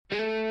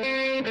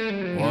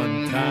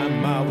One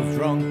time I was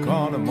drunk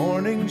on a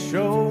morning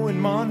show in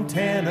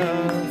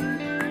Montana.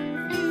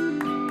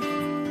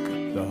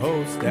 The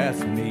host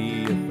asked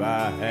me if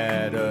I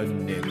had a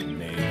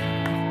nickname.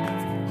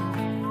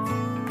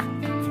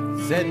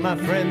 Said my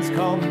friends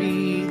call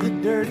me the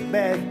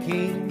Dirtbag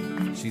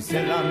King. She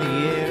said on the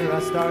air I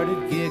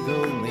started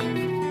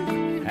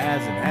giggling.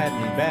 Hasn't had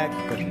me back,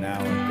 but now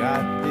I've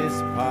got this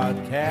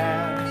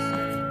podcast.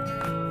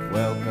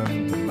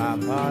 Welcome to my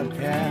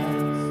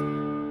podcast.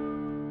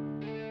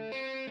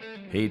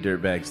 Hey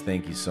Dirtbags,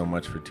 thank you so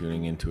much for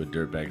tuning into A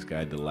Dirtbag's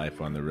Guide to Life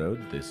on the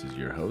Road. This is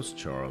your host,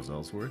 Charles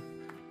Ellsworth,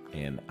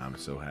 and I'm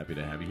so happy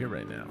to have you here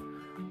right now.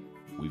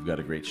 We've got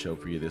a great show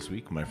for you this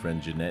week. My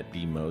friend Jeanette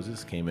D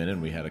came in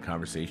and we had a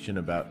conversation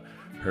about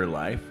her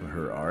life,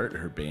 her art,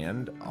 her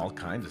band, all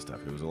kinds of stuff.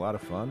 It was a lot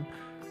of fun.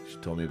 She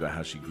told me about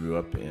how she grew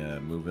up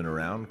moving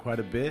around quite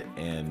a bit,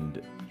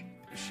 and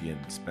she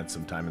had spent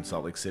some time in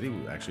Salt Lake City.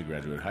 We actually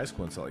graduated high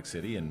school in Salt Lake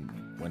City and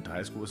went to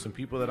high school with some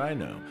people that I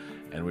know.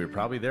 And we were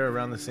probably there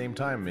around the same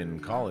time in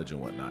college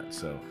and whatnot.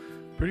 So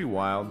pretty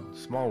wild,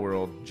 small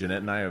world.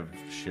 Jeanette and I have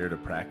shared a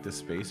practice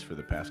space for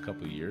the past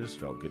couple of years.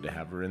 Felt good to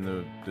have her in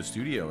the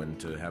studio and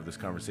to have this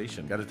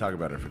conversation. Got to talk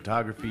about her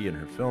photography and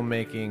her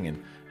filmmaking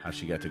and how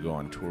she got to go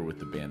on tour with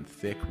the band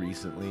Thick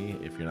recently.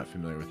 If you're not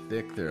familiar with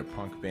Thick, they're a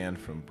punk band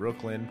from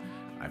Brooklyn.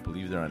 I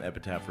believe they're on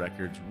Epitaph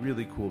Records.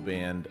 Really cool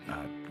band,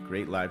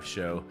 great live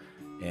show.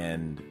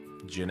 And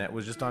Jeanette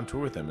was just on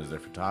tour with them as their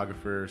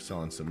photographer,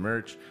 selling some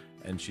merch.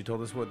 And she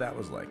told us what that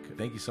was like.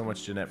 Thank you so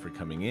much, Jeanette, for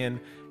coming in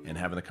and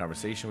having the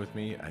conversation with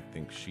me. I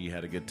think she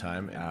had a good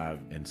time.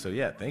 And so,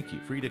 yeah, thank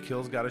you. Frida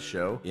Kill's got a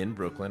show in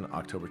Brooklyn,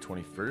 October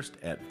 21st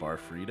at Bar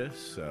Frida.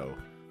 So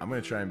I'm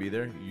going to try and be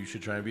there. You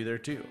should try and be there,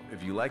 too.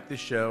 If you like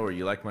this show or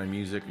you like my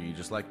music or you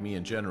just like me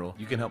in general,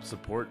 you can help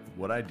support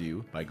what I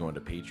do by going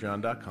to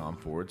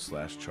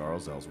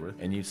patreon.com/Charles Ellsworth.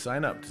 And you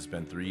sign up to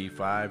spend $3,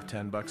 $5,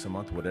 $10 a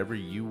month, whatever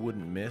you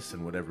wouldn't miss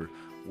and whatever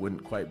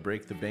wouldn't quite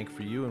break the bank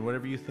for you and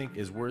whatever you think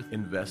is worth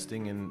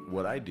investing in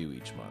what I do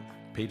each month.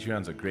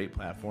 Patreon's a great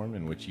platform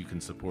in which you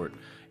can support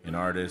an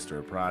artist or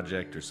a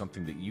project or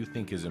something that you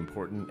think is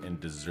important and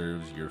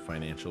deserves your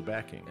financial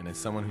backing. And as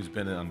someone who's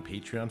been on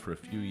Patreon for a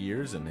few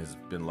years and has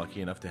been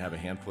lucky enough to have a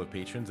handful of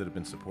patrons that have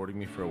been supporting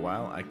me for a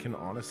while, I can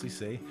honestly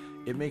say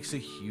it makes a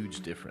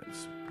huge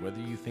difference.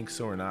 Whether you think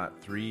so or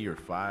not, $3 or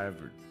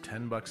 $5 or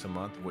 $10 a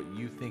month, what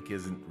you think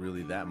isn't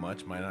really that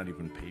much, might not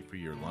even pay for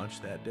your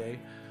lunch that day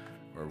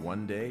or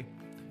one day,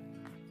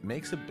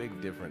 makes a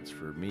big difference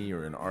for me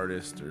or an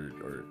artist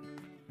or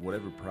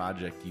whatever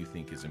project you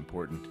think is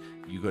important.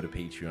 You go to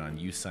Patreon,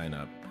 you sign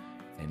up,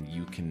 and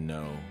you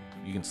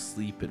can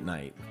sleep at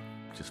night,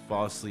 just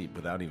fall asleep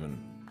without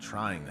even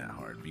trying that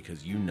hard,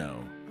 because you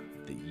know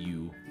that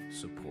you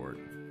support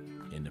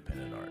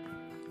independent art.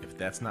 If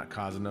that's not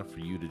cause enough for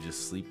you to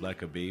just sleep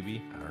like a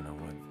baby, I don't know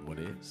what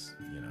is,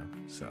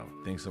 So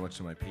thanks so much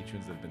to my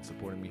patrons that have been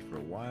supporting me for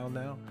a while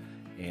now,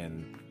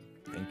 and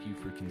thank you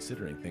for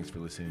considering. Thanks for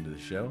listening to the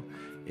show.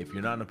 If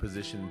you're not in a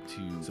position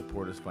to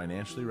support us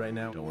financially right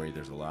now, don't worry,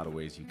 there's a lot of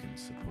ways you can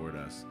support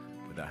us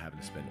without having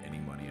to spend any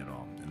money at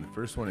all. And the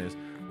first one is,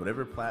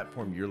 whatever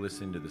platform you're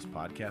listening to this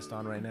podcast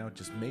on right now,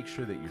 just make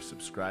sure that you're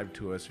subscribed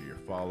to us or you're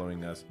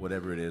following us,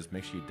 whatever it is.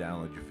 Make sure you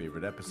download your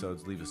favorite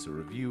episodes, leave us a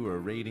review or a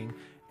rating,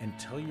 and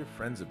tell your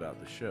friends about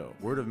the show.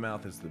 Word of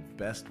mouth is the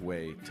best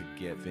way to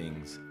get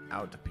things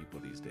out to people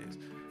these days.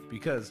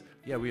 Because,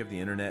 yeah, we have the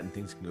internet and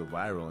things can go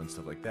viral and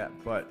stuff like that,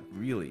 but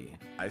really,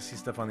 I see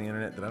stuff on the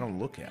internet that I don't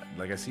look at.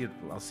 Like,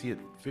 I'll see it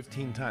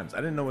 15 times. I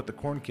didn't know what the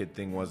Corn Kid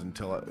thing was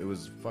until it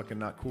was fucking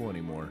not cool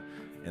anymore.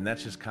 And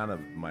that's just kind of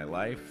my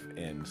life,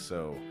 and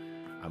so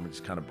I'm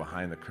just kind of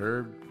behind the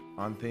curve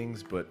on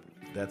things, but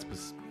that's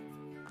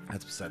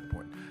beside the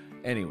point.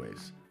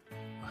 Anyways,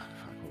 what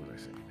was I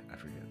saying? I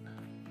forget.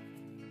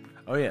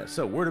 Oh yeah,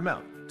 so word of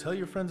mouth. Tell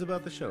your friends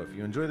about the show. If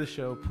you enjoy the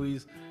show,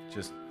 please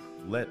just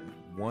let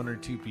one or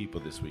two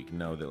people this week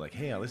know that, like,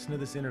 hey, I listened to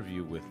this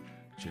interview with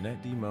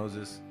Jeanette D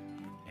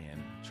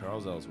and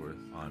Charles Ellsworth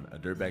on A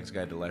Dirtbag's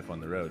Guide to Life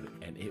on the Road,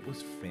 and it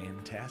was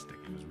fantastic.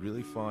 It was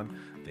really fun.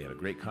 They had a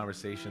great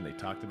conversation. They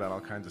talked about all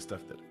kinds of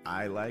stuff that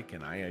I like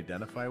and I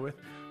identify with.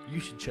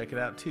 You should check it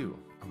out too.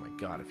 Oh my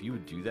God, if you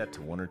would do that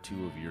to one or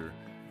two of your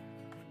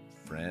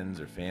friends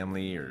or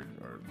family or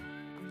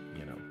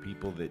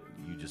people that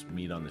you just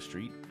meet on the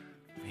street,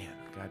 man,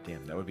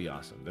 goddamn, that would be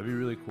awesome. That'd be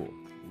really cool.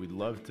 We'd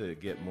love to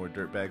get more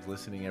dirtbags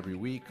listening every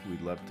week.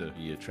 We'd love to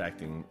be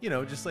attracting,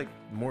 just like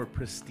more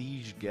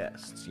prestige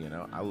guests.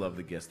 I love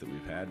the guests that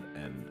we've had,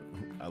 and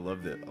I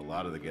love that a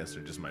lot of the guests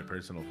are just my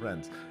personal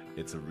friends.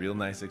 It's a real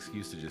nice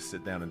excuse to just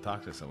sit down and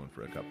talk to someone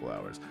for a couple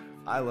hours.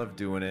 I love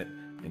doing it,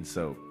 and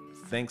so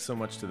thanks so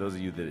much to those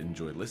of you that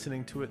enjoy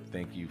listening to it.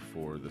 Thank you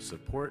for the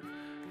support.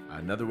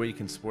 Another way you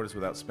can support us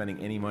without spending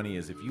any money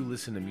is if you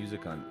listen to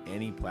music on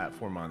any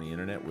platform on the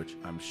internet, which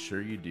I'm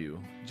sure you do,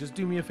 just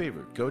do me a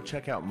favor. Go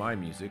check out my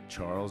music,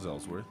 Charles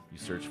Ellsworth. You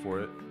search for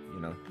it,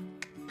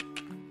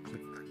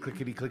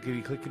 clickety,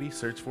 clickety, clickety,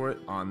 search for it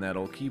on that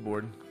old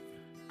keyboard.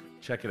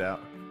 Check it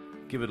out.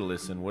 give it a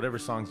listen. Whatever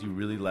songs you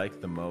really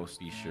like the most,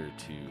 be sure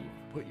to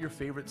put your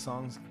favorite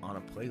songs on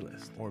a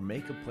playlist, or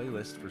make a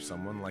playlist for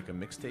someone, like a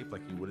mixtape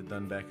like you would have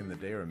done back in the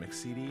day, or a mix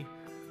CD.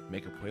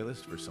 Make a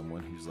playlist for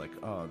someone who's like,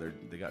 oh,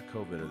 they got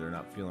COVID or they're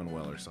not feeling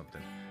well or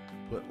something.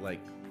 Put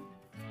like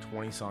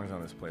 20 songs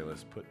on this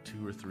playlist. Put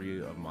 2 or 3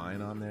 of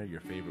mine on there,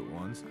 your favorite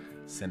ones.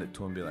 Send it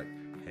to them. Be like,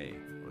 hey,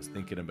 I was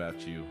thinking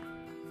about you.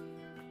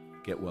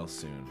 Get well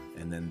soon.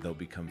 And then they'll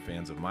become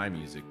fans of my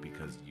music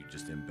because you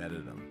just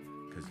embedded them.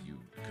 Because you,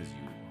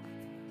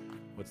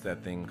 what's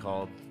that thing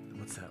called?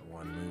 What's that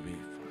one movie?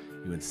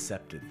 You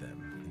incepted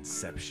them.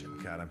 Inception.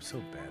 God, I'm so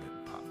bad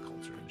at pop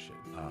culture and shit.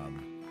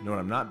 You know what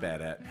I'm not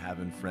bad at?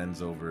 Having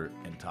friends over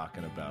and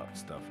talking about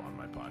stuff on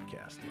my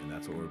podcast. And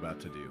that's what we're about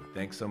to do.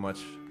 Thanks so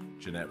much,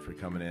 Jeanette, for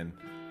coming in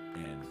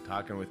and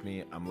talking with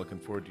me. I'm looking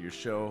forward to your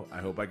show. I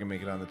hope I can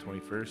make it on the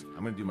 21st.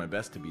 I'm going to do my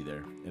best to be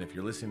there. And if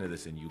you're listening to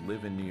this and you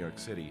live in New York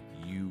City,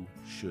 you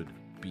should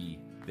be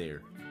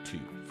there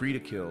too. Free to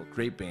Kill,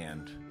 great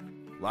band,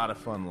 a lot of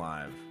fun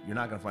live. You're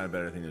not going to find a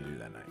better thing to do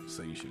that night,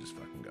 so you should just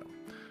fucking go.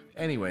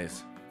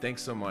 Anyways,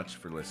 thanks so much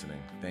for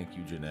listening. Thank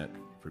you, Jeanette,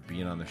 for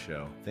being on the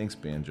show. Thanks,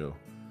 Banjo,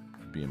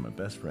 for being my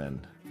best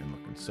friend and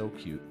looking so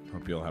cute.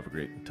 Hope you all have a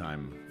great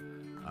time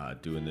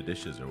doing the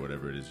dishes or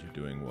whatever it is you're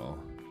doing while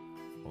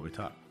we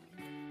talk.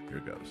 Here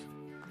it goes.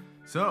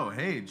 So,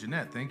 hey,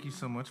 Jeanette, thank you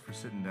so much for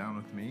sitting down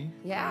with me.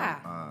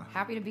 Yeah,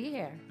 happy to be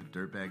here. The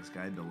Dirtbag's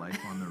Guide to Life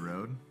on the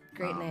Road.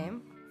 Great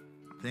name.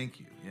 Thank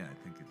you. Yeah,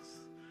 I think it's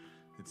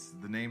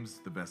the name's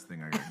the best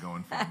thing I got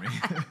going for me.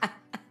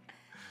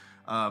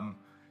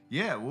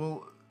 Yeah,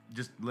 well,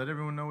 just let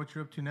everyone know what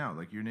you're up to now.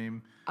 Like your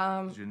name,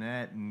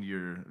 Jeanette, and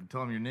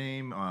tell them your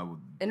name.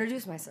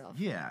 Introduce myself.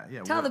 Yeah.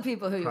 Tell the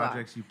people who you are.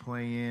 Projects you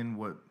play in,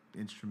 what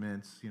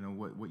instruments,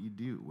 what you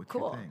do, what's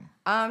Cool. your thing.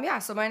 Yeah,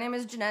 so my name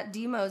is Jeanette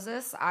D.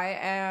 Moses. I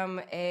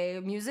am a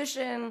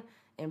musician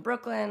in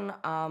Brooklyn,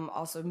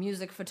 also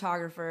music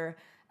photographer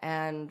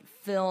and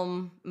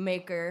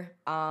filmmaker.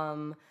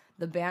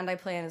 The band I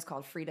play in is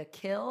called Free to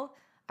Kill.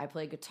 I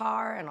play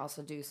guitar and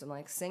also do some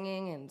like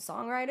singing and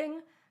songwriting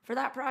for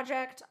that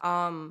project.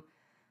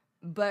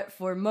 But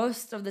for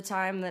most of the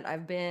time that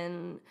I've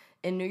been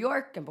in New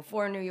York and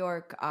before New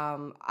York,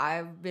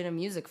 I've been a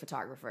music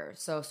photographer.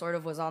 So sort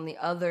of was on the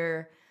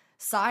other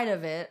side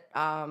of it.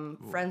 Cool.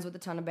 Friends with a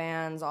ton of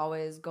bands,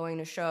 always going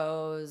to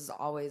shows,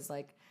 always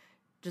like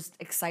just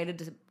excited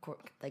to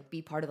like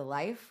be part of the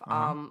life.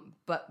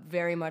 But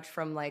very much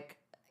from like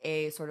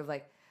a sort of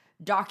like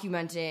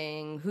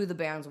documenting who the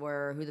bands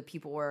were, who the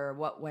people were,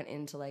 what went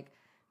into like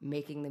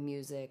making the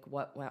music,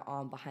 what went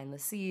on behind the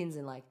scenes,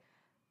 and like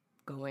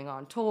going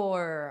on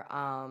tour,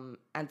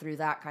 and through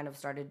that kind of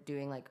started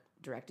doing like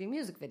directing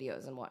music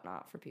videos and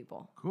whatnot for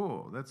people.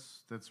 Cool.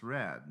 That's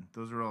rad.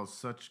 Those are all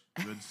such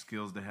good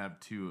skills to have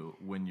too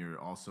when you're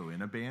also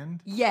in a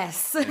band.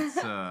 Yes.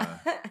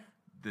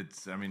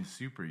 That's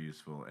super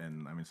useful,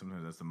 and I mean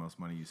sometimes that's the most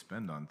money you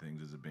spend on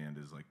things as a band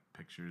is like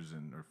pictures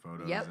or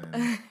photos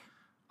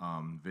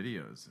and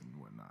videos and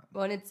whatnot.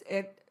 Well, and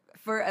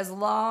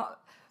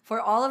for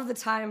all of the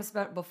time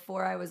spent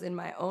before I was in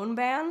my own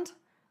band,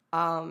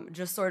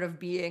 just sort of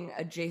being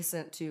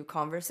adjacent to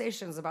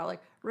conversations about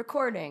like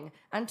recording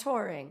and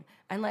touring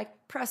and like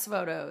press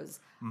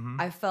photos.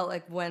 Mm-hmm. I felt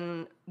like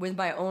with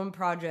my own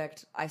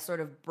project, I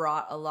sort of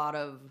brought a lot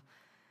of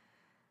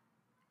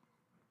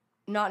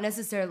not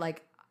necessarily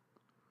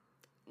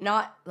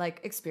not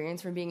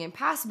experience from being in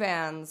past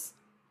bands,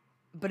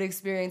 but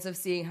experience of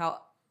seeing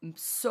how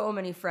so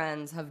many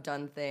friends have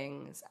done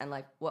things and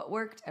like what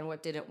worked and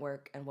what didn't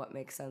work and what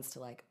makes sense to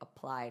like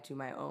apply to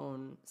my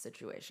own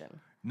situation.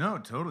 No,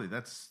 totally.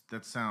 That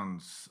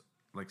sounds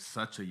like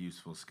such a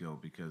useful skill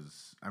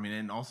because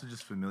and also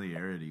just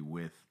familiarity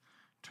with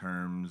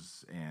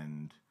terms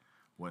and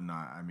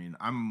whatnot. I mean,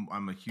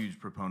 I'm a huge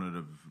proponent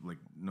of like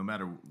no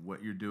matter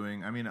what you're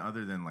doing. I mean,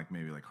 other than like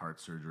maybe like heart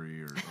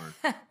surgery or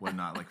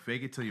whatnot, like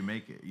fake it till you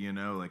make it.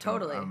 Like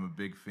totally. I'm a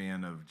big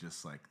fan of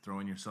just like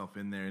throwing yourself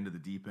in there into the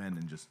deep end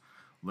and just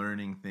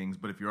learning things.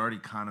 But if you're already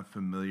kind of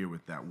familiar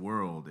with that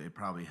world, it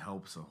probably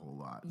helps a whole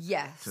lot.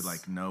 Yes. To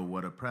like know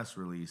what a press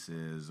release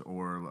is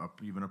or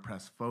even a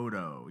press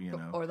photo,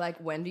 Or like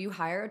when do you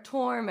hire a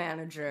tour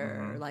manager?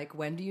 Mm-hmm. Like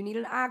when do you need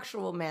an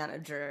actual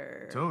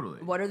manager? Totally.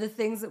 What are the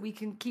things that we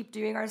can keep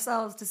doing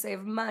ourselves to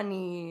save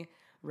money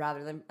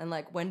rather than, and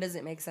like when does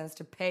it make sense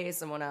to pay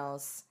someone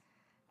else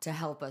to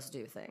help us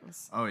do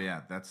things? Oh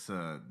yeah, that's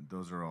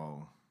those are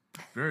all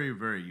very,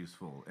 very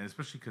useful. And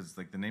especially because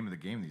like the name of the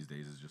game these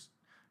days is just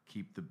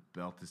keep the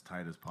belt as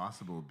tight as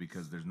possible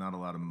because there's not a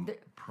lot of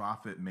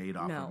profit made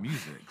off of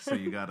music. So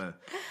you gotta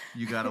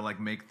like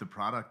make the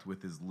product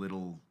with as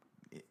little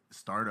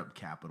startup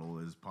capital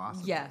as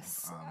possible.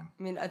 Yes.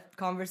 A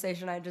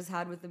conversation I just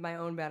had with my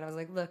own band, I was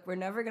like, look, we're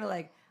never gonna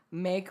like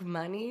make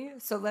money,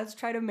 so let's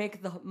try to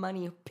make the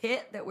money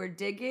pit that we're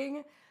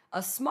digging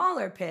a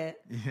smaller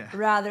pit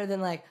rather than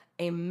like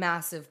a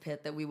massive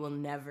pit that we will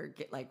never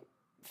get like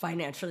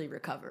financially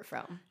recover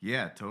from.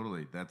 Yeah,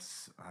 totally.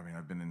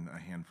 I've been in a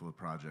handful of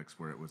projects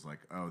where it was like,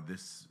 oh,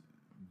 this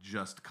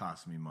just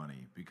cost me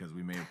money because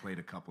we may have played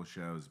a couple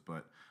shows,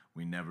 but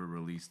we never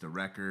released a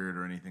record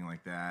or anything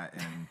like that,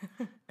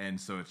 and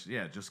so it's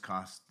it just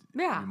costs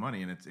you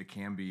money, and it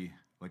can be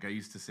like I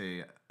used to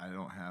say, I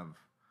don't have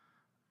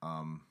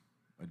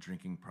a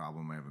drinking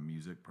problem, I have a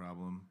music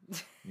problem,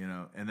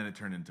 and then it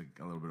turned into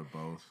a little bit of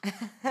both.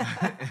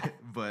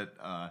 But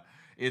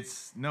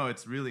it's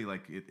really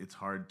like it's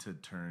hard to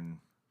turn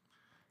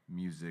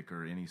music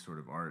or any sort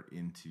of art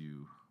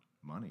into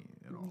money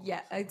at all.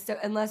 Yeah, so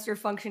unless you're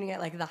functioning at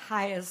like the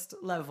highest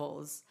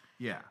levels.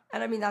 Yeah.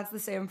 And I mean, that's the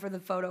same for the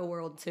photo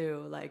world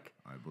too. Like,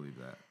 I believe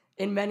that.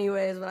 In many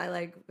ways, when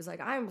I was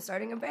like, I'm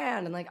starting a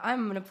band and like,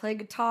 I'm going to play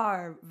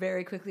guitar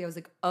very quickly, I was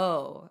like,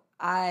 oh,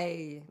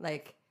 I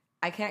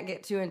can't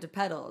get too into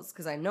pedals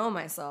because I know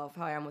myself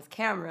how I am with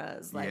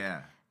cameras. Like,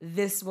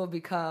 this will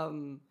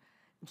become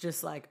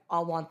just like,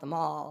 I'll want them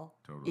all,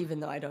 even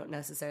though I don't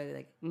necessarily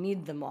like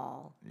need them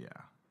all. Yeah.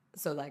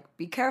 So like,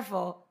 be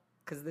careful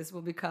because this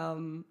will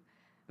become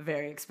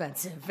very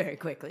expensive very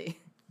quickly.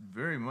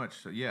 Very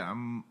much so. Yeah,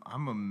 I'm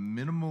a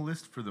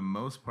minimalist for the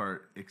most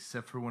part,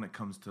 except for when it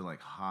comes to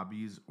like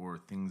hobbies or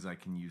things I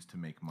can use to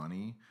make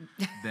money.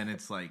 Then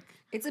it's like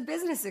it's a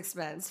business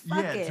expense.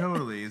 Fuck it.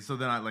 Totally. So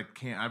then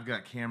I've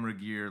got camera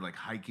gear, like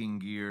hiking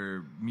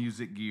gear,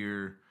 music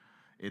gear.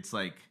 It's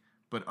like,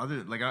 but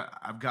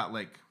I've got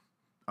like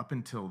up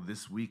until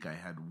this week I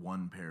had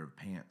one pair of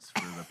pants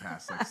for the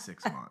past like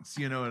 6 months.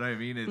 You know what I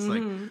mean? It's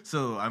like,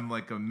 so I'm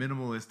like a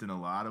minimalist in a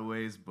lot of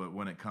ways, but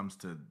when it comes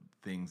to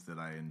things that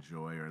I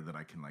enjoy or that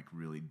I can like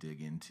really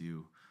dig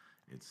into,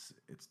 it's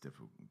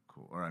difficult.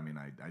 Or I mean,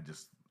 I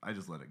just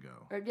let it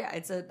go. Or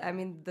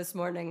this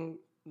morning,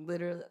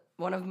 literally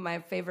one of my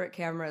favorite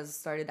cameras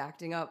started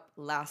acting up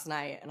last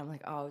night, and I'm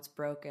like, oh, it's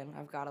broken.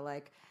 I've got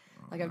to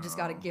I've just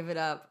got to give it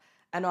up.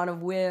 And on a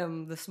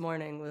whim this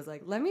morning was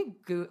like, let me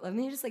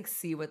just like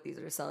see what these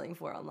are selling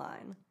for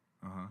online,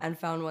 and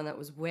found one that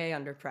was way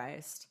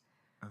underpriced.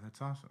 Oh,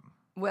 that's awesome.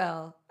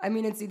 Well, I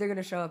mean, it's either going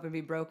to show up and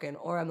be broken,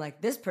 or I'm like,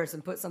 this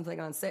person put something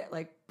on sale,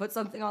 like put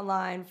something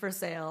online for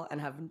sale,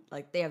 and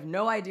they have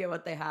no idea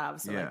what they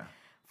have. So like,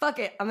 fuck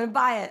it, I'm going to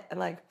buy it, and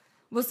like,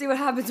 we'll see what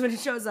happens when it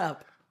shows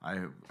up. I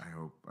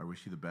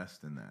wish you the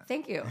best in that.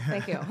 Thank you.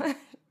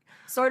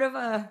 Sort of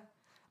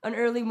an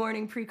early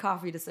morning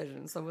pre-coffee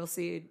decision. So we'll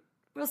see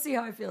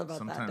how I feel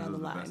about that down the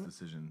line. Sometimes those are the best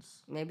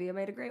decisions. Maybe I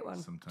made a great one.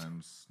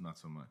 Sometimes not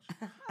so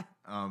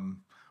much.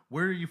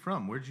 Where are you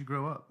from? Where did you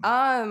grow up?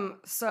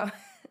 So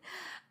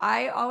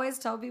I always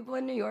tell people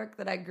in New York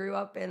that I grew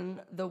up in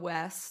the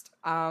West.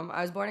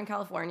 I was born in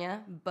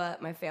California,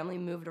 but my family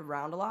moved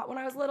around a lot when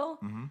I was little.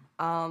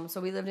 Mm-hmm. So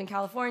we lived in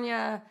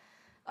California,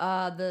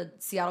 the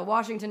Seattle,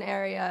 Washington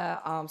area,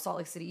 Salt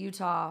Lake City,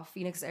 Utah,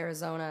 Phoenix,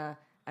 Arizona,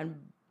 and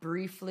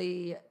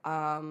briefly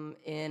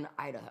in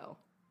Idaho.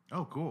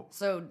 Oh, cool.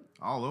 So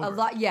all over. A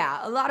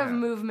lot of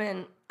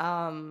movement.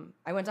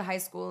 I went to high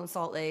school in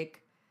Salt Lake.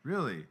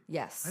 Really?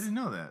 Yes. I didn't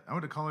know that. I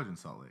went to college in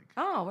Salt Lake.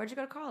 Oh, where'd you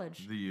go to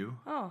college? The U.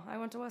 Oh, I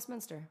went to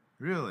Westminster.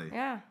 Really?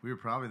 Yeah. We were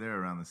probably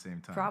there around the same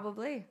time.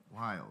 Probably.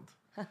 Wild.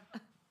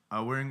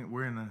 Where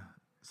in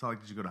Salt Lake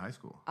did you go to high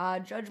school?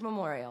 Judge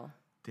Memorial.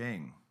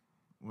 Dang.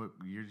 What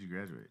year did you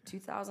graduate?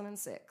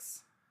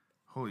 2006.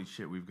 Holy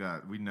shit, we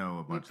know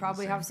a bunch of We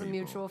probably have some people.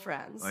 mutual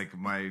friends. Like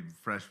my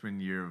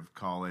freshman year of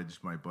college,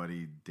 my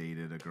buddy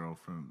dated a girl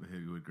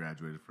who had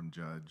graduated from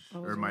Judge.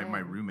 Or my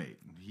roommate.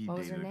 What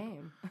was her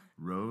name?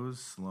 Rose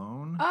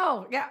Sloan?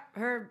 Oh, yeah.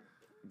 Her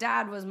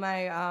dad was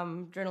my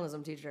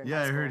journalism teacher.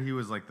 Yeah, I heard he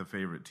was like the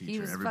favorite teacher. He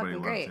was Everybody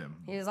fucking loved great. him.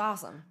 He was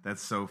awesome.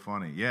 That's so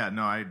funny. Yeah,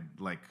 no, I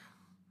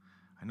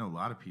know a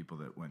lot of people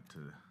that went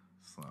to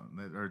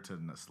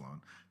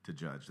to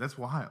Judge. That's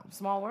wild.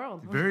 Small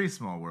world. Very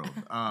small world.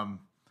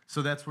 So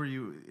is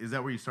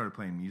that where you started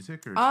playing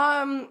music? Or?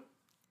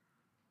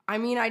 I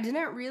mean, I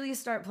didn't really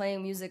start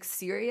playing music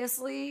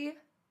seriously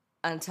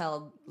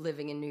until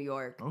living in New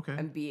York. Okay.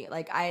 And being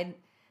like,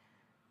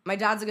 my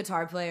dad's a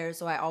guitar player,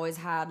 so I always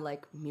had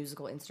like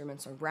musical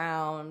instruments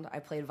around. I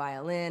played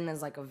violin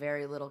as like a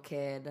very little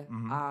kid.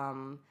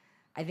 Mm-hmm.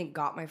 I think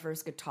got my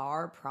first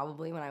guitar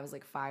probably when I was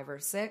like 5 or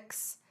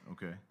 6.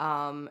 Okay.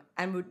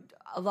 And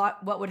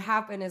what would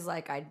happen is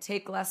like I'd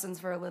take lessons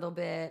for a little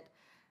bit,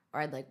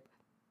 or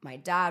my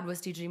dad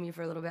was teaching me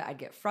for a little bit. I'd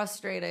get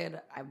frustrated.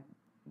 I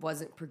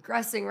wasn't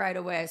progressing right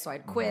away, so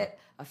I'd quit. Mm-hmm.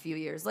 A few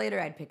years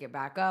later, I'd pick it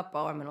back up.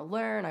 Oh, I'm going to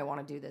learn. I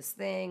want to do this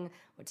thing.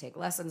 Would take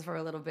lessons for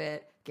a little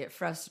bit, get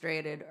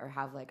frustrated, or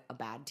have like a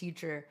bad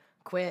teacher,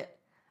 quit,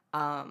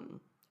 and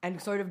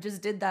sort of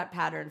just did that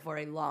pattern for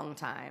a long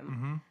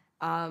time.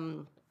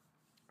 Mm-hmm.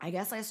 I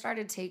guess I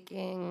started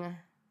taking,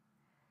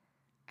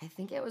 I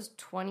think it was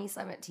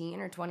 2017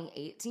 or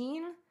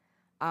 2018.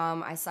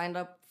 I signed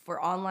up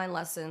for online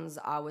lessons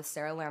with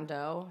Sarah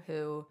Landau,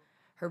 who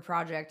her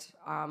project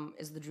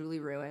is the Julie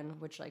Ruin,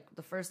 which like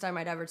the first time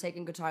I'd ever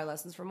taken guitar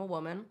lessons from a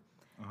woman.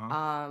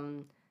 Uh-huh.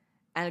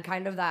 And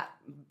kind of that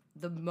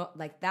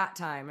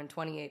time in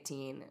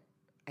 2018,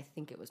 I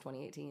think it was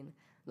 2018,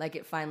 like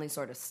it finally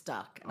sort of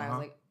stuck. And I was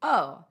like,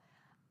 oh,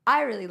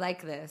 I really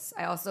like this.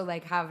 I also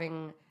like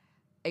having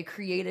a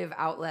creative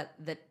outlet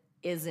that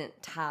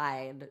isn't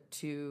tied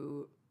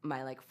to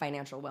my like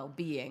financial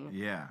well-being.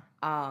 Yeah.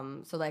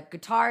 So like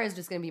guitar is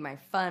just gonna be my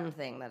fun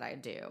thing that I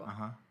do.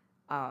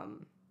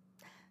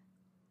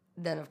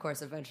 Then of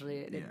course eventually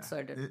it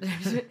sort of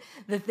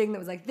the thing that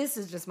was like, this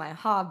is just my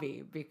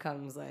hobby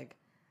becomes like,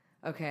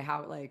 okay,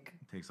 how like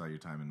It takes all your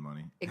time and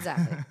money.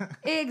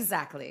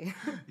 exactly.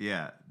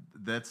 Yeah,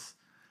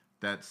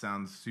 that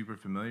sounds super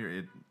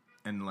familiar.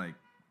 And like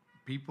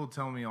people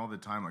tell me all the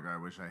time, like I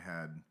wish I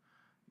had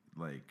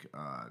like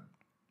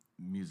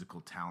musical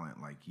talent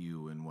like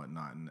you and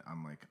whatnot. And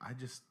I'm like, I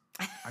just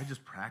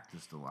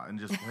practiced a lot and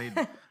just played.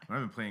 I've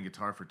been playing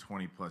guitar for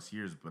 20 plus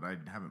years, but I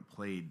haven't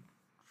played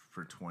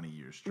for 20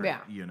 years straight.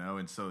 You know,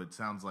 and so it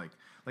sounds like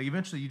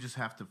eventually you just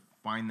have to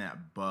find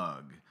that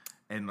bug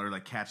or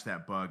like catch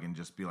that bug and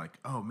just be like,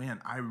 oh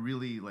man, I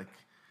really like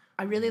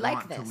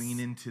this to lean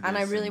into this, and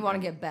I really want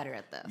to get better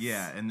at this.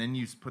 Yeah, and then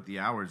you put the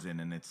hours in,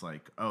 and it's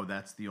like, oh,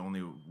 that's the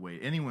only way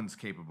anyone's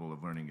capable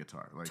of learning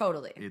guitar. Like,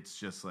 totally, it's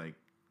just like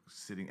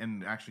sitting.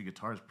 And actually,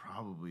 guitar is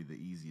probably the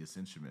easiest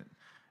instrument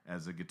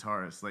as a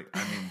guitarist. Like,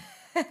 I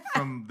mean,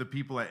 from the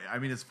people, I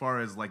mean, as far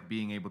as like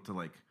being able to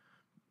like,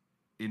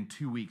 in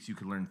 2 weeks you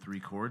could learn 3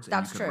 chords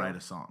and you could write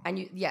a song. And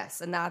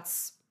and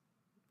that's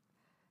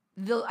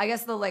I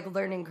guess the like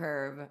learning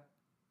curve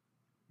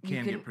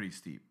can get pretty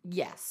steep.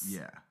 Yes.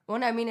 Yeah.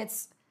 Well, I mean,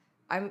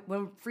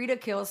 when Frida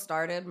Kill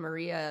started,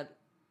 Maria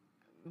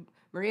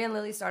and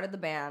Lily started the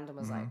band and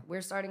was like,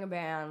 we're starting a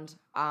band.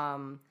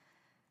 And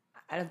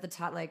at the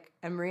top, like,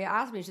 and Maria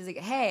asked me, she's like,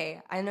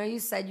 hey, I know you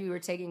said you were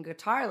taking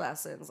guitar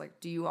lessons. Like,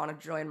 do you want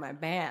to join my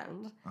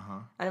band?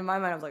 And in my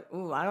mind, I was like,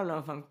 ooh, I don't know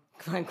if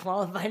I'm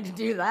qualified to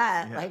do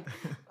that. Yeah.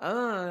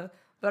 Like,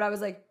 but I was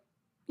like,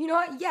 you know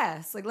what?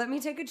 Yes. Like, let me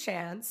take a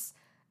chance.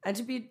 And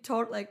to be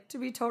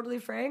totally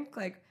frank,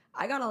 like,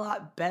 I got a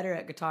lot better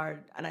at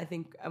guitar, and I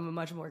think I'm a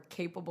much more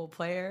capable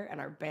player,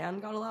 and our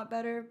band got a lot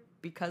better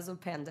because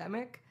of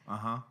pandemic.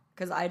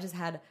 Because I just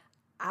had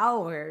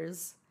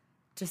hours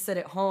to sit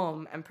at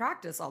home and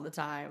practice all the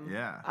time.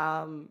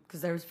 Yeah.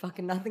 Because there was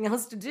fucking nothing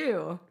else to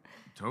do.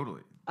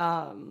 Totally.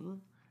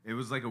 It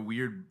was like a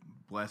weird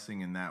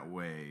blessing in that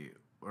way,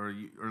 or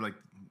like,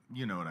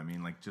 you know what I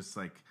mean? Like, just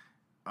like,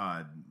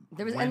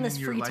 there was when endless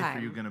in your free life time.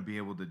 are you going to be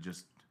able to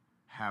just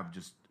have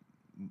just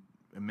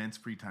immense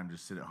free time to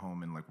sit at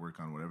home and like work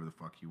on whatever the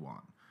fuck you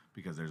want,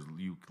 because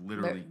you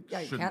literally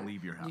shouldn't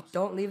leave your house. You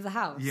don't leave the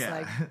house. Yeah,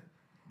 like,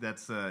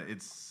 that's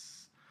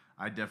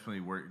I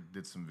definitely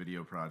did some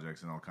video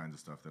projects and all kinds of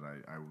stuff that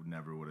I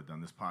never would have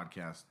done. This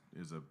podcast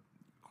is a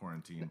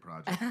quarantine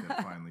project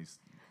that finally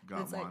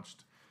got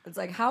launched. It's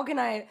like, how can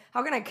I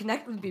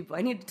connect with people?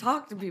 I need to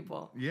talk to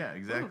people. Yeah,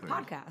 exactly.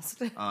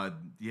 Podcast.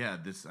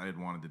 I had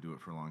wanted to do it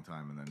for a long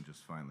time and then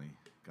just finally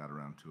got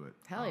around to it.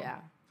 Hell yeah.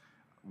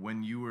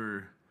 When you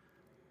were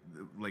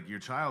like, your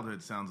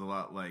childhood sounds a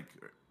lot like,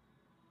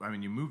 I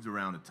mean, you moved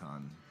around a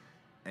ton,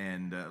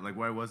 and like,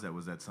 why was that?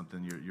 Was that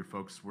something your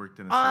folks worked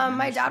in?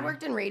 My dad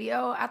worked in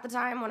radio at the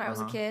time when I was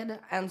a kid,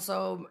 and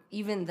so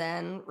even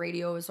then,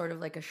 radio was sort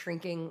of like a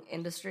shrinking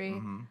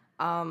industry.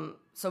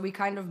 So we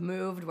kind of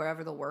moved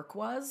wherever the work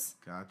was.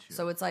 Gotcha.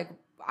 So it's like,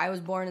 I was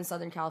born in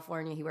Southern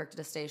California. He worked at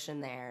a station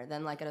there.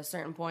 Then, like, at a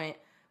certain point,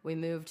 we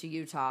moved to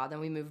Utah.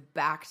 Then we moved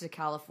back to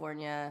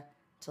California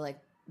to like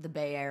the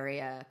Bay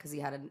Area because he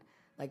had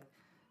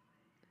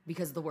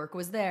because the work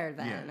was there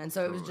then. Yeah, and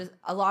so it was just,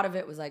 a lot of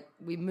it was like,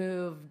 we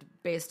moved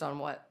based on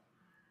what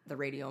the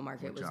radio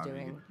market was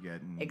doing.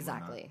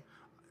 Exactly.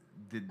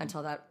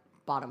 Until that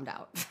bottomed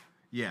out.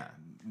 Yeah.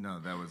 No,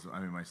 that was, I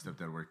mean, my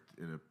stepdad worked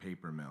at a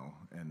paper mill,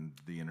 and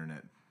the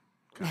internet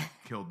kind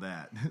of killed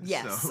that.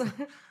 Yes.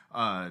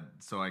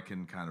 So I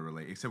can kind of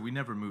relate. Except we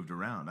never moved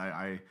around.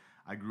 I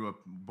grew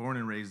up, born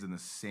and raised in the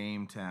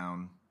same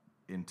town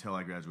until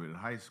I graduated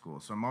high school.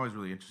 So I'm always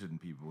really interested in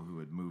people who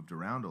had moved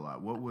around a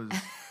lot. What was...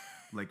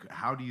 like,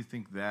 how do you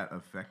think that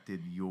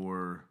affected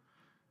your,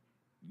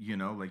 you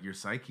know, like your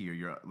psyche, or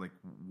your, like,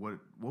 what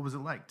was it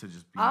like to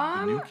just be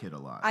the new kid a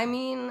lot? I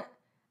mean,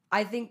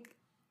 I think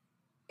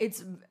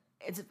it's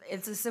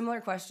a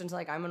similar question to,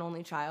 like, I'm an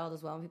only child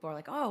as well. And people are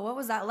like, oh, what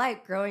was that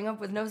like growing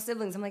up with no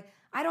siblings? I'm like,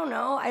 I don't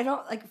know. I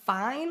don't, like,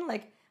 fine.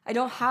 Like, I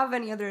don't have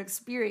any other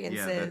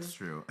experiences. Yeah, that's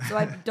true. So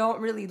I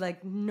don't really,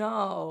 like,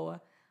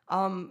 know.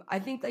 I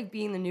think, like,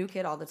 being the new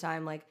kid all the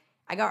time, like,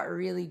 I got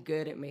really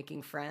good at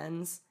making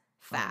friends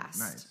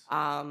fast.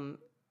 Oh, nice.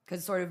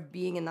 Because sort of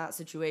being in that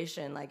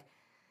situation, like,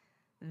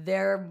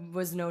 there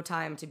was no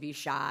time to be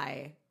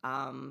shy.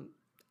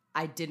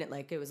 I didn't,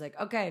 like, it was like,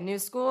 okay, new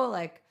school,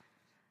 like,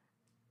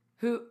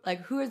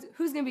 who's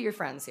gonna be your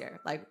friends here?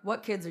 Like,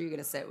 what kids are you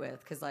gonna sit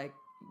with? Because, like,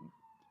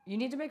 you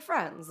need to make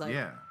friends. Like,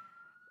 yeah.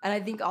 And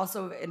I think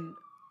also in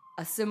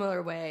a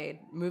similar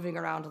way, moving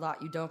around a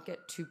lot, you don't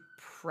get too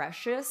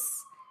precious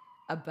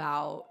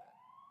about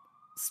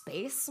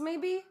space,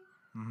 maybe.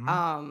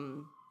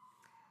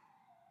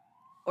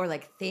 Or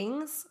like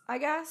things, I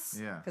guess.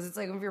 Yeah. Because it's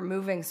like, if you're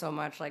moving so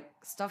much, like,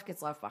 stuff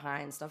gets left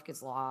behind, stuff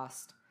gets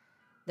lost.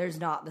 There's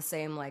not the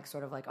same, like,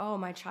 sort of like, oh,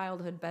 my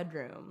childhood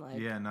bedroom. Like,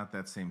 yeah, not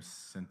that same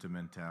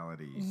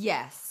sentimentality.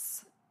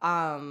 Yes.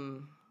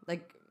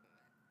 Like,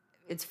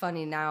 it's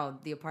funny now,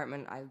 the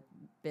apartment I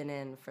been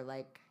in for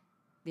like,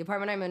 the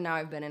apartment I'm in now,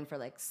 I've been in for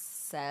like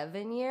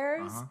 7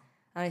 years.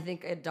 And I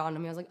think it dawned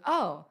on me, I was like,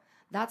 oh,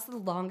 that's the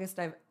longest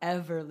I've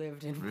ever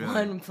lived in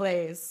one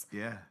place.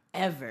 Yeah.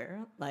 Ever.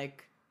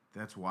 Like,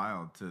 that's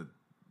wild to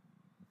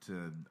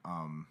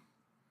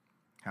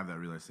have that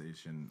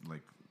realization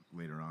like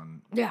later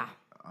on. Yeah.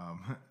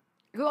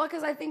 Well,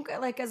 because I think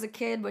like as a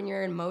kid, when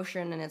you're in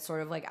motion and it's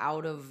sort of like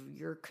out of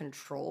your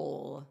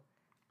control,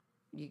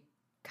 you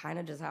kind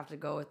of just have to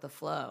go with the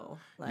flow.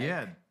 Like,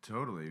 yeah,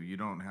 totally. You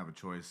don't have a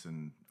choice.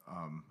 And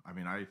I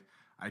mean,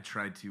 I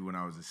tried to, when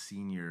I was a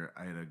senior,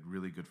 I had a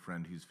really good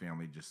friend whose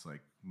family just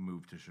like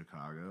moved to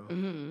Chicago,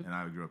 and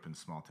I grew up in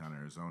small town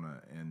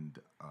Arizona, and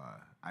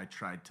I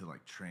tried to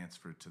like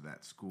transfer to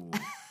that school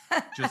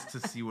just to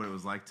see what it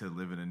was like to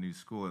live in a new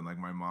school. And like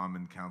my mom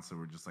and counselor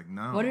were just like,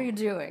 no. What are you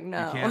doing?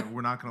 No. You can't,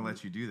 we're not going to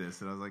let you do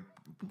this. And I was like,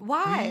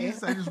 why?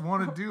 Please, I just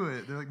want to do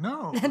it. They're like,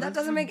 no. That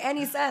doesn't make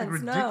any sense.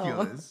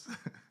 Ridiculous.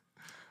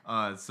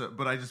 No.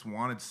 But I just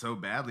wanted so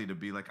badly to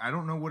be like, I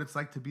don't know what it's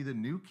like to be the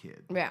new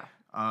kid. Yeah.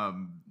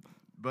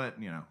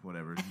 But, you know,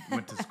 whatever.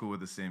 Went to school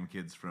with the same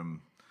kids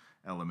from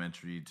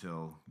elementary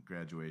till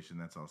graduation.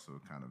 That's also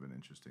kind of an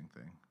interesting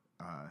thing.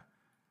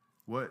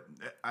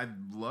 I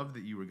love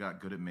that you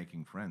got good at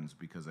making friends,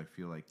 because I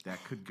feel like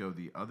that could go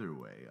the other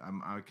way.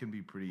 I can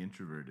be pretty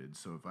introverted.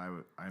 So if I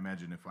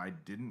imagine if I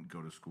didn't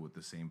go to school with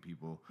the same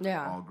people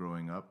all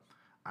growing up,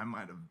 I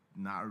might have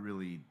not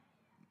really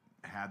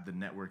had the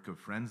network of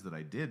friends that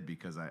I did,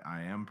 because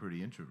I am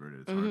pretty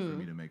introverted. It's hard for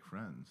me to make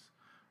friends.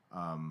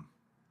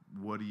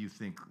 What do you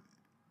think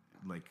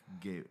like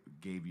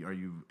gave you? Are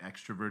you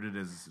extroverted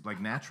as like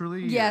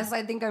naturally? Yes,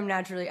 I think I'm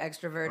naturally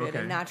extroverted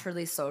and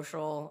naturally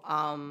social.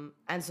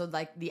 And so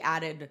like the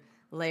added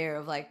layer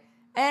of like,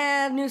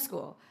 and new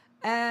school,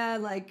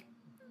 and like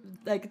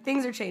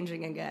things are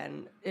changing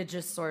again. It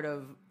just sort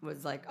of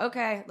was like,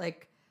 okay,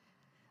 like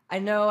I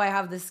know I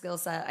have this skill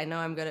set. I know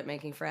I'm good at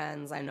making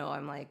friends. I know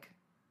I'm like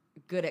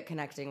good at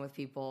connecting with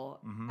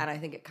people. And I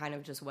think it kind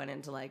of just went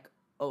into like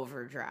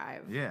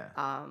overdrive. Yeah.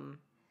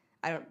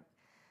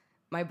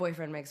 My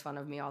boyfriend makes fun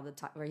of me all the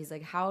time, where he's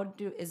like,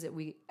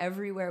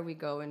 everywhere we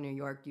go in New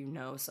York, you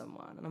know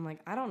someone. And I'm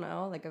like, I don't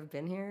know. Like, I've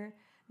been here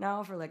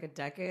now for like a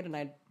decade, and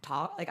I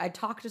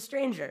talk to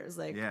strangers.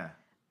 Like,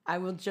 I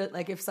will just,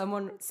 like, if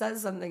someone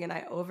says something and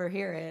I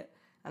overhear it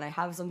and I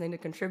have something to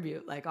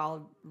contribute, like,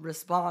 I'll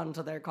respond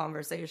to their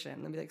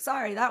conversation and be like,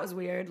 sorry, that was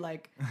weird.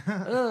 Like,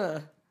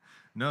 ugh.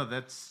 No,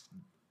 that's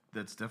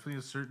definitely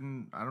a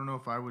certain. I don't know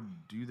if I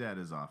would do that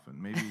as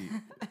often. Maybe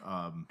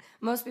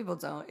most people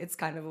don't. It's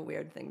kind of a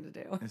weird thing to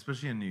do,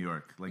 especially in New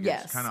York. Like,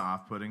 it's kind of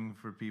off-putting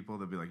for people.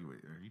 They'll be like,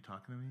 "Wait, are you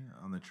talking to me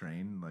on the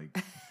train?"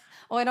 Like,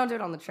 well, I don't do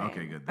it on the train.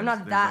 Okay, good. I'm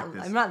not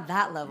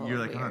that level. You're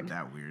of like, weird. I'm not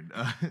that weird.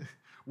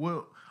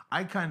 Well,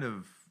 I kind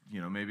of,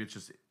 maybe it's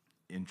just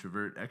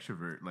introvert,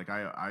 extrovert. Like,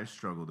 I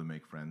struggle to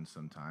make friends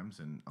sometimes,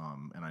 and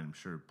I'm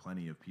sure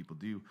plenty of people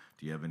do.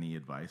 Do you have any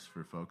advice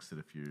for folks that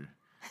if you're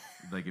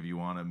like, if you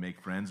want to make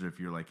friends, or if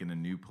you're like in a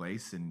new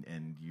place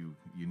and you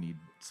need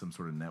some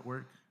sort of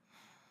network?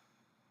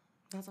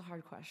 That's a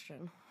hard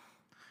question.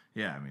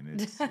 Yeah, I mean,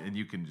 it's and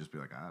you can just be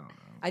like, I don't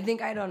know. I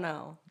think I don't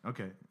know.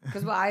 Okay.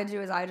 Because what I do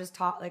is I just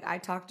talk. Like, I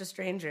talk to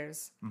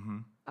strangers.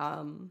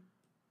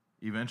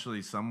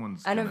 Eventually,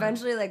 someone's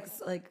eventually, like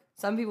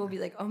some people will be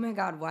like, "Oh my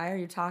God, why are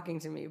you talking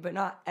to me?" But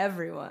not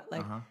everyone.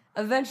 Like,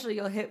 eventually,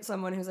 you'll hit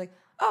someone who's like,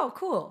 "Oh,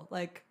 cool.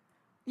 Like,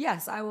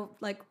 yes, I will.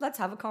 Like, let's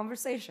have a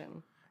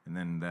conversation." And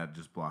then that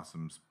just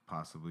blossoms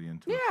possibly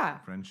into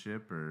a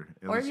friendship, or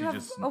least you have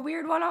just a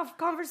weird one-off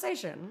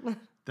conversation.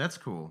 That's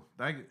cool.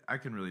 I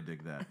can really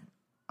dig that.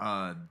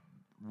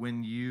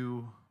 When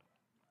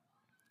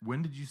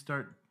did you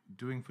start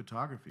doing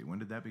photography? When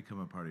did that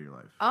become a part of your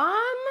life?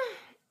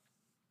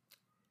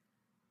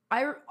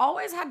 I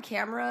always had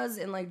cameras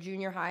in like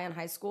junior high and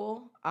high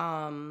school.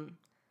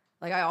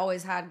 Like, I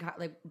always had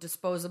like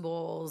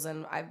disposables,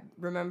 and I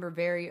remember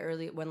very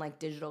early when like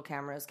digital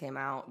cameras came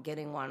out,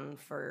 getting one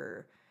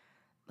for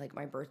like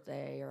my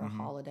birthday or a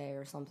holiday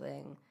or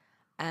something,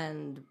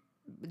 and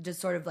just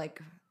sort of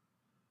like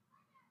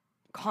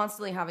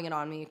constantly having it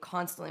on me,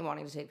 constantly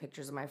wanting to take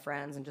pictures of my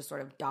friends and just sort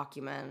of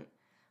document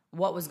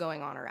what was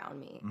going on around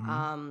me.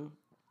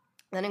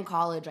 Then in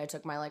college, I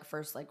took my like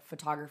first like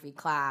photography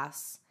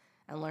class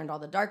and learned all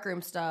the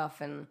darkroom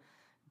stuff and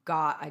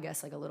got, I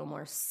guess, like a little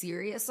more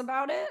serious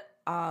about it.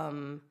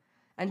 And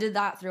did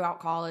that throughout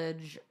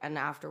college and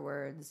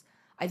afterwards.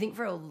 I think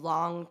for a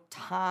long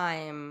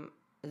time,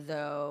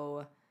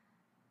 though,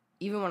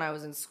 even when I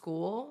was in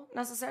school,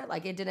 necessarily,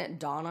 like, it didn't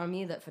dawn on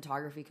me that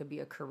photography could be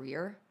a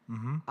career.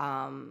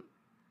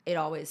 It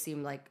always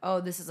seemed like,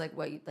 oh, this is like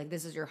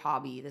this is your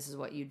hobby. This is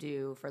what you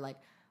do for like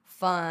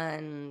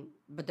fun,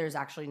 but there's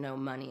actually no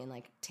money in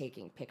like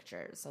taking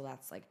pictures. So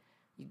that's like,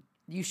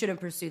 you shouldn't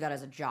pursue that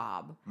as a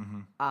job.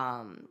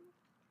 And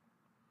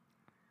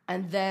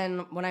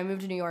then when I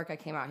moved to New York, I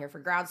came out here for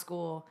grad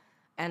school,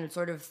 and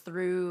sort of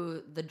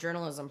through the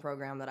journalism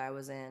program that I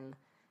was in,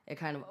 it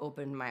kind of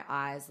opened my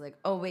eyes, like,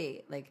 oh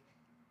wait, like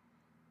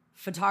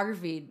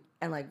photography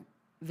and like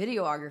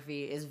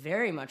videography is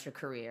very much a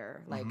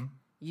career. Like,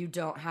 you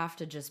don't have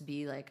to just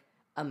be like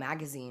a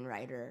magazine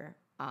writer.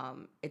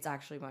 It's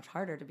actually much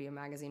harder to be a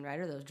magazine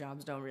writer. Those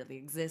jobs don't really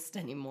exist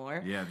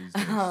anymore. Yeah, these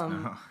days.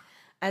 No.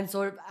 And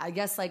sort of, I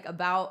guess like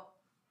about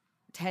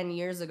 10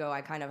 years ago,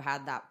 I kind of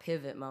had that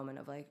pivot moment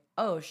of like,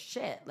 oh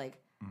shit, like,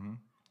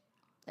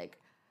 like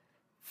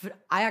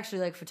I actually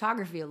like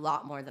photography a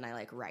lot more than I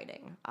like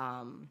writing.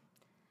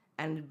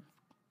 And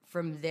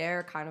from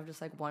there, kind of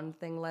just like one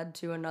thing led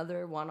to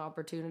another. One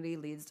opportunity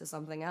leads to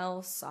something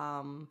else.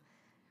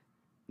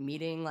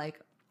 Meeting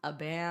like a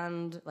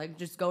band, like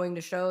just going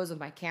to shows with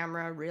my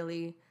camera,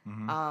 really.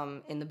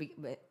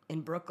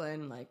 In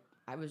Brooklyn, like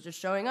I was just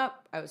showing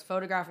up. I was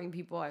photographing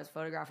people. I was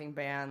photographing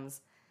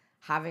bands.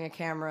 Having a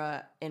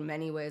camera in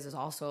many ways is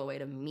also a way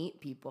to meet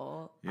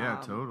people.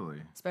 Yeah,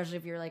 totally. Especially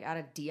if you're like at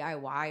a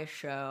DIY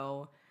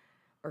show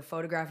or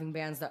photographing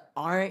bands that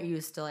aren't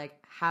used to like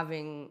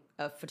having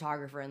a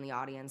photographer in the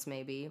audience,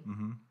 maybe.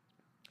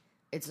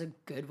 It's a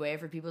good way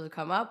for people to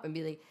come up and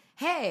be like,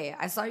 hey,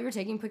 I saw you were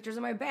taking pictures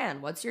of my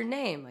band. What's your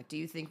name? Like, do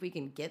you think we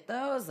can get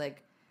those?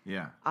 Like,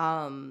 yeah.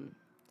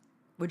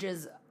 Which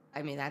is,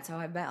 I mean, that's how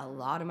I met a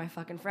lot of my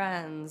fucking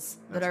friends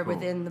that That's are cool.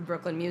 within the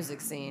Brooklyn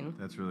music scene.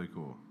 That's really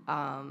cool.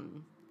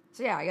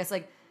 So yeah, I guess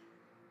like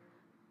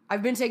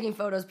I've been taking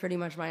photos pretty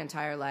much my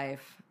entire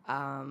life.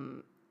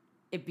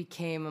 It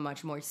became a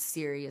much more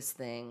serious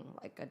thing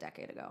like a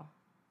decade ago.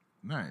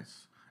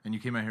 Nice. And you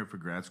came out here for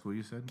grad school,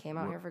 you said? Came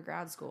out here for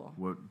grad school.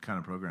 What kind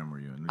of program were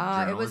you in?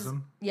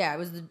 Journalism? It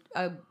was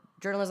a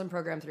journalism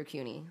program through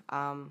CUNY.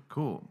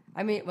 Cool.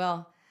 I mean,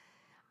 well,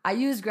 I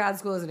used grad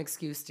school as an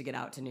excuse to get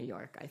out to New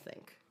York, I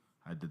think.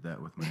 I did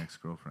that with my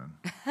ex-girlfriend.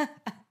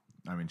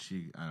 I mean,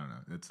 I don't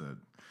know.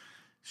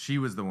 She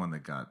was the one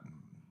that got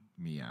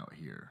me out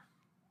here.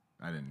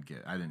 I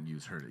didn't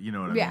use her. You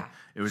know what I mean?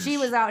 Yeah. She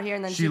was out here,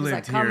 and then she was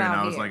like, come here, out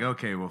and I was here. like,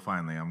 okay, well,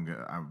 finally,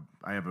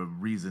 I have a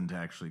reason to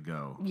actually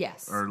go.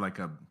 Yes. Or like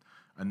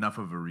enough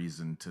of a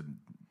reason to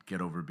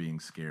get over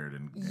being scared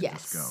and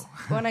just go.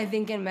 Well, and I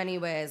think in many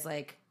ways,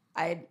 like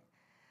I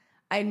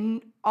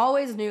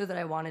always knew that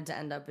I wanted to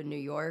end up in New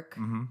York.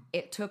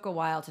 It took a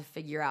while to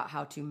figure out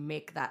how to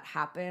make that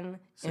happen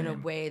in a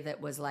way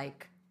that was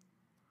like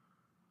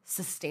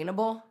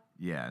sustainable.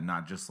 Yeah,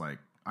 not just like,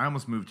 I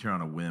almost moved here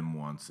on a whim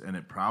once, and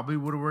it probably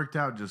would have worked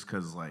out just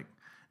because, like,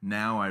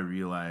 now I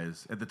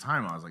realize, at the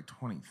time I was like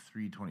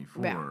 23,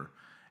 24, Yeah.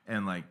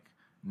 and like,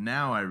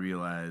 now I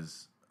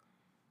realize,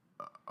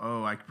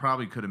 I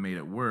probably could have made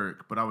it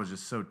work, but I was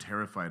just so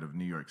terrified of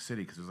New York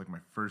City because it was like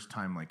my first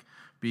time, like,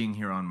 being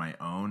here on my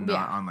own,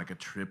 not on like a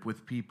trip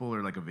with people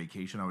or like a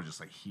vacation. I was just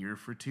like here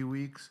for 2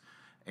 weeks,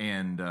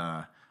 and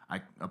a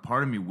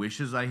part of me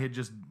wishes I had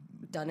just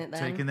Done it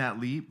then. taken that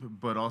leap,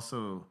 but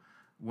also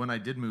when I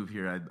did move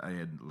here, I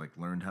had like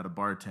learned how to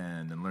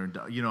bartend and learned,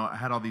 I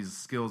had all these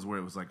skills where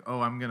it was like, oh,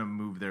 I'm gonna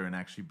move there and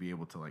actually be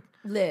able to like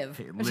live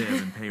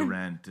and pay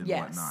rent and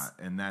Yes. whatnot,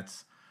 and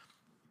that's,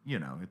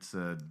 it's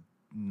a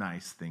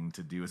nice thing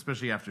to do,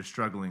 especially after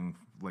struggling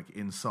like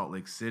in Salt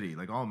Lake City.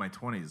 Like all of my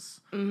 20s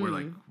were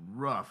like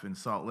rough in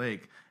Salt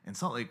Lake, and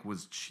Salt Lake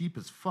was cheap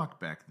as fuck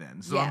back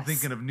then. So I'm Yes.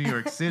 thinking of New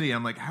York City.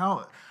 I'm like,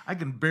 how I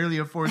can barely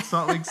afford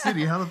Salt Lake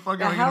City. How the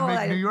fuck am I gonna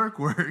make New York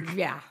work?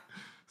 Yeah.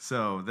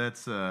 So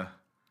that's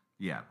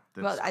yeah.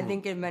 That's Well, I cool.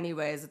 think in many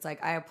ways, it's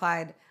like I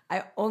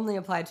only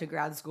applied to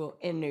grad school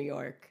in New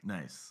York.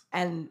 Nice.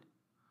 And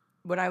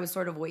when I was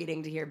sort of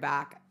waiting to hear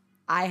back,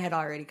 I had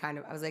already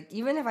I was like,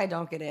 even if I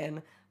don't get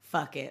in,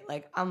 fuck it.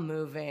 Like, I'm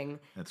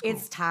moving. That's cool.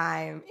 It's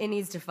time. It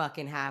needs to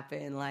fucking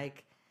happen.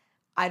 Like,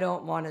 I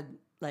don't want to,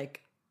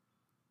 like,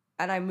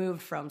 and I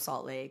moved from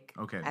Salt Lake.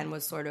 Okay. And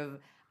was sort of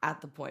at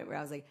the point where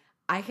I was like,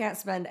 I can't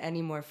spend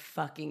any more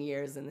fucking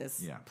years in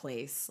this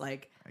place.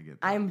 Like, I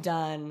get that. I'm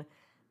done.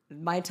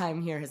 My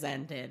time here has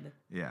ended.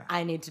 Yeah.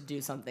 I need to do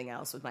something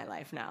else with my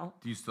life now.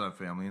 Do you still have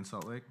family in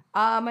Salt Lake?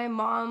 My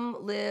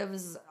mom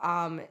lives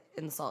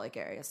in the Salt Lake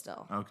area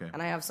still. Okay.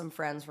 And I have some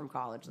friends from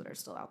college that are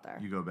still out there.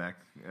 You go back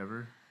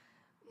ever?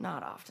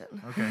 Not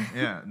often. Okay.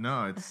 Yeah.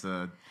 No, it's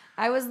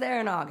I was there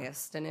in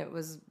August and it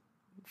was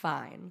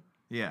fine.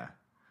 yeah.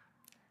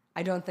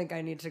 I don't think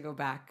I need to go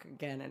back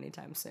again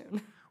anytime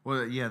soon.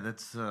 Well, yeah,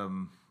 that's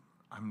I'm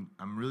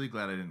really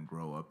glad I didn't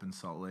grow up in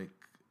Salt Lake,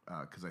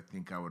 because I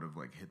think I would have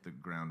like hit the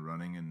ground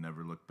running and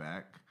never looked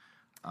back.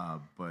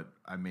 But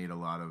I made a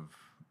lot of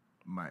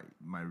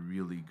my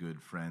really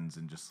good friends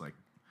and just like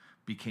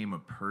became a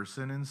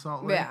person in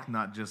Salt Lake,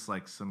 not just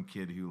like some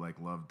kid who like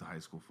loved high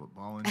school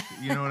football and shit,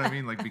 you know what I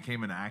mean? Like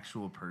became an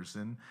actual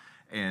person.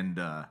 And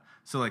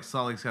so like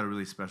Salt Lake's got a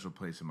really special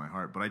place in my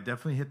heart. But I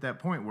definitely hit that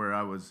point where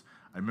I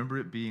remember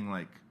it being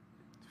like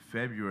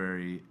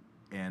February,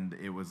 and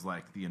it was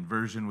like the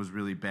inversion was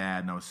really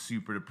bad, and I was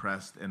super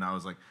depressed, and I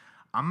was like,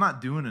 I'm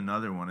not doing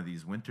another one of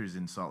these winters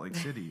in Salt Lake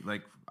City.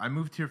 Like, I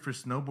moved here for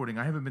snowboarding.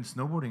 I haven't been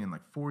snowboarding in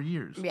like 4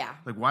 years. Yeah.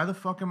 Like, why the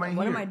fuck am I here?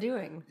 What am I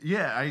doing?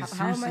 Yeah,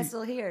 How am I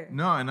still here?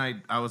 No, and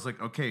I was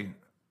like, okay,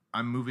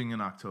 I'm moving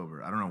in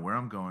October. I don't know where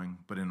I'm going,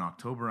 but in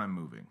October I'm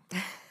moving.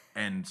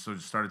 And so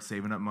just started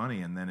saving up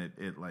money, and then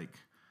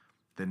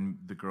then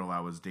the girl I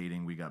was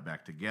dating, we got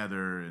back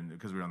together, and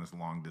because we were on this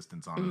long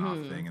distance on and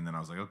off thing, and then I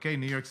was like, okay,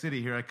 New York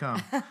City, here I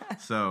come.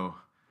 So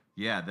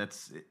yeah,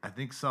 I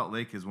think Salt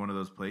Lake is one of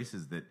those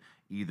places that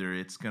either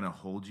it's gonna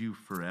hold you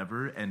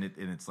forever, and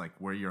it's like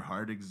where your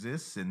heart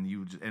exists,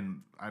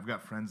 and I've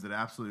got friends that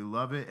absolutely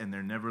love it, and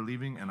they're never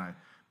leaving, and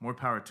more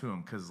power to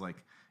them, because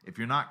like if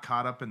you're not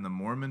caught up in the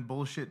Mormon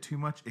bullshit too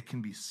much, it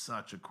can be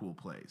such a cool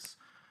place.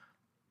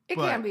 It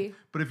can be.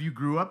 But if you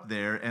grew up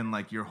there and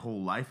like your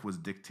whole life was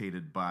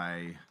dictated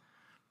by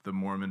the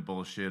Mormon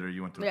bullshit, or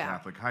you went to a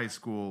Catholic high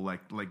school,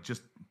 like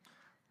just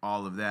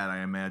all of that, I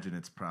imagine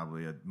it's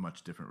probably a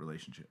much different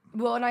relationship.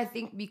 Well, and I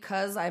think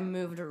because I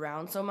moved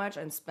around so much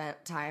and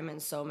spent time in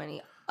so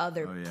many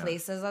other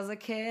places as a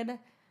kid,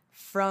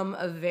 from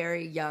a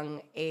very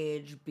young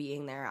age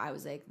being there, I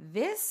was like,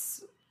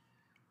 this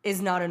is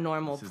not a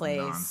normal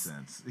place.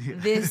 Nonsense.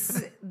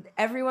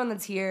 Everyone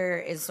that's here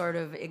is sort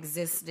of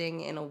existing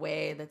in a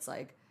way that's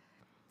like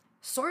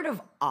sort of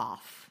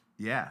off.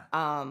 Yeah.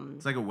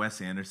 It's like a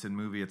Wes Anderson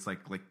movie. It's like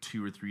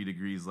 2 or 3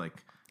 degrees like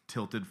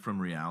tilted from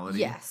reality.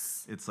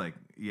 Yes. It's like,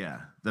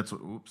 yeah, that's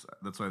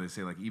why they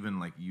say like even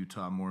like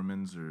Utah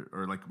Mormons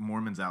or like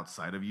Mormons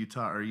outside of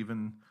Utah are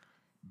even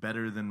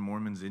better than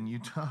Mormons in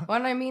Utah.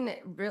 Well, I mean,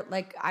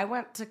 like I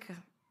went to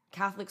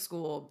Catholic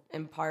school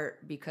in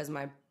part because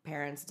my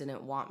parents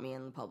didn't want me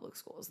in the public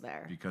schools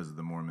there. Because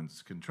the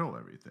Mormons control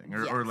everything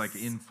or like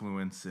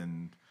influence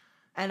and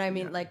I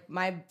mean, like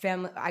my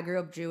family, I grew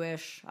up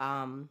Jewish.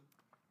 And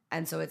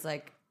so it's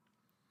like,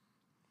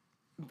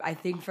 I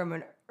think from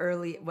an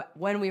early,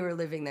 when we were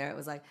living there, it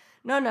was like,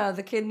 no,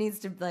 the kid needs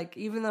to like,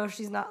 even though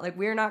she's not like,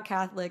 we're not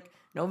Catholic.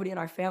 Nobody in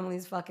our family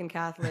is fucking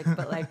Catholic,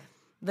 but like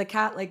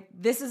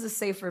this is a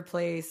safer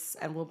place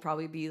and will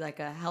probably be like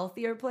a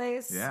healthier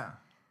place. Yeah.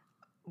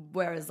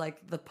 Whereas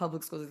like the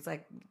public schools, it's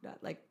like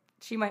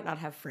she might not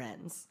have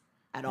friends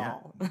at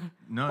all.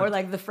 No. Or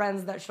like the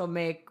friends that she'll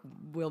make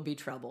will be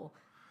trouble.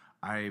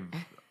 I've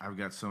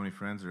got so many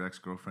friends or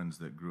ex-girlfriends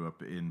that grew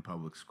up in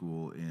public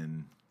school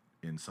in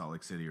Salt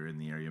Lake City or in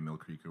the area, Mill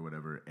Creek or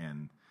whatever,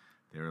 and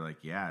they were like,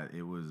 yeah,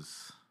 it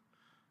was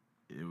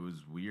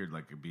weird.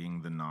 Like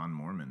being the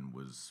non-Mormon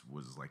was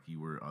like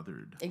you were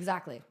othered.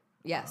 Exactly.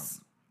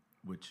 Yes.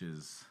 Which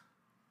is,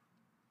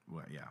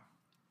 well, yeah,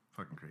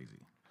 fucking crazy.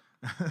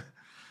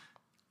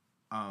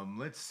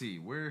 Let's see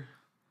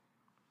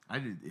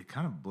it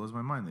kind of blows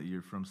my mind that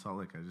you're from Salt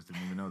Lake. I just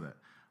didn't even know that.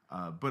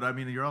 But I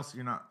mean, you're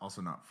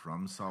not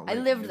from Salt Lake. I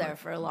lived there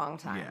for a long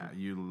time. Yeah,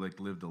 you like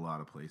lived a lot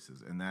of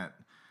places, and that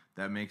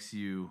makes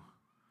you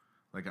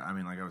like. I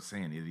mean, like I was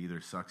saying, it either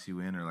sucks you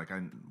in or like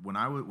when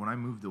I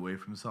moved away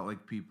from Salt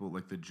Lake, people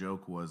like the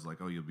joke was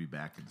like, oh, you'll be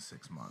back in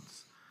 6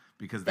 months.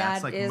 Because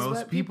that's like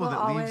most people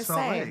that leave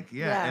Salt Lake.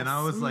 Yeah. Yes. And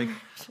I was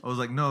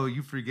like, no,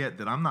 you forget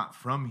that I'm not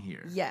from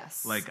here.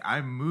 Yes. Like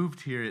I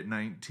moved here at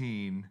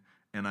 19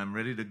 and I'm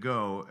ready to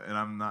go and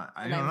I'm not,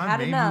 I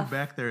may move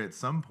back there at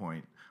some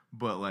point,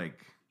 but I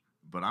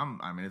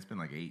mean, it's been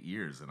like 8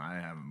 years and I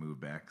haven't moved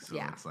back. So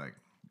it's like,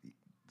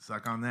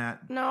 suck on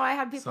that. No, I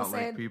had people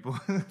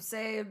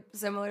say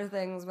similar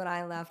things when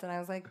I left and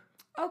I was like,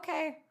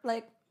 okay,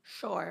 like,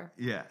 sure.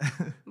 Yeah.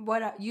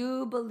 What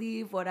you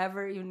believe,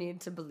 whatever you need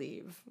to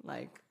believe.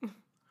 Like.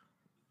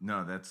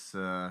 No, that's.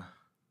 Yeah,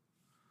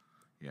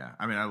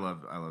 I mean, I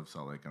love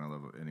Salt Lake, and I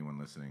love anyone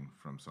listening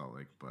from Salt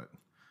Lake. But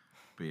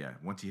yeah,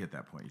 once you hit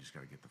that point, you just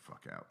got to get the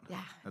fuck out.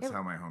 Yeah, that's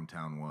how my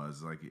hometown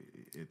was. Like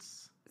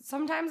it's.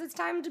 Sometimes it's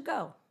time to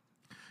go.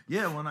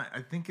 Yeah, well,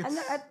 I think it's. And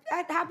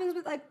that happens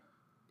with like.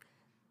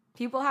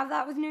 People have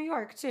that with New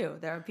York too.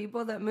 There are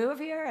people that move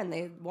here and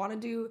they want to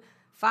do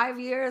 5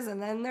 years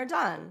and then they're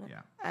done. Yeah.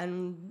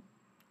 And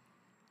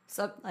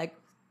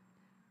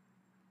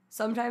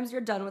sometimes you're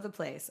done with a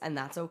place and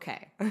that's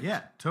okay.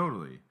 Yeah,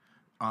 totally.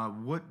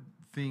 What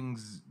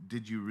things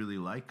did you really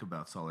like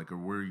about Salt Lake, or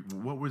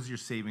what was your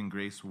saving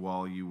grace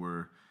while you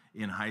were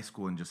in high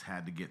school and just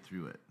had to get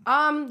through it?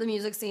 The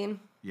music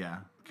scene. Yeah,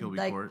 Kilby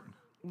Court.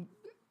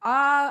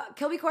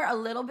 Kilby Court a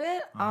little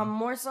bit.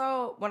 More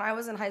so when I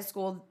was in high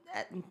school,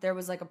 there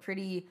was like a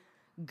pretty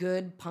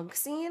good punk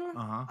scene.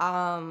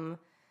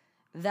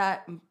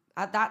 That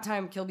at that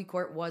time Kilby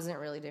Court wasn't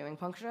really doing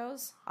punk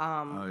shows.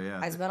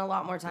 I spent a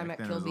lot more time at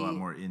Kilby. There was a lot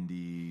more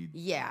indie.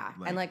 Yeah,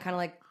 and like kind of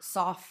like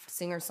soft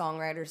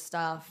singer-songwriter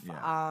stuff.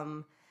 Yeah.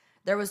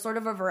 There was sort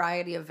of a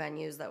variety of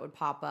venues that would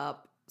pop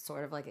up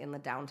sort of like in the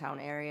downtown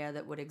area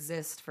that would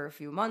exist for a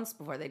few months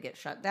before they get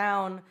shut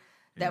down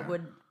that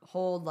would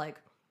hold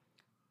like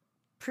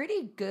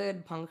pretty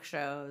good punk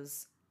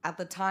shows. At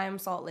the time,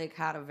 Salt Lake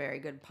had a very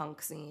good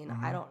punk scene.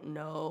 I don't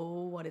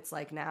know what it's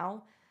like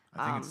now.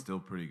 I think it's still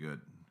pretty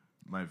good.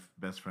 My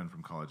best friend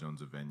from college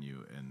owns a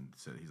venue and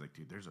said, he's like,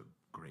 dude, there's a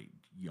great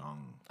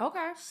young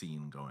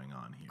scene going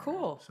on here.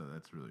 Cool. So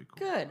that's really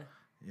cool. Good.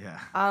 Yeah.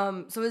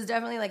 So it was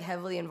definitely like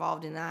heavily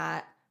involved in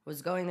that.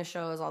 Was going to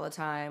shows all the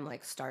time,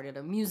 like started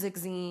a music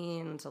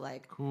zine to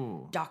like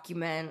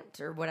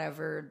document or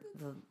whatever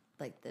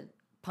the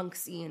punk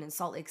scene in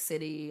Salt Lake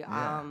City.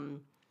 Yeah.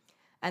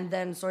 And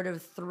then sort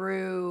of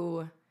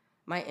through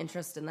my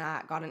interest in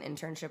that. Got an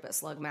internship at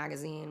Slug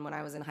Magazine when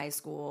I was in high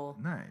school.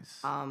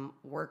 Nice.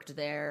 Worked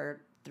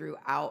there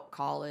throughout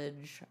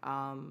college,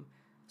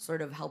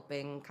 sort of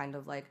helping kind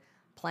of like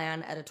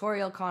plan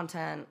editorial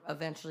content.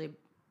 Eventually,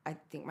 I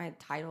think my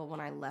title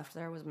when I left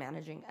there was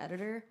managing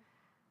editor.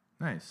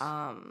 Nice.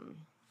 I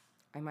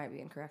might be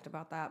incorrect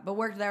about that, but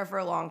worked there for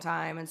a long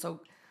time, and so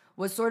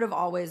was sort of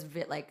always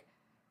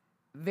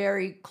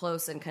very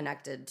close and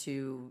connected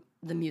to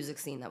the music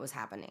scene that was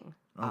happening.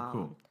 Oh,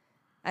 cool.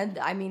 And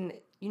I mean,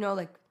 you know,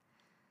 like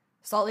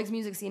Salt Lake's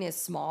music scene is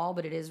small,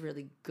 but it is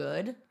really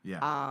good. Yeah.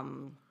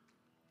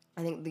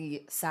 I think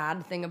the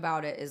sad thing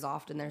about it is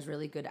often there's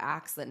really good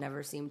acts that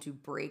never seem to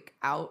break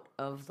out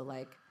of the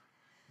like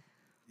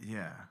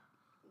Yeah.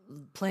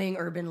 playing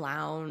urban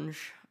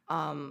lounge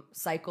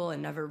cycle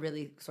and never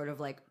really sort of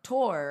like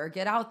tour or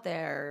get out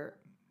there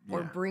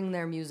or bring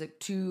their music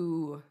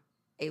to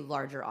a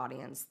larger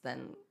audience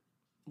than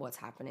what's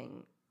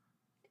happening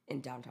in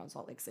downtown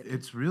Salt Lake City.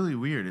 It's really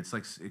weird. It's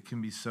like it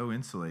can be so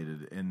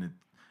insulated, and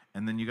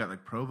then you got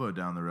like Provo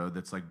down the road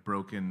that's like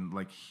broken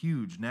like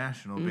huge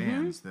national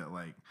bands that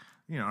like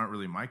aren't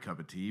really my cup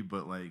of tea,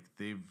 but like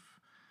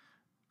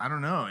I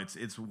don't know.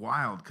 It's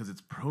wild because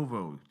it's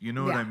Provo. You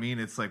know what I mean?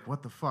 It's like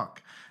what the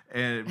fuck,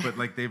 but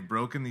like they've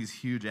broken these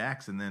huge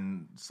acts, and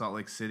then Salt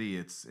Lake City,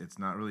 it's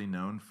not really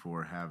known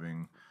for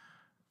having.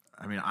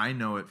 I mean, I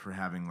know it for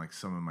having like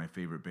some of my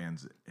favorite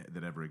bands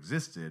that ever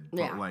existed,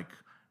 but like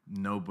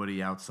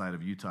nobody outside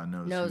of Utah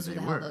knows who who they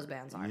the were. hell those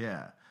bands are.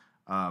 Yeah,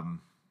 and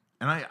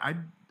I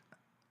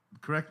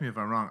correct me if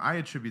I'm wrong. I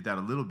attribute that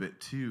a little bit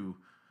to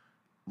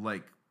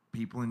like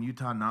people in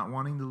Utah not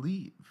wanting to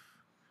leave,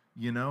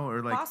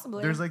 or like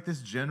Possibly. There's like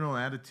this general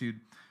attitude,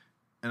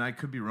 and I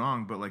could be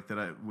wrong, but like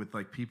that with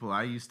like people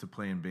I used to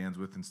play in bands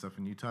with and stuff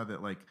in Utah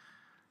that like.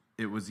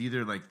 It was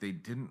either like they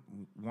didn't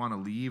want to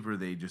leave or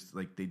they just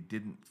like they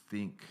didn't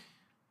think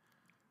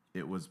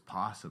it was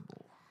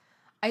possible.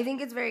 I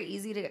think it's very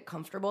easy to get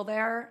comfortable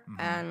there,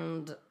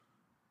 and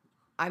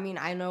I mean,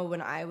 I know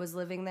when I was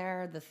living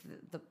there,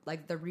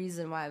 the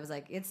reason why I was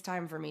like, it's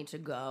time for me to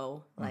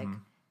go. Like,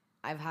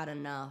 I've had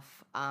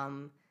enough. I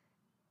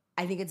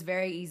think it's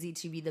very easy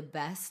to be the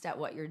best at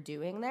what you're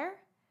doing there.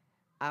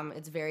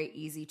 It's very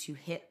easy to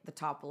hit the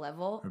top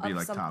level Or be of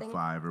like something. top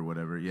 5 or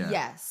whatever. Yeah.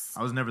 Yes.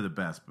 I was never the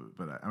best,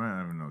 but I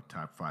don't know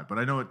top 5. But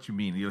I know what you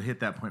mean. You'll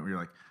hit that point where you're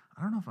like,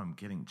 I don't know if I'm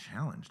getting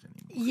challenged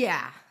anymore.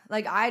 Yeah.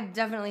 Like, I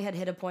definitely had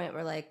hit a point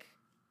where, like,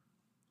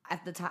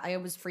 at the time, I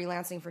was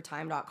freelancing for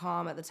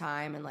Time.com at the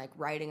time and, like,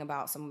 writing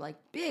about some, like,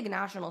 big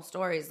national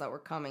stories that were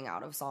coming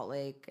out of Salt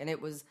Lake. And it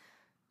was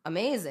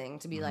amazing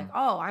to be like,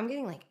 oh, I'm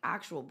getting, like,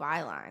 actual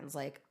bylines.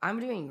 Like,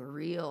 I'm doing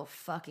real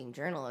fucking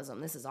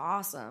journalism. This is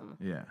awesome.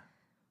 Yeah.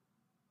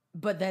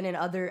 But then in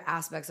other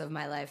aspects of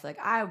my life, like,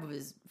 I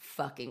was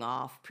fucking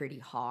off pretty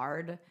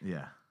hard.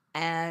 Yeah.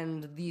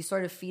 And the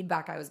sort of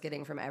feedback I was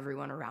getting from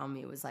everyone around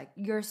me was like,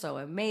 you're so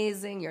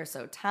amazing, you're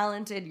so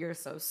talented, you're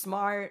so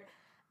smart.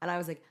 And I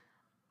was like,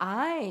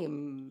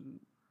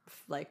 I'm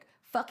like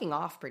fucking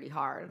off pretty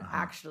hard,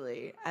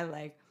 actually. And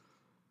like,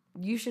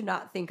 you should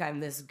not think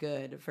I'm this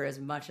good for as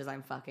much as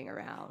I'm fucking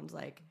around.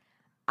 Like,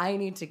 I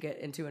need to get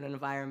into an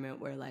environment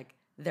where like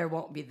there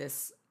won't be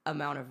this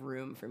amount of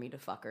room for me to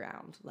fuck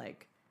around.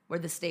 Like, where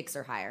the stakes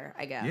are higher,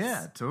 I guess.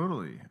 Yeah,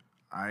 totally.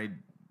 I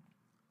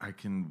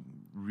can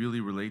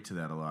really relate to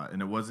that a lot.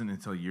 And it wasn't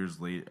until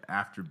years late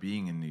after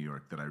being in New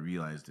York that I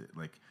realized it.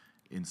 Like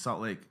in Salt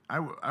Lake,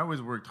 I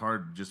always worked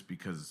hard just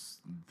because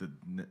the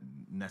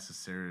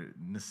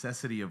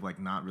necessity of like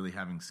not really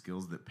having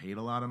skills that paid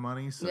a lot of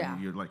money. So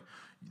you're like,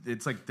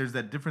 it's like there's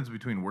that difference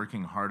between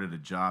working hard at a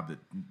job that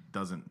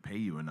doesn't pay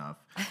you enough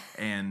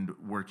and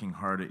working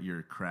hard at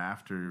your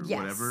craft or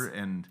whatever.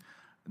 And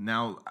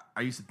now,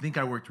 I used to think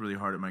I worked really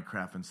hard at my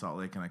craft in Salt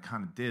Lake, and I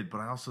kind of did,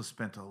 but I also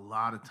spent a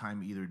lot of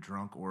time either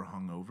drunk or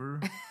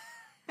hungover.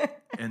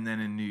 And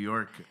then in New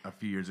York a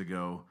few years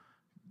ago,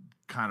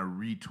 kind of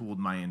retooled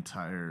my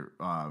entire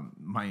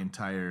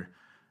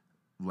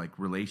like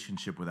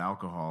relationship with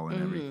alcohol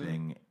and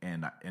everything,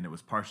 and it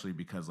was partially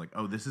because like,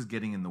 oh, this is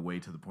getting in the way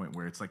to the point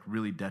where it's like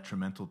really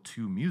detrimental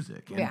to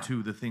music and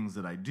to the things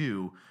that I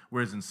do.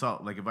 Whereas in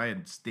Salt, like if I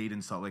had stayed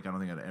in Salt Lake, I don't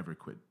think I'd ever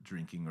quit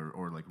drinking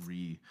or like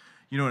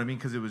you know what I mean?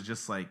 Because it was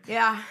just like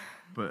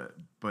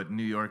But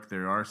New York,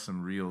 there are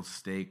some real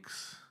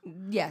stakes.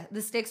 Yeah,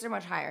 the stakes are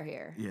much higher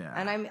here. Yeah,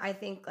 and I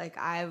think like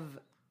I've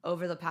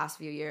over the past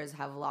few years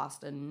have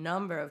lost a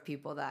number of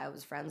people that I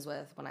was friends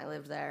with when I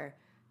lived there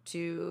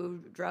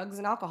to drugs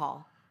and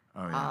alcohol.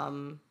 Oh, yeah.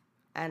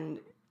 And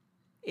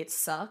it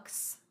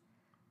sucks.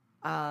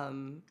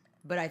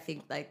 But I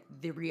think like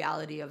the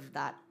reality of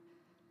that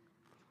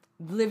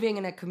living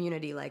in a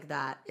community like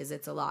that is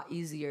it's a lot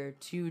easier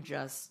to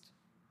just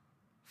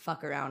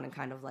fuck around and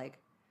kind of like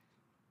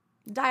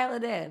dial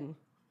it in.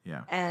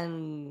 Yeah.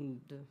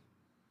 And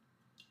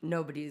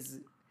nobody's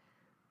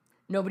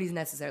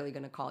necessarily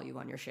going to call you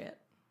on your shit,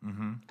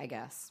 I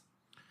guess.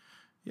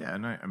 Yeah,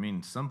 and I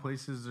mean, some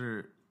places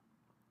are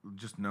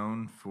just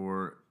known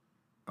for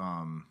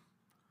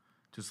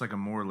just like a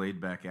more laid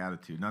back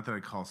attitude. Not that I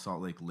call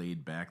Salt Lake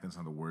laid back. That's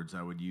not the words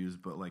I would use,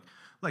 but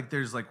like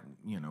there's like,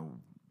 you know,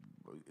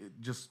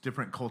 just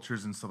different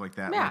cultures and stuff like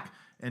that. Yeah. Like,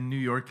 and New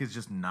York is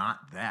just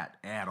not that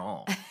at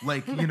all.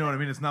 Like, you know what I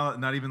mean? It's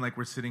not even like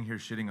we're sitting here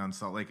shitting on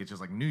Salt Lake. It's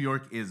just like New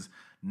York is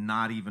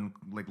not even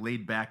like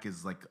laid back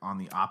is like on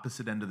the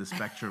opposite end of the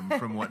spectrum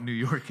from what New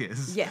York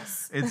is.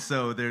 Yes. And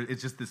so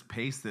it's just this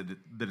pace that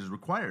is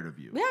required of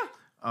you.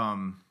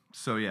 Yeah.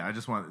 So yeah, I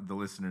just want the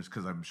listeners,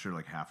 because I'm sure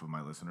like half of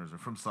my listeners are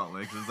from Salt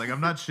Lake. So it's like I'm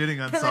not shitting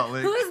on Salt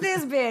Lake. Who's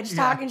this bitch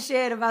talking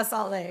shit about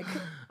Salt Lake?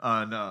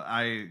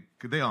 No,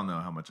 they all know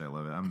how much I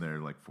love it. I'm there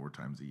like 4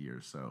 times a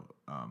year. So,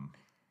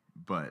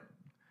 but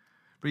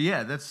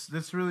yeah,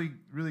 that's really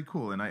really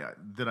cool. And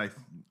that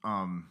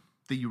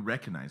you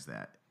recognize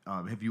that.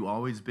 Have you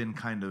always been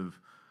kind of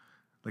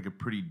like a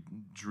pretty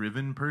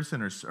driven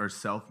person or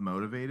self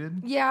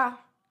motivated? Yeah.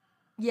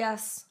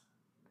 Yes.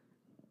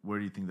 Where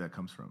do you think that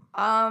comes from?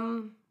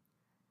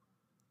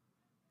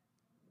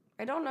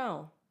 I don't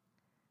know.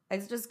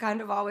 It's just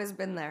kind of always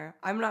been there.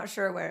 I'm not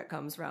sure where it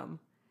comes from.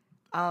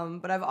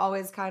 But I've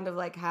always kind of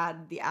like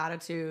had the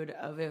attitude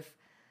of if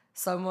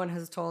someone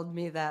has told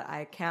me that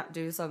I can't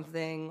do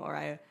something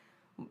or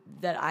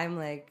that I'm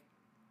like,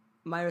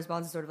 my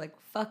response is sort of like,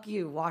 fuck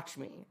you, watch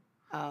me.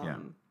 Yeah.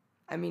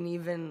 I mean,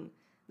 even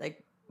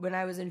like when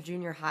I was in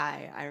junior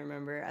high, I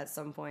remember at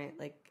some point,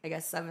 like I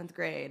guess 7th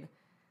grade,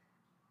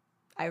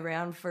 I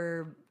ran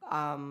for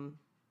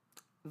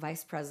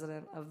vice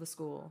president of the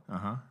school.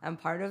 Uh-huh. And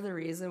part of the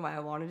reason why I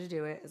wanted to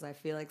do it is I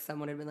feel like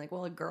someone had been like,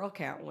 well, a girl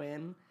can't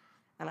win.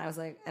 And I was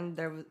like, and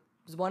there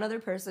was one other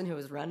person who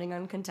was running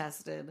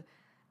uncontested.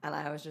 And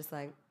I was just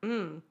like,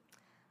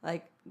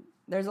 like,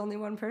 there's only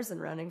one person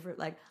running for,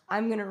 like,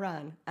 I'm going to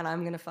run and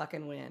I'm going to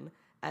fucking win.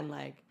 And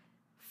like,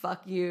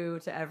 fuck you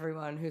to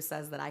everyone who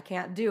says that I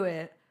can't do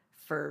it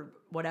for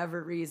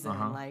whatever reason.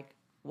 Like,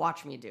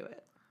 watch me do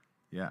it.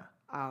 Yeah.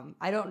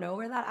 I don't know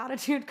where that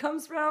attitude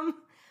comes from,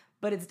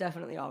 but it's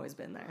definitely always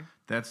been there.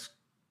 That's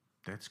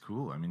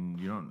cool. I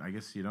mean, I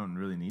guess you don't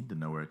really need to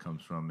know where it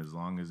comes from as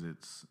long as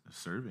it's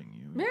serving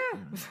you. Yeah.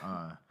 You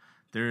know,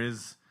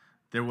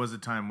 there was a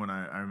time when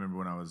I remember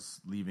when I was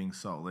leaving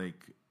Salt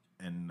Lake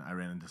and I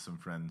ran into some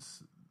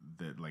friends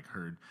that like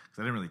heard, because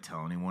I didn't really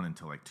tell anyone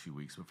until like 2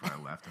 weeks before I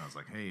left, and I was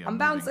like, hey, I'm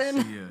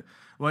bouncing. See ya.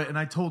 Well, and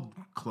I told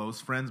close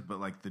friends, but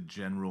like the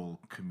general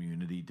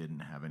community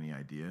didn't have any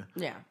idea.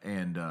 Yeah.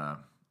 And I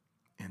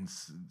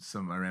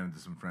ran into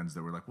some friends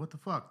that were like, what the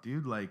fuck,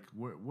 dude? Like,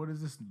 what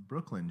is this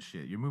Brooklyn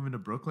shit? You're moving to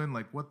Brooklyn?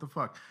 Like, what the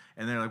fuck?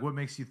 And they're like, what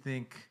makes you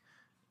think,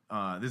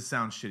 this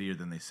sounds shittier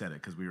than they said it,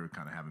 because we were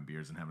kind of having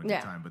beers and having a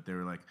good time, but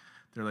they're like,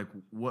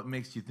 what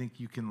makes you think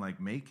you can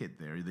like make it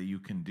there, that you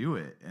can do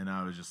it? And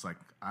I was just like,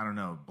 I don't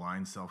know,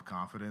 blind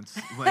self-confidence.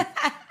 Like,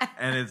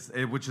 and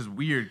which is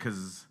weird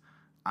because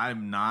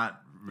I'm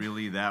not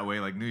really that way.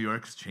 Like, New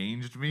York's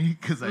changed me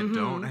because I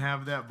don't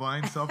have that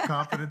blind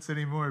self-confidence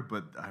anymore.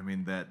 But I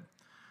mean, that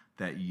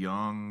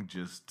young,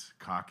 just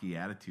cocky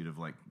attitude of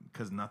like,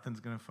 because nothing's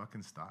going to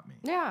fucking stop me.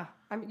 Yeah.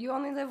 I mean, you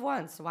only live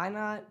once. Why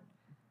not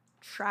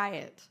try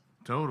it?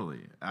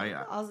 Totally.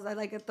 I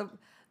like at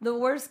the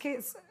worst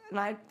case, and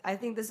I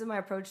think this is my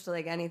approach to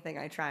like anything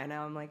I try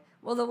now. I'm like,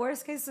 well, the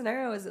worst case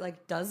scenario is it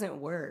like doesn't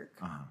work.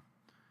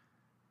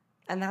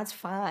 And that's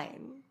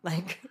fine.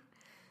 Like,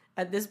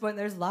 at this point,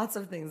 there's lots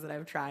of things that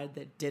I've tried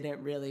that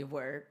didn't really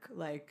work.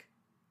 Like,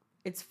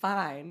 it's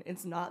fine.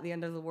 It's not the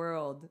end of the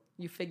world.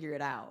 You figure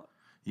it out.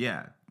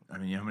 Yeah. I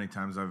mean, you know how many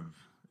times I've,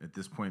 at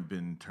this point,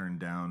 been turned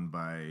down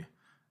by,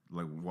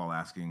 like, while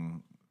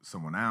asking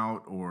someone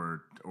out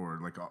or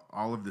like,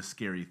 all of the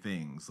scary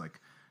things. Like,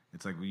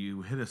 it's like when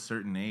you hit a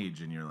certain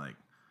age and you're like,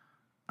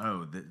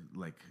 oh,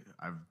 like,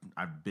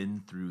 I've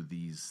been through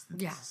these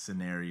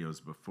scenarios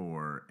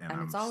before, and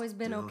it's always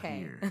been okay.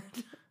 Here.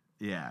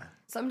 Yeah.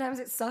 Sometimes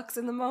it sucks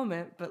in the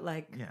moment, but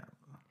like... Yeah.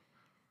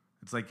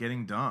 It's like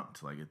getting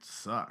dumped. Like, it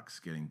sucks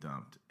getting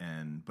dumped.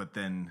 But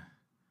then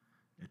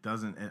it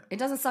doesn't... It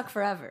doesn't suck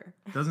forever.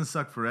 It doesn't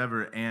suck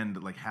forever,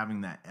 and, like,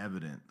 having that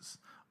evidence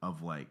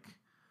of, like...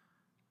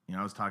 You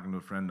know, I was talking to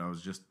a friend. I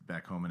was just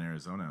back home in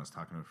Arizona. I was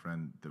talking to a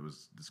friend that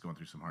was just going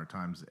through some hard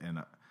times, and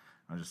I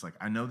was just like,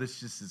 I know this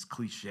just is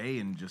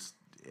cliche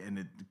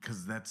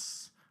because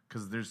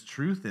there's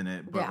truth in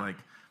it, but like,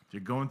 if you're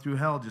going through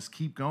hell, just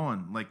keep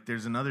going. Like,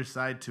 there's another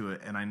side to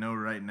it, and I know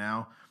right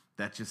now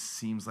that just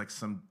seems like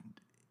some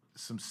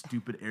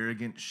stupid,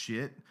 arrogant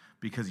shit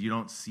because you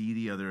don't see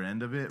the other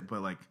end of it.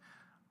 But like,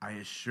 I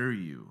assure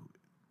you,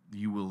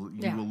 you will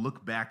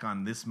look back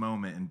on this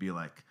moment and be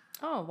like,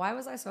 oh, why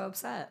was I so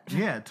upset?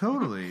 Yeah,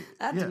 totally.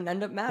 That didn't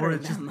end up mattering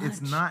that much.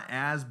 It's not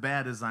as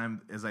bad as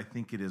I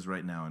think it is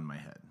right now in my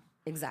head.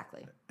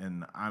 Exactly.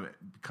 And I'm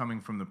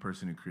coming from the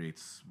person who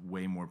creates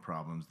way more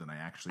problems than I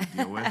actually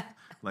deal with.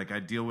 Like, I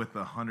deal with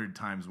 100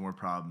 times more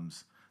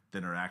problems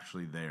than are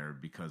actually there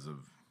because of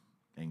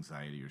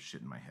anxiety or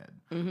shit in my head.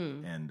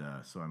 Mm-hmm. And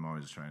so I'm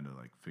always trying to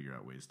like figure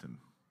out ways to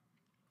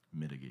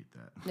mitigate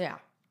that. Yeah,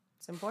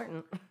 it's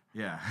important.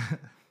 Yeah.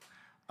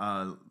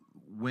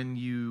 When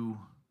you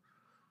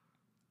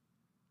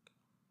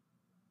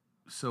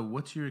So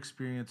what's your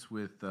experience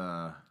with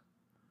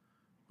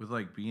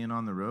like being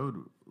on the road?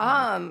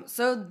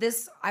 So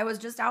I was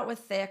just out with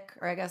Thick,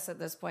 or I guess at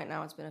this point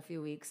now it's been a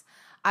few weeks.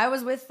 I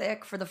was with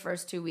Thick for the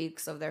first 2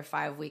 weeks of their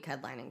 5-week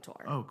headlining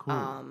tour. Oh,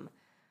 cool.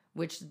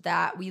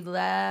 We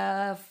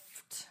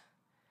left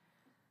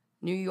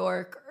New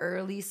York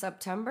early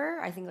September.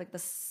 I think like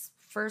the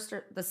first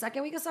or the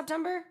second week of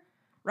September,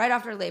 right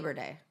after Labor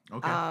Day.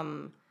 Okay.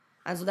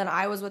 And so then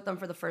I was with them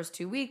for the first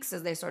 2 weeks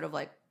as they sort of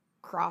like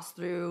crossed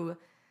through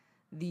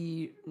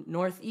the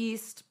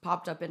Northeast,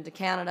 popped up into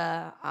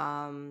Canada,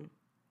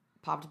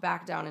 popped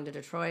back down into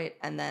Detroit,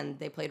 and then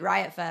they played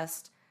Riot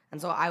Fest.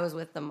 And so I was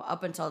with them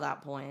up until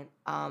that point.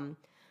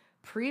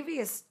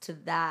 Previous to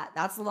that,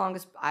 that's the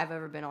longest I've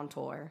ever been on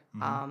tour.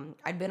 Mm-hmm.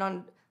 I'd been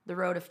on the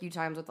road a few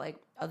times with like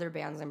other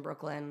bands in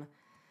Brooklyn,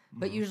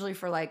 but usually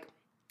for like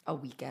a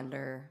weekend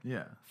or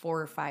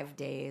 4 or 5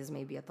 days,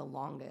 maybe at the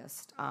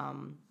longest.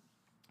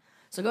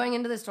 So going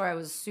into this tour, I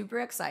was super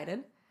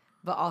excited,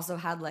 but also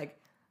had like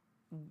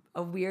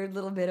a weird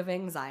little bit of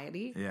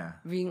anxiety. Yeah.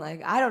 Being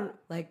like, I don't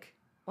like,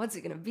 what's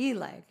it going to be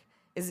like?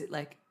 Is it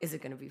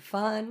going to be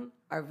fun?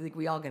 Are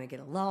we all going to get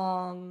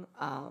along?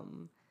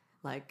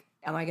 Like,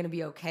 am I going to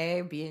be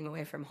okay being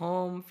away from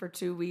home for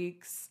 2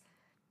 weeks?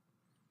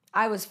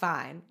 I was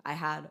fine. I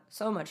had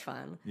so much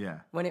fun. Yeah.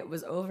 When it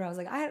was over, I was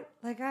like, I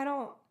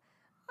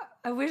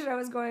wish I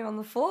was going on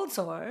the full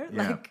tour.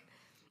 Yeah.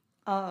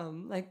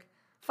 Like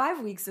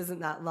 5 weeks isn't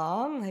that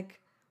long. Like,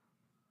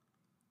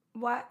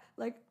 what?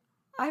 Like,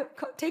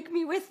 take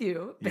me with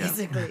you,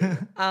 basically.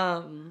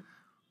 Yeah.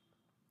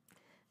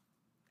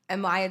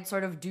 And I had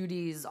sort of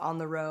duties on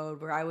the road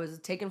where I was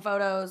taking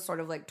photos, sort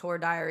of like tour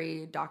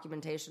diary,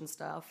 documentation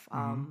stuff,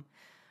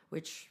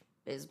 which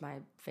is my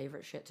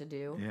favorite shit to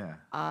do. Yeah.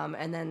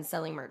 And then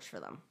selling merch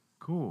for them.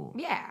 Cool.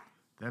 Yeah.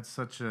 That's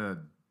such a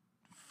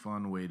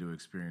fun way to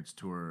experience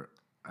tour.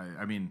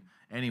 I mean,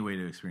 any way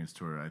to experience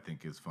tour, I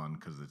think, is fun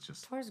because it's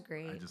just tour's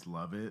great. I just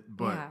love it.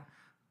 But,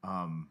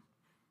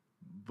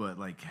 but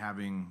like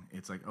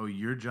it's like, oh,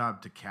 your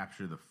job to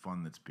capture the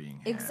fun that's being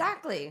had.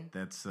 Exactly.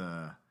 That's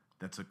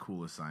a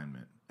cool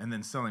assignment. And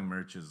then selling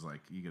merch is like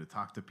you get to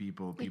talk to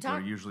people. People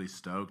are usually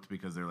stoked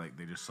because they're like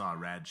they just saw a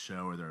rad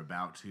show or they're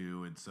about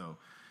to, and so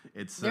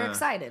they're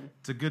excited.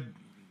 It's a good.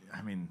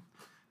 I mean,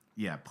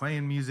 yeah,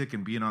 playing music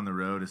and being on the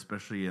road,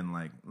 especially in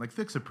like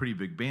Thick's a pretty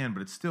big band,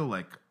 but it's still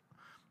like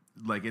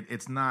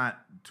it's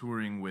not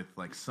touring with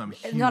like some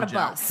huge not a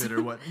bus. outfit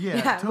or what.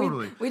 Yeah,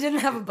 totally. We didn't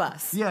have a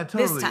bus. Yeah,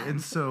 totally. This time.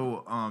 And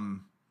so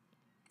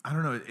I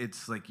don't know.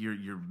 It's like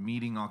you're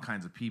meeting all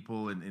kinds of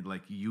people, and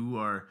like you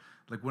are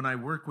like when I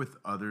work with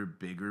other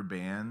bigger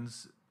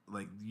bands,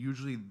 like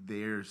usually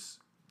there's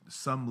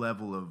some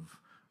level of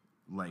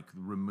like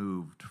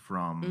removed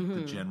from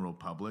the general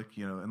public,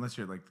 you know, unless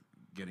you're like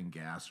getting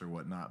gas or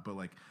whatnot. But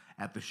like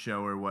at the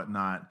show or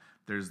whatnot,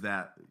 there's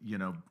that, you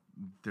know,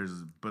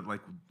 but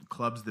like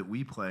clubs that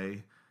we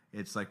play,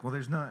 it's like, well,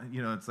 there's not,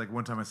 you know, it's like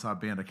one time I saw a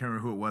band, I can't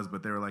remember who it was,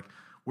 but they were like,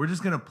 we're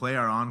just going to play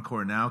our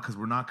encore now because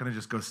we're not going to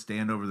just go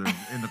stand over there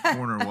in the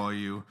corner while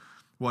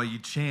you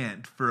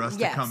chant for us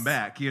to come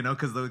back, you know,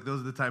 because those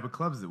are the type of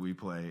clubs that we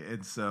play.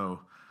 And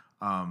so,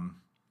 I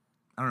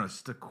don't know, it's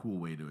just a cool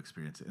way to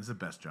experience it. It's the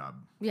best job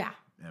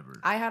ever.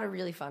 I had a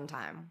really fun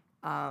time.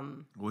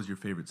 What was your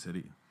favorite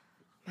city?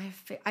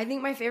 I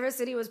think my favorite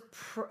city was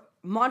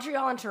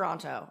Montreal and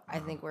Toronto. I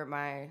think were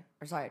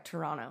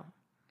Toronto.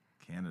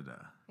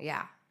 Canada.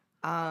 Yeah.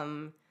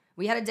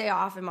 We had a day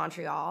off in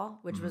Montreal,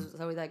 which was,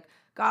 so we like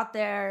got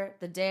there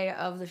the day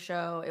of the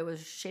show. It was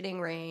shitting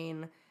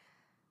rain,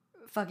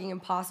 fucking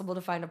impossible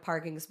to find a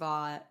parking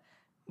spot.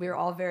 We were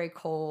all very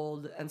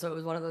cold. And so it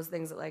was one of those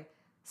things that like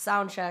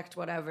sound checked,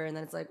 whatever. And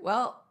then it's like,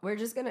 well, we're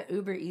just going to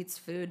Uber Eats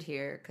food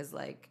here because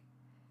like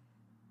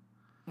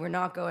we're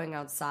not going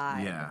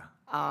outside. Yeah.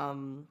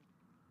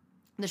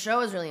 The show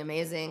was really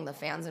amazing. The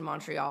fans in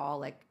Montreal,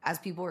 like as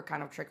people were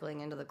kind of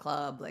trickling into the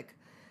club, like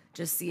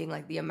just seeing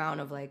like the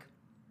amount of like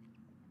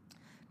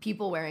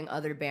people wearing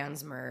other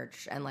bands'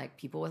 merch and like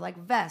people with like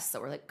vests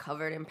that were like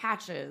covered in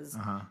patches.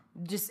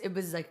 Just it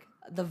was like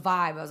the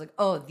vibe. I was like,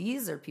 oh,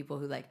 these are people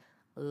who like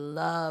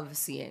love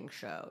seeing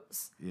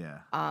shows. Yeah.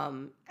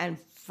 And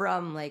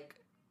from like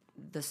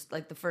the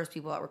first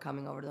people that were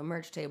coming over to the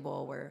merch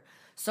table were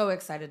so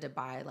excited to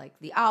buy like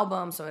the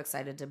album, so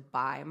excited to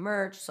buy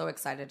merch, so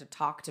excited to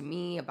talk to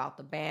me about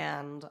the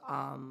band.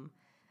 And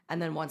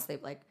then once they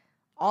like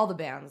all the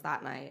bands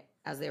that night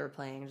as they were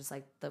playing, just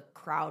like the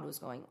crowd was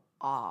going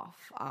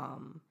off.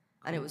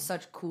 And it was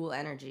such cool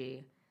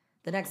energy.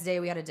 The next day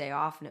we had a day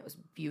off and it was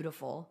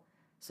beautiful.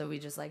 So we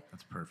just like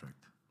that's perfect.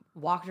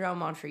 Walked around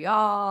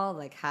Montreal,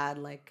 like had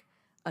like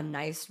a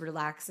nice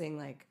relaxing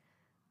like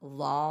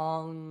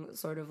long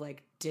sort of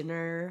like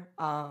dinner.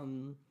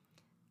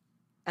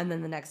 And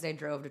then the next day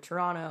drove to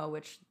Toronto,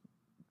 which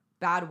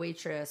Bad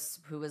Waitress,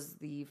 who was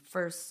the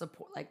first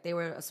support, like they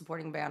were a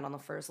supporting band on the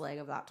first leg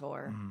of that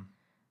tour,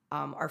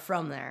 are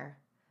from there.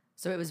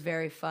 So it was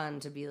very fun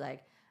to be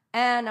like,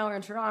 and now we're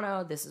in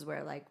Toronto. This is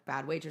where like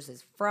Bad Waitress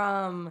is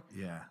from.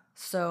 Yeah.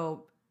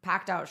 So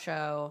packed out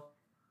show,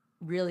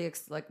 really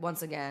like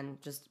once again,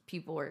 just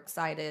people were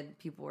excited.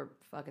 People were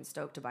fucking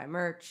stoked to buy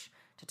merch,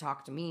 to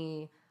talk to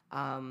me,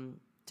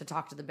 to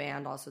talk to the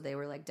band. Also, they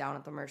were like down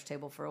at the merch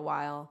table for a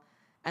while.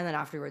 And then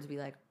afterwards, we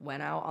like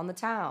went out on the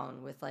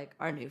town with like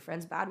our new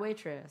friends, Bad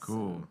Waitress.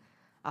 Cool.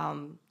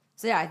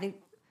 So yeah, I think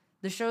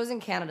the shows in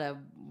Canada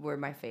were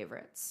my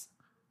favorites.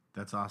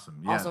 That's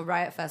awesome. Yeah. Also,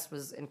 Riot Fest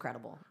was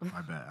incredible.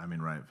 I bet. I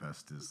mean, Riot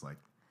Fest is like...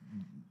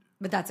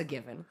 But that's a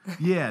given.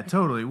 Yeah,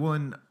 totally. Well,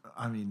 and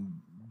I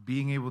mean,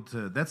 being able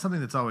to... That's something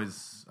that's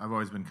I've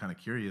always been kind of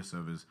curious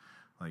of is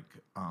like...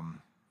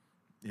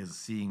 is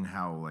seeing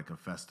how like a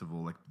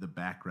festival, like the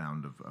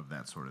background of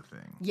that sort of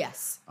thing.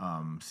 Yes.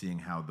 Seeing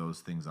how those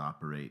things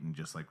operate, and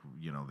just like,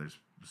 you know, there's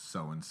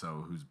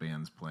so-and-so whose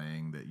band's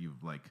playing that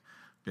you've like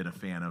been a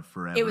fan of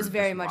forever. It was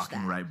very just much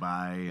walking that. right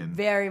by. And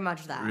Very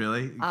much that.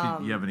 Really?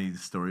 You have any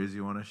stories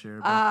you want to share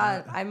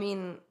about that? I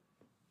mean,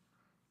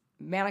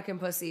 Mannequin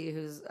Pussy,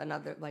 who's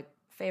another like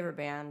favorite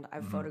band.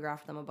 I've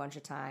photographed them a bunch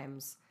of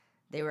times.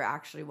 They were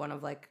actually one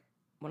of like,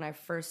 when I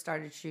first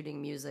started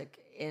shooting music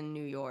in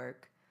New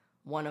York,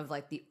 one of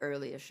like the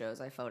earliest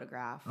shows I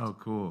photographed. Oh,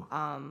 cool.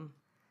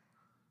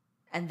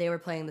 And they were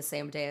playing the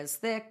same day as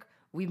Thick.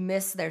 We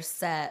missed their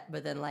set,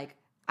 but then like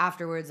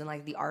afterwards in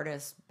like the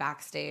artist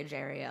backstage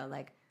area,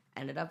 like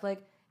ended up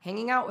like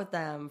hanging out with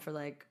them for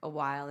like a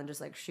while and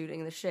just like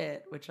shooting the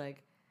shit, which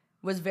like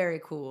was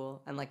very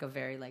cool and like a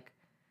very like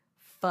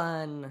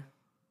fun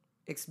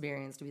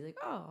experience to be like,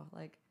 oh,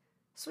 like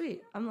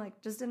sweet. I'm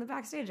like just in the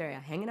backstage area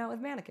hanging out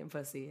with Mannequin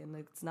Pussy, and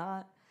it's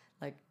not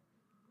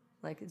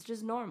like it's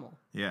just normal.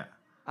 Yeah.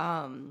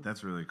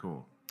 That's really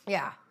cool.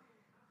 Yeah.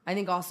 I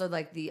think also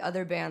like the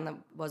other band that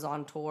was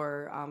on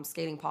tour,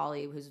 Skating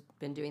Polly, who's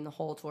been doing the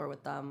whole tour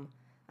with them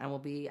and will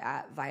be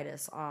at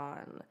Vitus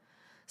on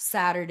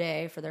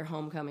Saturday for their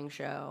homecoming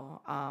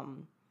show.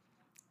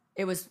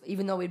 It was,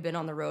 even though we'd been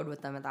on the road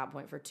with them at that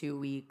point for 2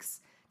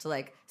 weeks, to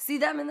like see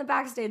them in the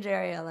backstage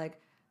area,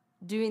 like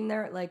doing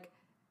their like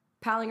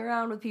palling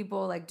around with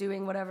people, like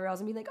doing whatever else,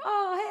 and be like,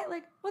 oh, hey,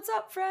 like, what's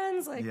up,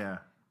 friends? Like, Yeah.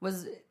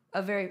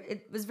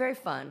 it was very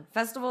fun.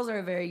 Festivals are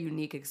a very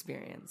unique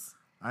experience.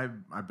 I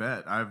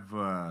bet.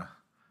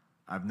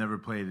 I've never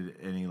played at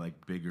any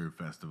like bigger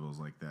festivals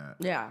like that.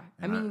 Yeah.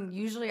 And I mean,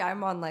 usually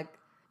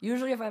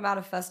if I'm at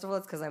a festival,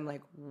 it's because I'm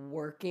like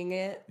working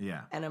it.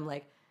 Yeah. And I'm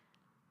like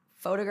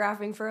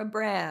photographing for a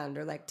brand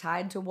or like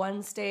tied to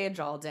one stage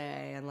all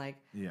day and like,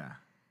 Yeah.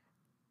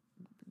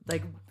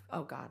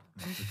 oh God.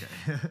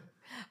 Okay.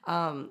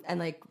 And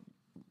like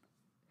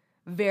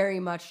very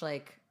much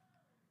like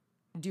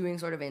doing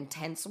sort of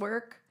intense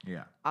work.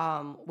 Yeah.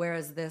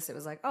 Whereas this, it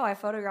was like, oh, I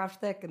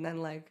photographed Thick, and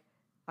then like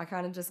I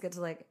kind of just get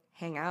to like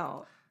hang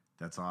out.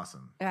 That's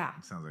awesome. Yeah.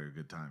 It sounds like a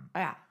good time.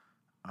 Yeah.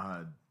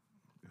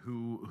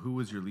 Who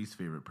was your least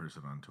favorite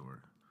person on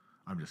tour?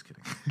 I'm just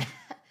kidding.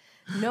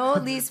 No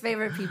least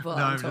favorite people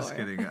No, on I'm tour. just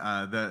kidding.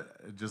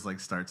 That just like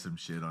start some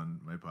shit on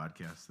my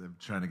podcast. I'm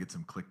trying to get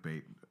some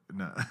clickbait.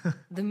 No.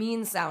 The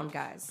mean sound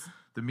guys.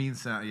 The mean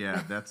sound.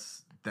 Yeah,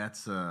 that's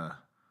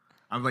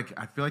I'm like,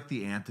 I feel like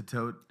the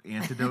antidote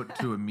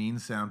to a mean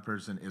sound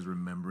person is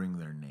remembering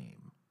their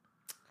name.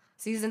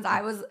 See, since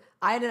I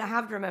didn't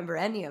have to remember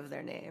any of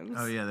their names.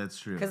 Oh yeah, that's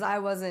true. Because I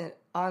wasn't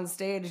on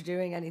stage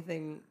doing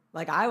anything.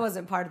 Like, I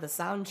wasn't part of the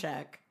sound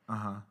check.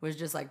 Was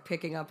just like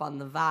picking up on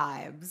the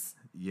vibes.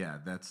 Yeah,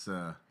 that's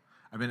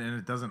I mean, and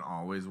it doesn't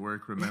always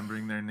work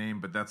remembering their name,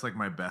 but that's like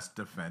my best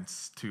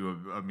defense to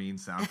a mean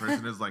sound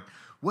person is like,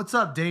 "What's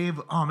up, Dave?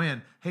 Oh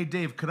man, hey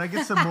Dave, could I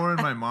get some more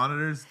in my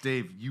monitors?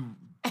 Dave, you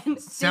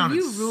sounded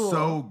you rule.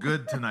 so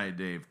good tonight,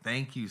 Dave.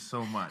 Thank you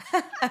so much."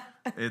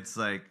 It's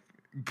like,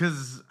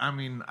 because I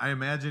mean, I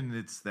imagine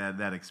it's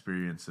that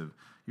experience of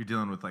you're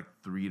dealing with like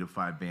 3 to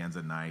 5 bands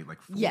a night,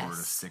 like 4 to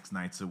 6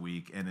 nights a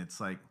week, and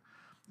it's like,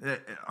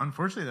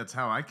 unfortunately, that's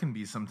how I can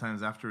be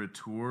sometimes after a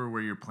tour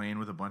where you're playing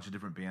with a bunch of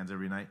different bands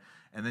every night,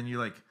 and then you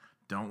like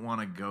don't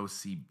want to go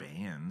see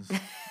bands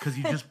because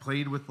you just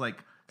played with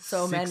like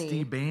so 60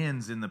 many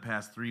bands in the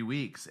past 3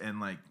 weeks,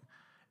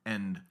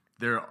 and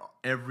they're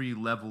every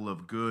level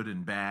of good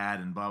and bad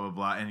and blah blah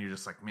blah, and you're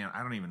just like, man, I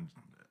don't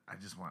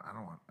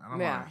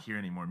want to hear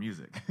any more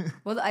music.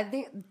 Well, I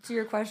think to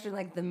your question,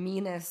 like the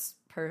meanest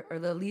or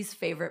the least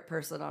favorite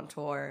person on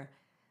tour,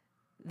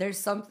 there's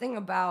something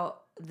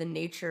about the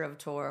nature of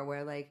tour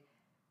where like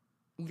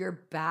your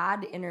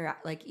bad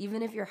like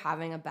even if you're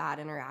having a bad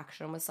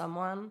interaction with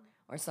someone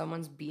or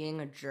someone's being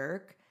a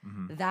jerk,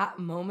 that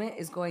moment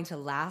is going to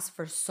last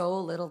for so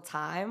little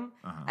time,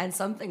 and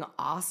something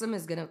awesome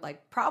is gonna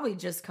like probably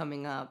just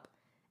coming up,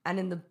 and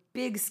in the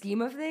big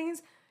scheme of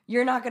things,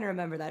 you're not gonna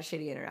remember that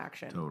shitty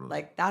interaction. Totally.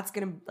 Like that's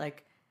gonna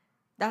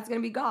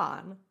be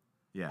gone.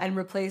 Yeah. And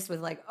replaced with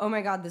like, oh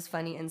my God, this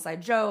funny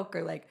inside joke,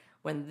 or like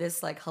when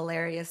this like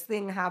hilarious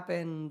thing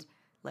happened,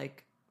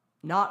 like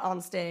not on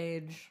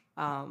stage.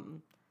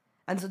 And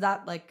so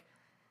that like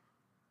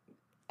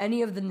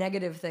any of the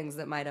negative things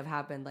that might have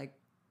happened, like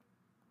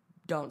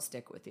don't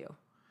stick with you.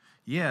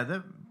 Yeah,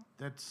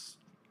 that's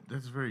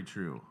very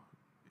true.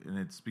 And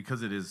it's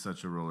because it is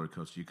such a roller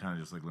coaster, you kind of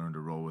just like learn to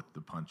roll with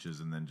the punches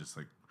and then just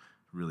like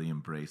really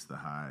embrace the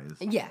highs.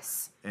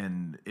 Yes.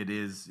 And it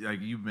is,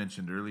 like you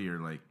mentioned earlier,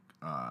 like,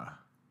 I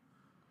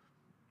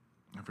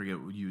forget,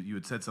 you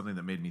had said something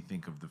that made me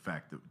think of the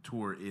fact that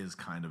tour is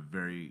kind of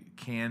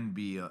can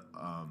be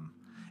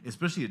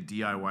especially a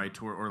DIY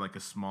tour or like a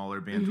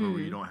smaller band tour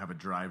where you don't have a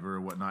driver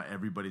or whatnot.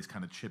 Everybody's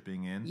kind of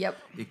chipping in. Yep.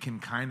 It can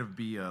kind of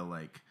be a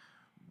like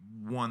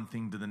one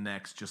thing to the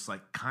next, just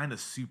like kind of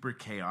super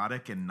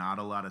chaotic and not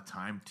a lot of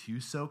time to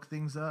soak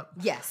things up.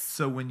 Yes.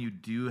 So when you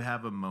do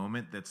have a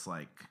moment that's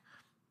like,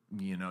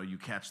 you know, you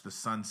catch the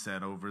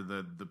sunset over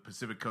the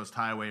Pacific Coast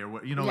Highway or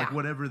what, you know, like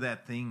whatever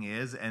that thing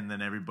is, and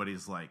then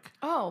everybody's like,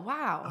 oh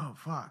wow, oh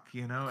fuck,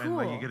 you know, cool. and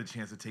like you get a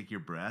chance to take your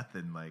breath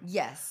and like,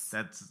 yes,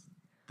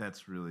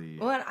 that's really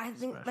well. I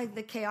think special. like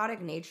the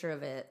chaotic nature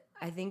of it.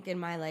 I think in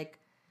my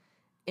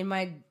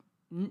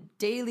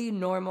daily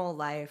normal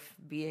life,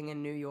 being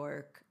in New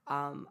York,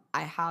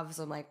 I have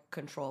some like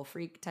control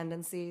freak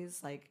tendencies.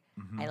 Like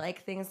I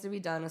like things to be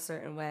done a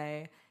certain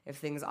way. If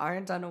things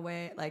aren't done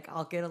away, like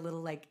I'll get a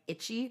little like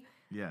itchy,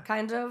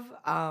 kind of.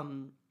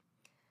 And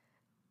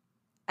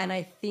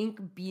I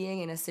think being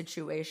in a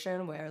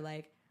situation where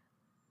like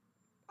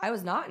I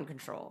was not in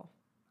control,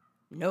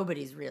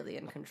 nobody's really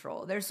in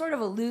control. There's sort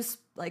of a loose,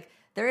 like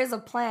there is a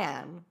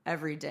plan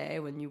every day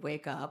when you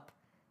wake up,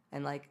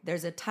 and like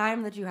there's a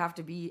time that you have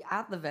to be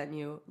at the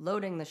venue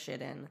loading the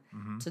shit in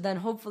to then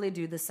hopefully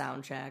do the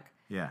sound check.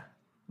 Yeah.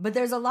 But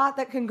there's a lot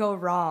that can go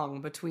wrong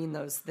between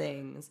those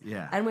things.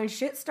 Yeah. And when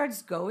shit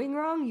starts going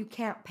wrong, you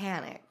can't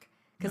panic.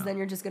 Because then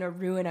you're just going to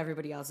ruin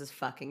everybody else's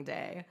fucking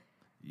day.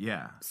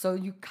 Yeah. So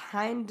you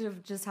kind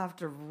of just have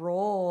to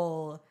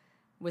roll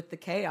with the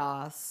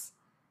chaos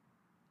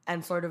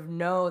and sort of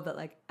know that,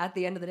 like, at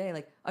the end of the day,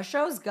 like, a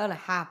show's going to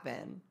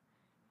happen.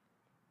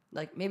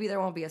 Like, maybe there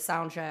won't be a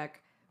sound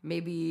check.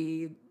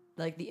 Maybe,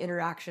 like, the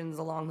interactions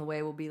along the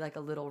way will be, like,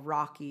 a little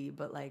rocky.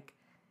 But, like,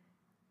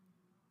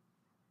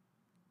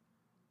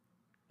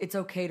 it's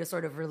okay to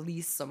sort of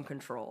release some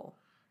control.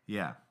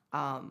 Yeah.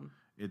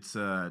 It's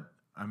I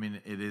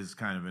mean, it is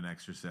kind of an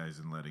exercise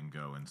in letting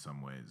go in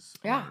some ways.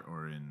 Yeah.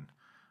 Or in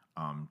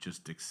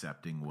just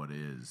accepting what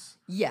is.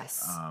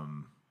 Yes.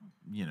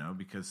 You know,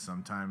 because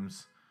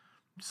sometimes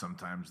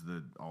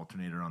the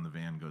alternator on the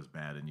van goes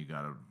bad and you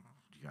gotta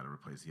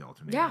replace the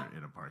alternator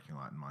in a parking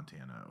lot in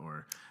Montana,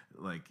 or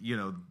like, you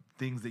know,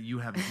 things that you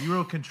have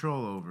zero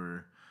control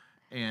over.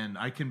 And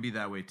I can be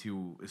that way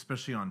too,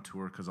 especially on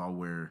tour, because I'll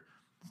wear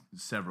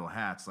several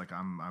hats. Like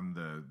I'm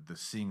the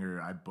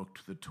singer. I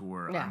booked the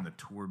tour. Yeah. I'm the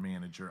tour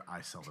manager. I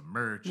sell the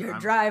merch. You're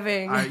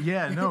driving.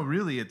 No,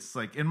 really. It's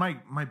like, and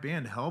my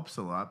band helps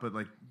a lot, but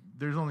like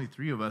there's only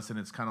 3 of us, and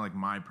it's kind of like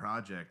my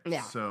project.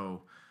 Yeah.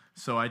 So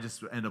I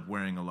just end up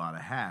wearing a lot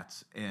of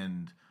hats,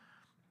 and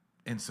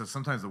so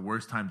sometimes the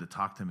worst time to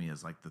talk to me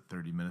is like the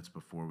 30 minutes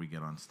before we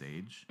get on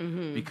stage,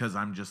 because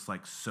I'm just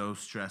like so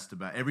stressed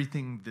about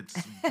everything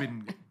that's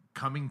been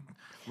coming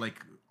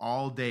like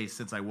all day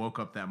since I woke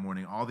up that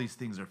morning. All these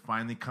things are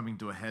finally coming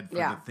to a head for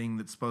the thing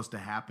that's supposed to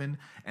happen,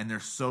 and they're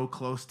so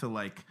close to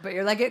like. But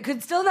you're like, it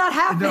could still not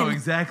happen. No,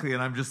 exactly,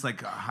 and I'm just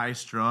like high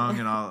strung,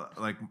 and I'll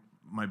like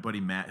my buddy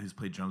Matt, who's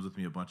played drums with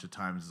me a bunch of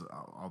times.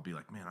 I'll be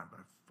like, man,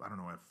 I don't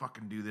know how to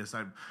fucking do this.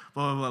 I blah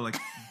blah blah, like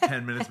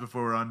 10 minutes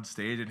before we're on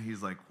stage, and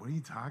he's like, what are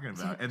you talking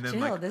about? And then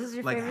Chill, this is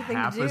your like favorite thing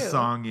half to do. a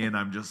song in,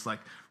 I'm just like,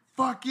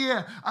 fuck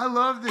yeah, I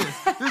love this.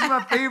 This is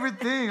my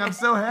favorite thing. I'm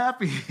so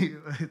happy.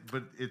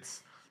 But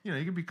it's, you know,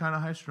 you can be kind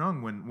of high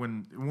strung when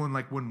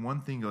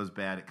one thing goes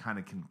bad, it kind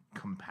of can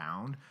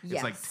compound. Yes.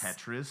 It's like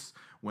Tetris,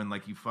 when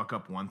like you fuck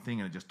up one thing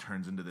and it just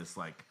turns into this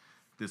like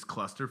this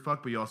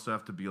clusterfuck. But you also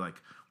have to be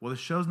like, well, the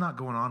show's not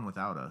going on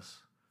without us.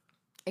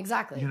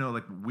 Exactly. You know,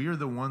 like we're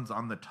the ones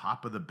on the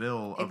top of the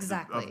bill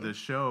of the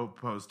show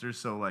poster.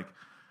 So like,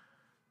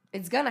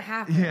 it's gonna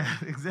happen. yeah,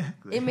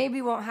 exactly. It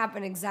maybe won't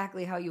happen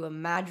exactly how you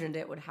imagined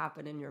it would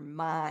happen in your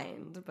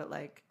mind, but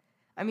like,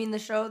 I mean, the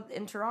show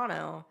in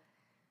Toronto,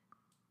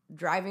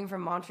 driving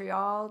from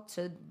Montreal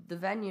to the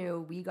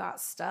venue, we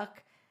got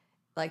stuck.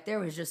 Like, there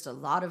was just a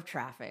lot of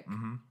traffic.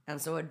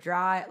 And so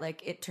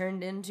it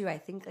turned into, I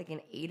think, like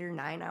an 8 or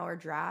 9 hour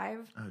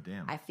drive. Oh,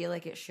 damn. I feel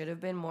like it should have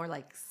been more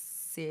like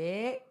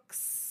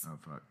 6. Oh,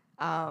 fuck.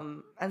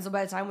 And so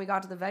by the time we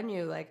got to the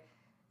venue, like,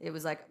 it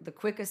was like the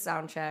quickest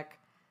sound check.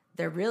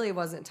 There really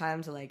wasn't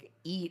time to like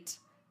eat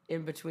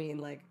in between.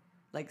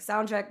 Like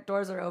sound check,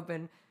 doors are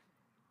open.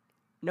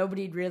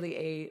 Nobody really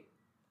ate.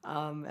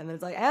 And then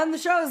it's like, and the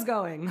show's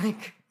going.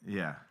 Like,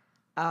 Yeah.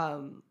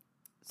 so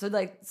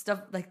like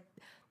stuff like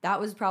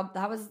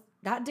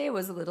that day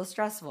was a little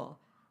stressful.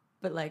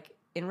 But like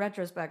in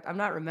retrospect, I'm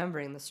not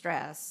remembering the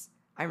stress.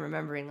 I'm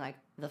remembering like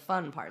the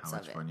fun parts How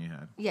of much it. fun you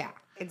had. Yeah,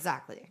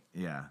 exactly.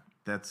 Yeah.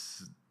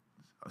 That's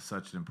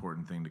such an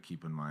important thing to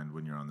keep in mind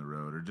when you're on the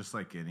road, or just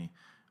like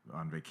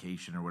on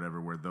vacation or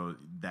whatever, where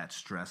that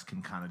stress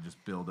can kind of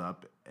just build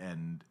up,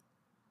 and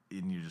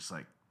you're just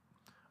like,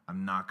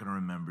 I'm not going to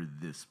remember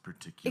this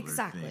particular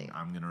thing.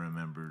 I'm going to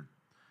remember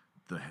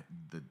the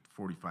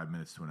 45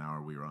 minutes to an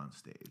hour we were on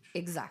stage.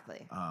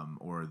 Exactly.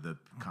 Or the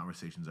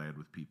conversations I had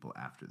with people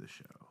after the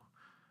show.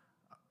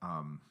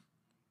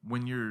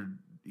 When you're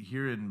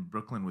here in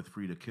Brooklyn with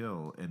Free to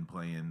Kill and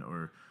playing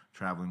or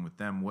traveling with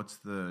them, what's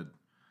the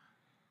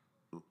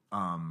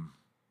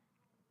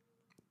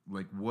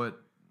like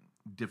what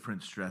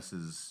different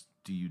stresses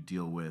do you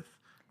deal with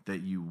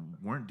that you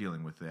weren't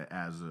dealing with it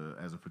as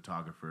a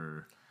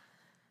photographer?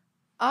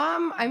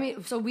 I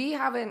mean, so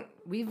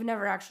we've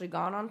never actually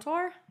gone on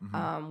tour.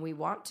 We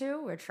want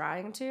to, we're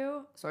trying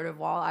to. Sort of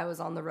while I was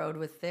on the road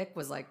with Thick,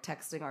 was like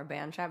texting our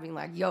band chat, being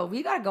like, yo,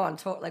 we gotta go on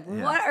tour. Like,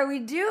 what are we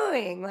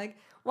doing? Like,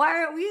 why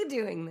aren't we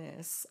doing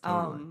this?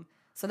 Totally.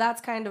 So that's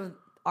kind of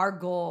our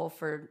goal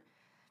for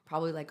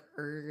probably like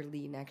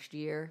early next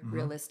year,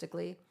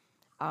 realistically,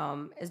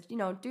 is,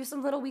 do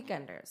some little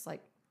weekenders,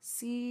 like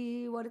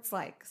see what it's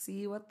like,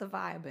 see what the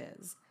vibe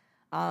is.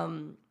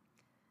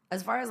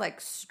 As far as like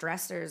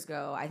stressors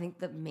go, I think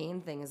the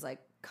main thing is like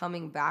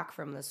coming back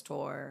from this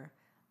tour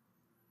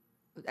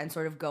and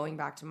sort of going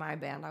back to my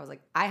band. I was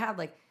like, I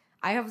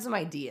have some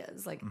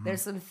ideas. Like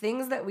there's some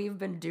things that we've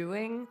been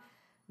doing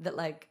that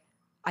like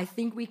I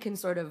think we can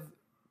sort of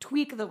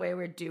tweak the way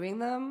we're doing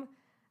them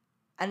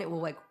and it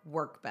will like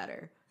work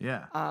better.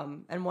 Yeah.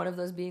 And one of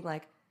those being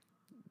like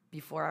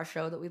before our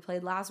show that we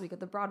played last week at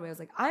the Broadway, I was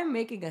like, I'm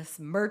making a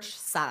merch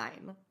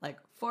sign like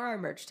for our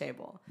merch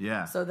table.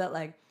 Yeah. So that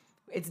like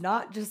it's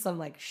not just some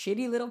like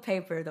shitty little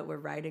paper that we're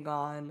writing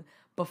on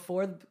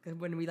before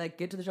when we like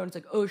get to the show and it's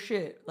like, oh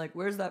shit, like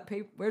where's that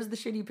paper? Where's the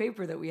shitty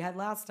paper that we had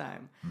last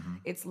time?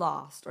 It's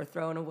lost or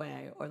thrown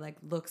away or like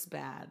looks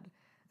bad.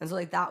 And so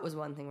like that was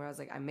one thing where I was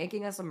like, I'm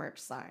making us a merch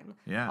sign.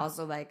 Yeah.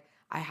 Also like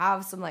I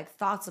have some like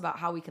thoughts about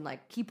how we can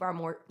like keep our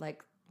more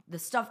like the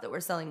stuff that we're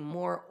selling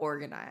more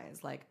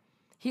organized. Like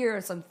here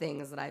are some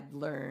things that I've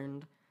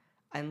learned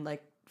and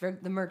like for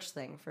the merch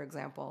thing, for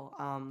example,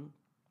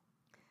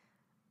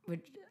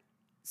 which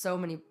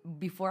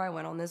before I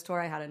went on this tour,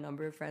 I had a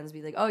number of friends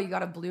be like, oh, you got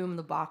to bloom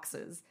the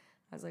boxes.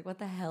 I was like, what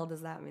the hell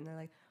does that mean? They're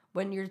like,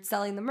 when you're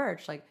selling the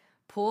merch, like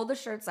pull the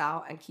shirts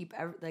out and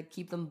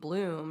keep them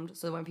bloomed.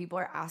 So when people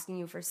are asking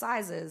you for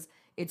sizes,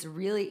 it's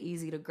really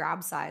easy to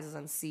grab sizes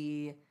and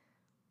see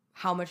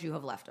how much you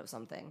have left of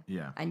something.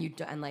 Yeah.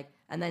 And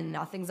then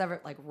nothing's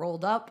ever like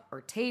rolled up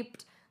or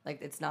taped.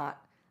 Like it's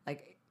not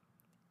like,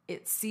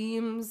 it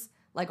seems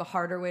like a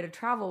harder way to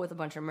travel with a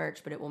bunch of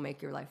merch, but it will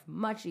make your life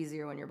much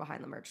easier when you're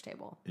behind the merch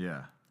table.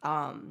 Yeah.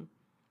 And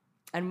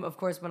of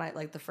course, when I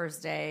like the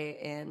first day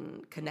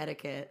in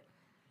Connecticut,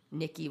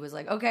 Nikki was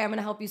like, okay, I'm going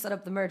to help you set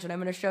up the merch and I'm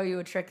going to show you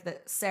a trick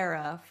that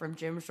Sarah from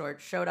Gym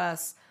Shorts showed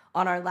us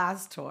on our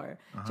last tour.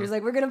 She was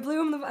like, we're going to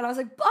bloom and I was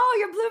like, oh,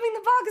 you're blooming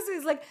the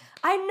boxes. Like,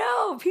 I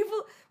know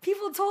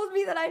people told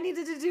me that I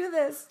needed to do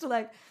this to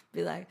like,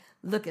 be like,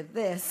 look at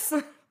this.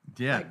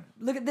 Yeah. Like,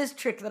 look at this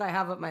trick that I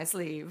have up my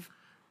sleeve.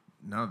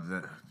 No,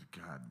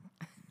 God,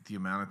 the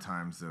amount of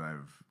times that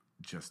I've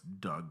just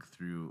dug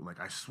through, like,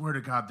 I swear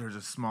to God, there's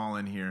a small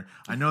in here.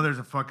 I know there's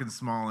a fucking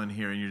small in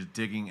here, and you're just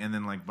digging, and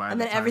then, like,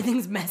 and then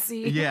everything's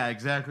messy. Yeah,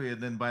 exactly.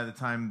 And then by the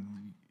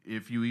time,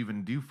 if you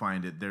even do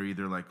find it, they're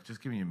either like,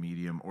 just give me a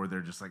medium, or they're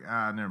just like,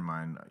 never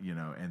mind,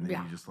 and then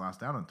you just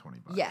lost out on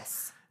 $20.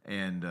 Yes.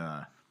 And,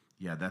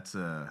 that's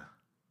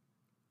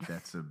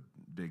a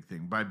big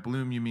thing. By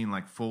bloom, you mean,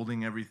 like,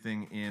 folding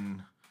everything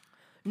in?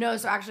 No,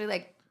 so actually,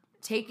 like,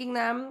 taking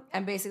them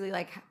and basically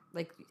like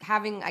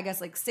having, I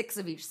guess, like 6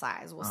 of each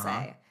size, we'll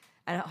say,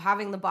 and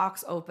having the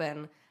box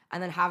open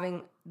and then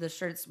having the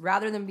shirts,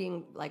 rather than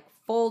being like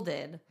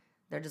folded,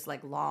 they're just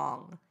like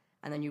long,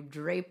 and then you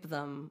drape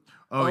them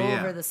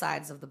over the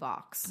sides of the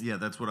box. Yeah,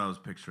 that's what I was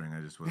picturing. I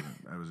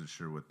wasn't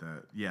sure what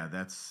that. Yeah,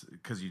 that's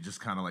because you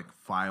just kind of like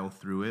file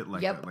through it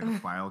like like a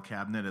file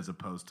cabinet as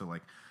opposed to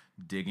like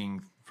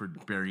digging for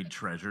buried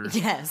treasure.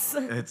 Yes,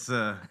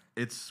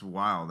 it's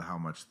wild how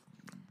much.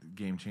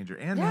 Game changer.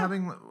 And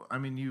having, I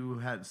mean, you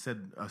had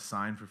said a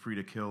sign for Free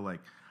to Kill. Like,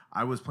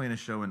 I was playing a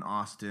show in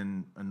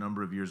Austin a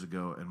number of years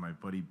ago, and my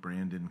buddy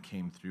Brandon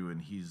came through,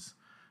 and he's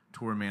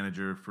tour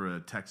manager for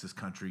a Texas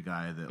country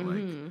guy that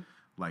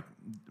like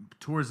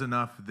tours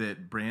enough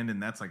that Brandon,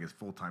 that's like his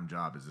full-time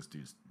job, is this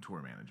dude's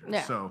tour manager.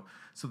 Yeah.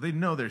 So they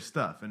know their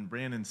stuff, and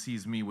Brandon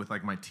sees me with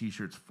like my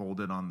t-shirts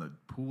folded on the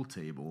pool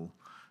table.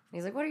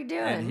 He's like, what are you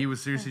doing? And he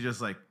was seriously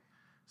just like,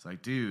 it's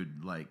like,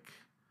 dude, like,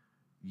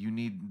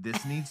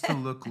 this needs to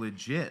look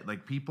legit.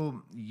 Like,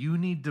 people, you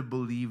need to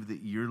believe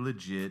that you're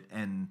legit,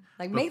 and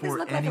like make this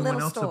look like a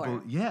little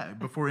store.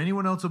 Before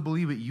anyone else will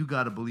believe it, you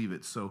got to believe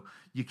it. So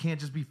you can't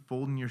just be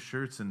folding your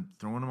shirts and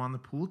throwing them on the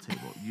pool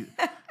table.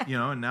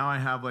 And now I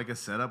have like a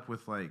setup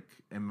with like,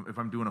 and if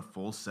I'm doing a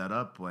full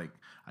setup, like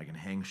I can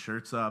hang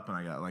shirts up, and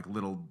I got like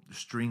little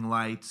string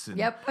lights, and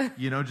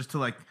just to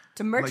like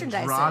to merchandise,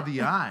 like draw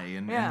the eye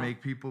and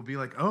make people be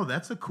like, oh,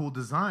 that's a cool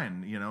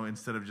design,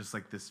 instead of just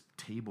like this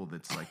table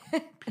that's like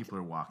people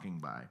are walking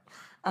by,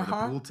 or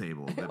the pool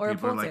table that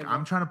people are like,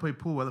 I'm trying to play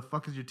pool. Why the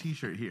fuck is your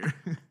t-shirt here?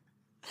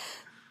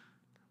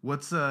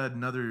 What's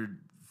another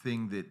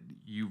thing that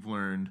you've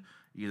learned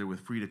either with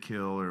Free to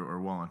Kill or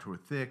while on tour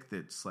with Thick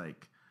that's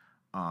like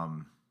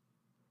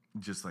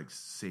just like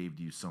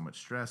saved you so much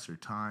stress or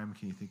time?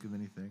 Can you think of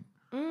anything?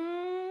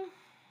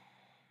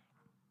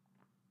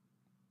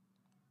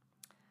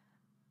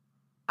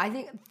 I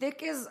think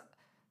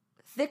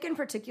Thick in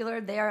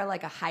particular, they are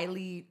like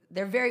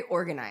they're very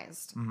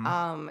organized.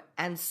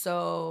 And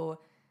so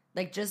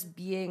like just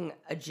being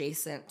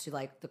adjacent to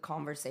like the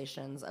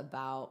conversations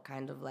about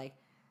kind of like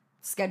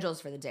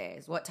schedules for the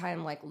days, what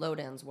time like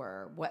load-ins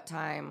were, what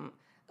time,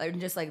 like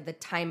just like the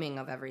timing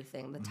of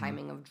everything, the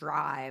timing of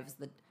drives,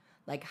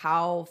 like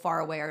how far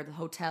away are the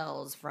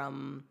hotels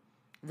from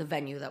the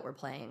venue that we're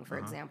playing, for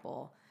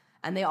example.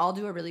 And they all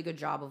do a really good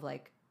job of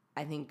like,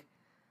 I think,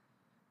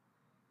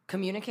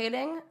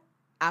 communicating,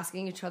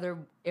 asking each other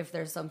if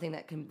there's something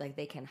that can like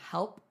they can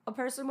help a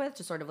person with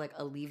to sort of like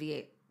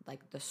alleviate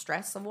like the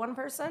stress of one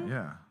person.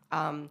 Yeah.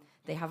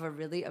 They have a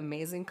really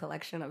amazing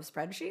collection of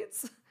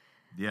spreadsheets.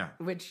 Yeah.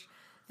 Which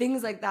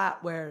things like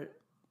that where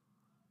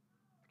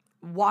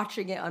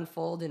watching it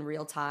unfold in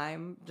real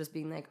time, just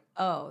being like,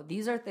 oh,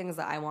 these are things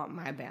that I want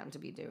my band to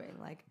be doing.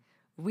 Like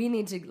we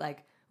need to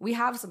like we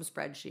have some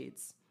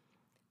spreadsheets.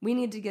 We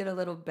need to get a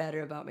little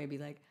better about maybe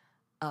like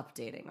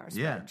updating our spreadsheets.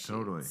 Yeah,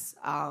 totally.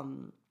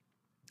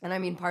 And I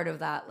mean, part of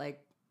that,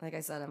 like I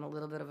said, I'm a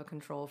little bit of a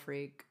control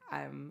freak.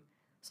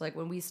 So like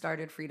when we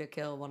started Free to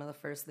Kill, one of the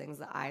first things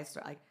that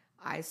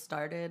I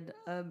started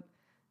a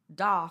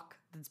doc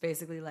that's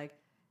basically like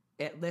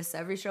it lists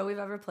every show we've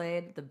ever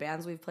played, the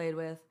bands we've played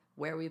with,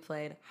 where we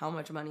played, how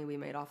much money we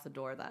made off the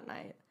door that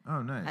night.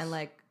 Oh, nice. And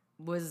like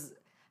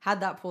had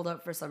that pulled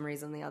up for some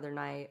reason the other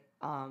night,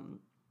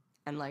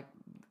 and like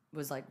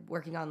was like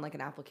working on like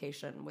an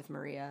application with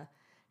Maria.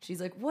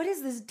 She's like, "What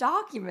is this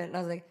document?" And I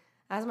was like,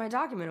 "That's my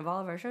document of all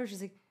of our shows."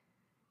 She's like,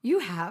 "You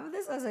have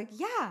this?" I was like,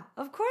 "Yeah,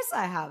 of course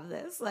I have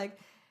this. Like,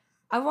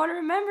 I want to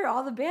remember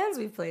all the bands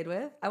we've played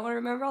with. I want to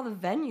remember all the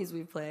venues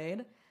we've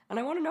played. And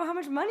I want to know how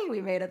much money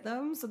we made at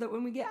them so that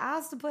when we get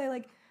asked to play,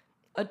 like,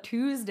 a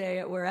Tuesday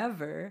at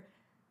wherever,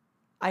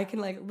 I can,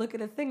 like, look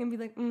at a thing and be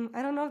like,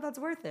 I don't know if that's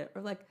worth it."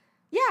 Or, like,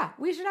 yeah,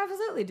 we should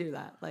absolutely do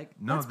that. Like,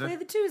 let's play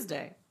the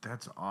Tuesday.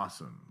 That's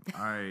awesome. Oh,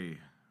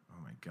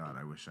 my God,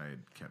 I wish I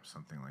had kept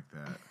something like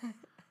that.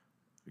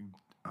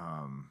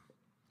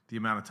 The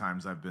amount of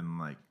times I've been,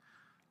 like,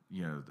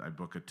 you know, I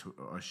book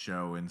a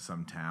show in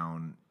some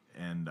town,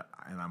 and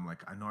I'm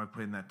like, I know I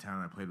played in that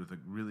town. I played with a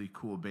really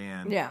cool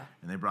band, yeah,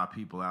 and they brought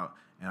people out,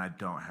 and I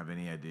don't have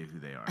any idea who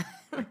they are.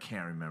 I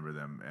can't remember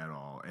them at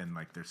all, and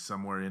like they're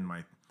somewhere in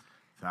my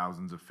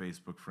thousands of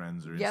Facebook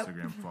friends or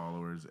Instagram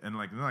followers, and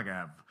like not like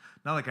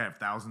I have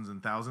thousands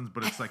and thousands,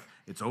 but it's like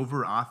it's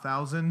over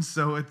 1,000,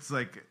 so it's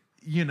like,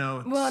 you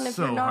know, well, and if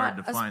so you're not, hard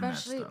to find that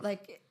especially stuff.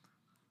 like,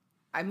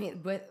 I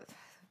mean, but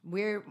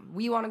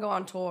we want to go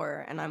on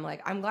tour, and I'm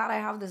like, I'm glad I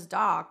have this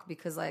doc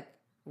because like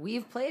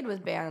we've played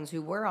with bands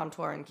who were on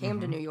tour and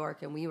came to New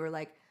York, and we were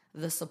like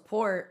the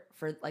support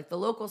for like the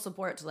local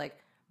support to like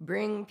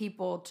bring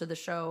people to the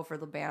show for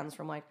the bands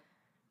from like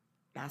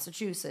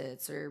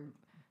Massachusetts or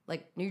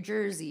like New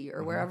Jersey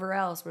or wherever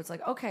else, where it's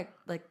like, okay,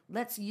 like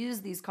let's use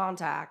these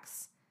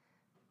contacts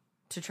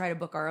to try to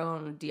book our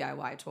own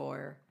DIY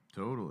tour.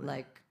 Totally.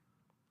 Like,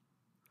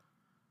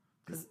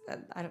 because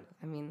I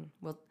mean,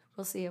 we'll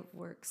see if it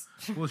works.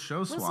 Well,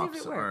 show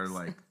swaps are works.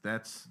 like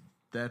that's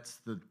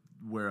the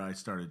where I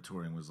started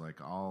touring was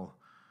like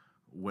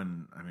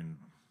when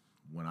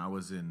I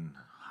was in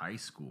high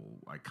school,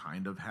 I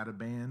kind of had a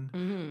band,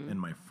 and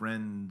my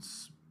friend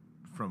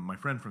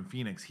from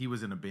Phoenix, he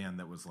was in a band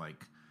that was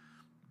like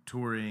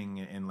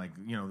touring, and like,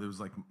 you know, there was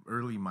like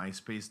early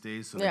MySpace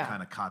days, so they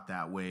kind of caught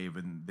that wave,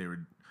 and they were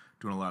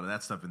doing a lot of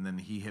that stuff. And then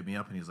he hit me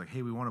up and he's like,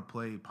 "Hey, we want to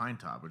play Pine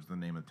Top," which is the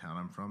name of the town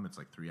I'm from. It's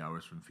like 3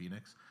 hours from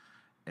Phoenix.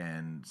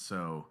 And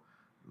so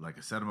like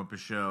I set him up a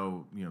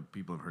show. You know,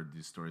 people have heard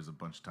these stories a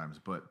bunch of times,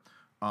 but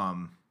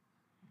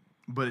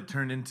it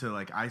turned into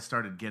like I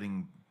started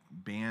getting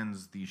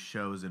bands these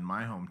shows in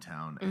my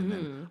hometown, and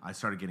then I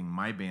started getting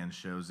my band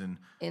shows in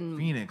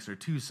Phoenix or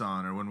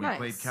Tucson, or when we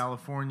played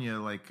California,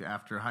 like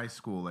after high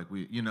school, like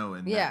we, you know,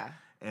 and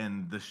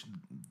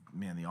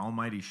the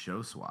almighty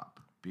show swap,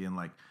 being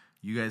like,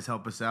 you guys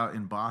help us out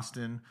in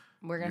Boston,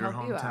 we're gonna your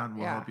help you out.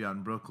 We'll help you out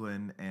in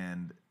Brooklyn,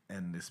 and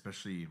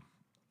especially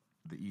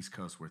the East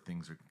Coast where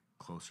things are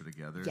closer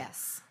together.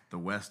 Yes. The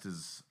West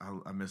is,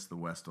 I miss the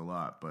West a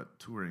lot, but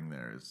touring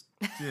there is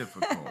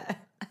difficult.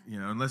 You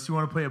know, unless you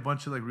want to play a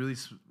bunch of like really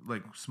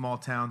like small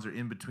towns or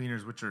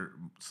in-betweeners, which are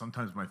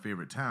sometimes my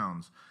favorite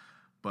towns,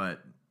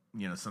 but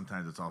you know,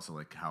 sometimes it's also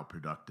like how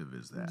productive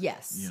is that?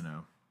 Yes. You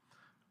know,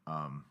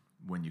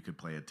 when you could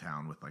play a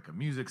town with like a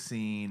music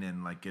scene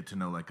and like get to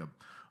know like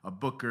a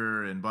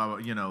booker and blah, blah,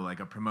 you know, like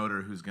a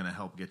promoter who's going to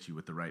help get you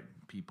with the right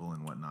people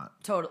and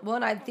whatnot. Totally. Well,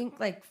 and I think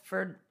like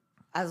for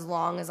as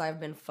long as I've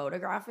been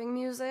photographing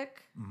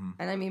music,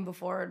 and I mean,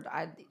 before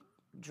I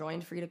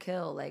joined Free to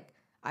Kill, like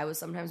I was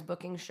sometimes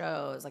booking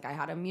shows. Like I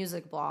had a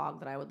music blog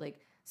that I would like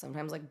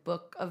sometimes like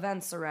book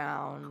events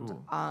around.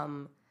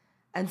 Cool.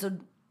 And so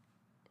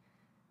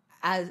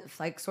as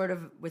like sort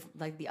of with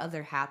like the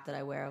other hat that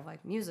I wear of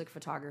like music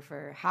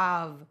photographer,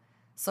 have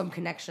some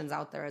connections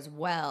out there as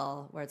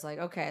well, where it's like,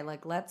 okay,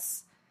 like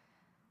let's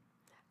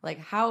like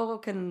how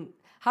can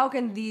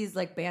these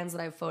like bands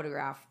that I've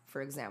photographed,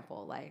 for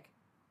example, like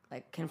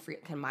like, can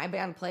my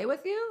band play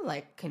with you?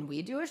 Like, can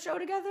we do a show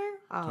together?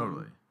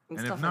 Totally. And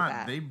stuff if like not,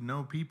 that. they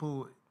know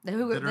people that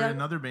That are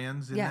in other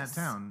bands in yes.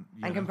 that town.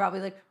 And can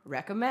probably, like,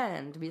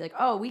 recommend, be like,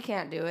 oh, we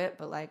can't do it,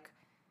 but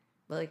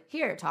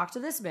here, talk to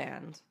this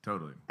band.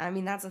 Totally. I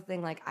mean, that's the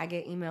thing. Like, I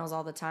get emails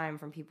all the time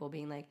from people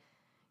being like,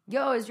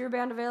 yo, is your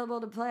band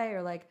available to play?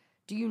 Or like,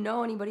 do you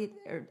know anybody?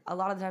 Or a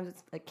lot of the times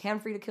it's like, can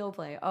Free to Kill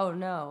play? Oh,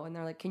 no. And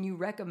they're like, can you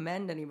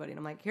recommend anybody? And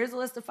I'm like, here's a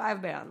list of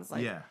 5 bands.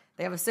 Like,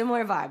 they have a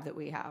similar vibe that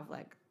we have.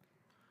 Like,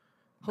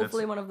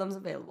 hopefully one of them's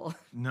available.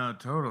 No,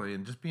 totally.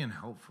 And just being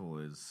helpful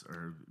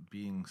or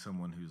being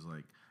someone who's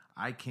like,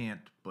 I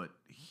can't, but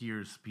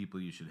here's people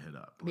you should hit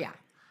up. Like,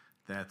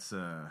 that's,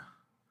 I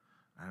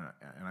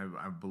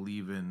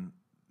believe in,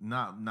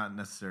 not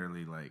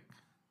necessarily like,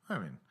 I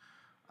mean,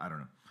 I don't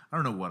know. I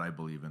don't know what I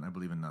believe in. I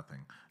believe in nothing.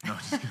 No,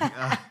 just kidding.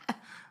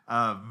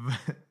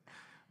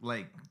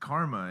 Like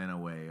karma in a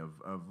way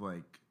of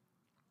like,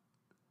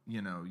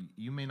 you know,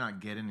 you may not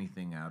get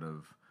anything out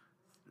of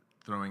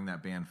throwing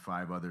that band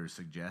 5 other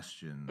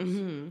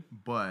suggestions,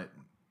 but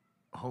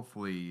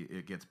hopefully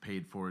it gets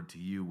paid forward to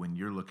you when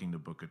you're looking to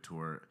book a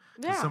tour.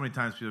 Yeah. So many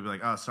times people be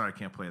like, oh, sorry, I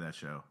can't play that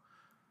show.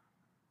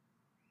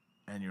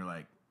 And you're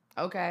like,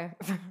 okay.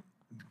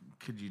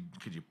 Could you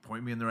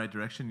point me in the right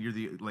direction?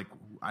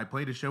 I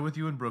played a show with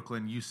you in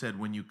Brooklyn. You said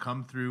when you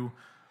come through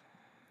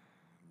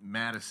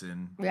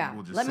Madison,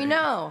 we'll just let me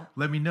know.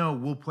 Let me know.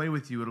 We'll play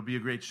with you. It'll be a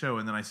great show.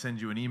 And then I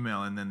send you an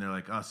email, and then they're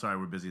like, oh, sorry,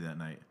 we're busy that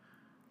night.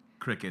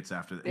 Crickets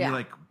after that. Yeah. And you're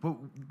like, but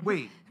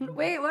wait.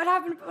 Wait, what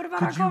happened? What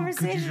about our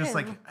conversation? Could you just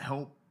like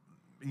help?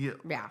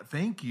 Yeah.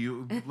 Thank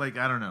you. Like,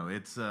 I don't know.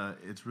 It's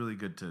really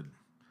good to.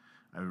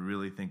 I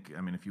really think.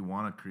 I mean, if you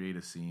want to create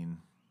a scene,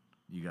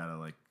 you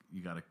gotta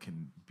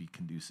be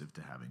conducive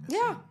to having a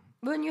scene.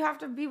 But you have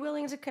to be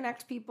willing to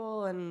connect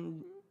people,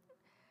 and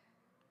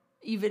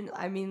even,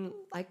 I mean,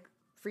 like,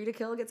 Free to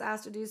Kill gets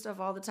asked to do stuff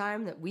all the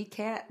time that we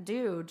can't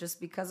do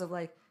just because of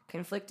like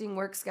conflicting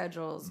work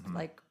schedules,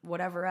 like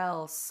whatever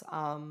else,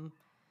 or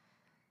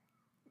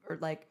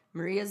like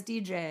Maria's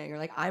DJing, or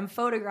like I'm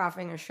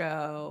photographing a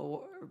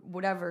show, or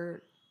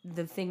whatever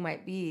the thing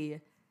might be,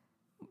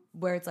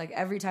 where it's like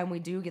every time we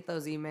do get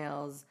those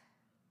emails,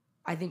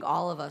 I think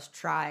all of us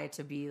try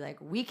to be like,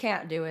 we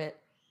can't do it,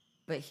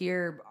 but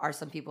here are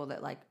some people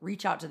that like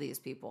reach out to these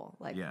people.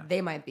 Like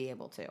they might be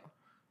able to.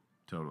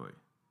 Totally.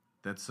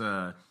 That's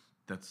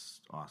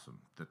awesome.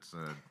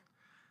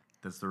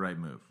 That's the right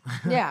move.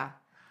 Yeah.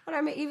 But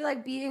I mean, even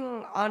like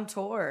being on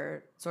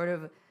tour, sort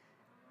of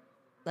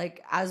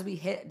like as we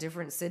hit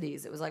different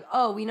cities, it was like,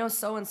 oh, we know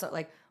so-and-so,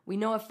 like we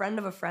know a friend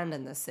of a friend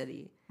in this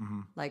city.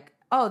 Like,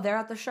 oh, they're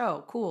at the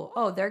show. Cool.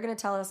 Oh, they're going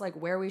to tell us like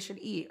where we should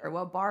eat or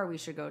what bar we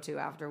should go to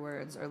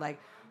afterwards, or like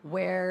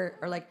where,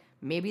 or like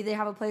maybe they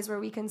have a place where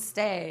we can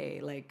stay.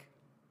 Like,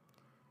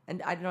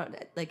 and I don't know,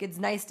 like it's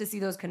nice to see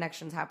those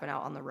connections happen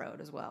out on the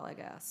road as well, I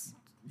guess.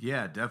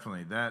 Yeah,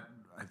 definitely.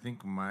 I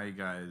think my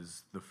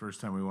guys, the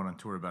first time we went on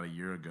tour about a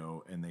year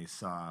ago, and they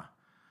saw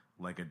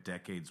like a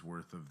decade's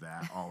worth of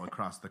that all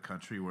across the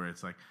country, where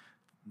it's like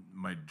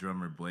my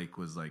drummer Blake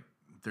was like,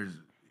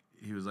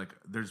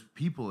 there's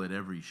people at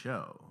every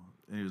show.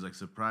 And he was like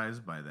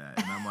surprised by that.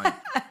 And I'm like,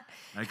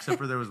 except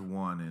for there was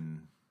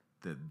one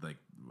that like,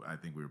 I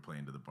think we were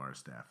playing to the bar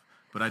staff,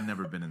 but I'd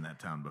never been in that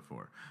town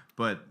before.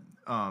 But,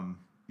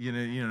 you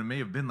know, it may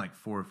have been like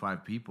 4 or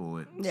 5 people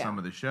at some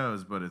of the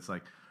shows, but it's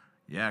like,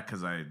 yeah,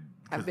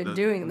 I've been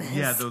doing this.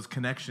 Yeah, those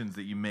connections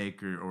that you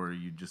make, or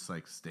you just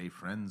like stay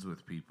friends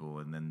with people,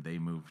 and then they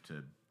move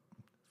to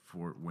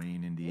Fort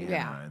Wayne,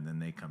 Indiana, and then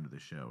they come to the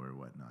show or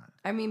whatnot.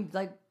 I mean,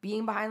 like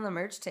being behind the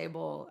merch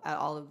table at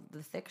all of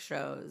the Thick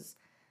shows,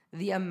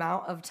 the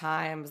amount of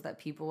times that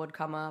people would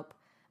come up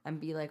and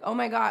be like, "Oh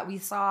my God, we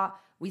saw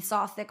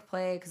Thick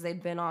play," because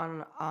they'd been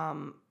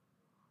on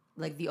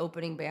like the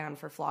opening band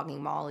for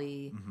Flogging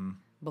Molly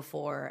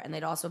before, and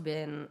they'd also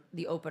been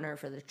the opener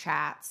for the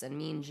Chats and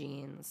Mean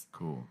Jeans.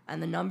 Cool.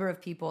 And the number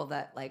of people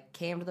that like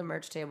came to the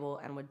merch table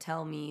and would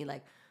tell me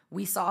like,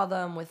 we saw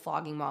them with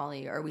Flogging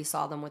Molly, or we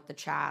saw them with the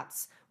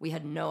Chats. We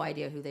had no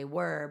idea who they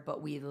were,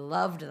 but we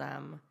loved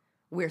them.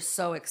 We're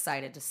so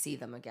excited to see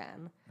them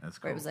again. That's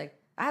cool. Where it was like,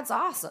 that's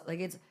awesome. Like,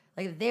 it's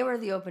like they were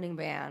the opening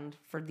band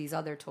for these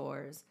other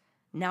tours.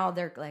 Now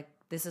they're like,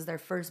 this is their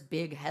first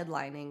big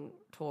headlining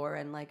tour,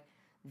 and like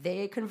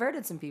they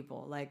converted some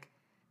people. Like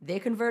they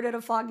converted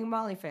a Flogging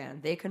Molly fan.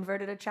 They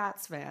converted a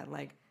Chats fan.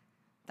 Like,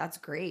 that's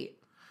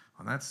great.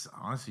 Well, that's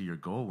honestly your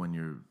goal when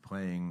you're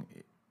playing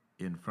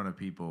in front of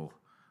people.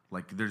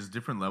 Like, there's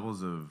different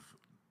levels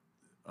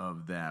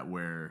of that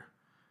where,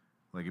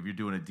 like, if you're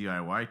doing a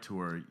DIY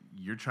tour,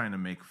 you're trying to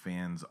make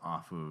fans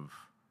off of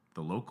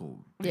the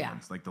local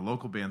bands. Like, the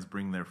local bands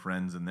bring their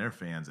friends and their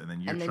fans, and then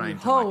you're trying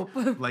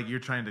to like you're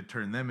trying to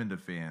turn them into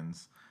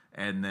fans.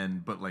 And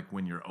then, but like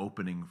when you're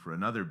opening for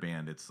another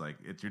band, it's like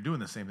you're doing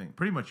the same thing.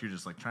 Pretty much, you're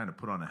just like trying to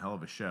put on a hell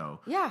of a show.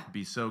 Yeah,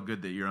 be so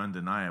good that you're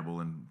undeniable,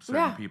 and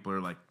certain people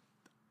are like,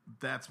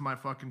 that's my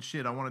fucking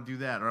shit. I want to do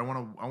that, or I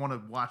want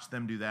to watch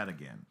them do that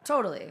again.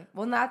 Totally.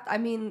 Well, I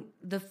mean,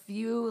 the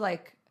few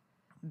like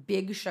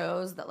big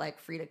shows that like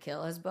Free to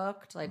Kill has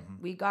booked. Like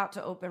we got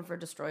to open for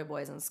Destroy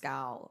Boys and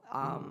Scowl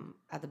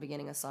at the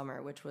beginning of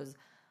summer, which was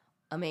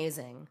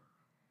amazing.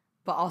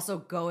 But also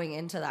going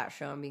into that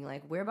show and being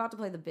like, we're about to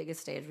play the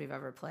biggest stage we've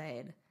ever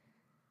played.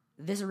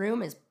 This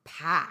room is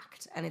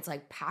packed, and it's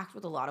like packed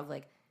with a lot of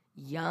like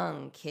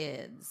young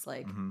kids,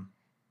 like,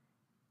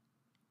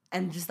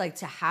 and just like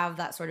to have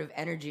that sort of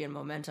energy and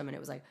momentum. And it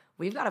was like,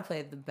 we've got to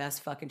play the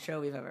best fucking show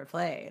we've ever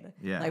played.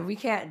 Yeah. Like we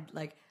can't,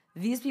 like,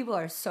 these people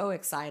are so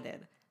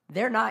excited.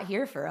 They're not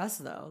here for us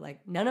though.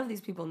 Like none of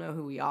these people know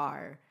who we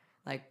are.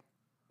 Like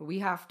we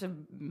have to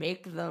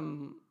make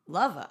them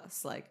love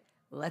us. Like,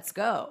 let's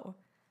go.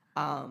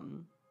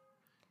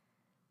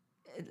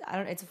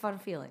 It's a fun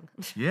feeling.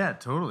 Yeah,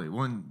 totally.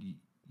 When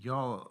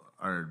y'all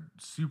are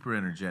super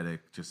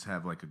energetic, just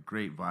have like a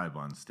great vibe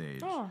on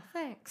stage. Oh,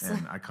 thanks.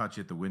 And I caught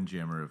you at the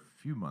Windjammer a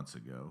few months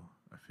ago,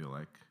 I feel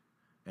like.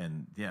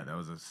 And yeah, that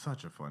was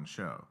such a fun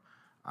show.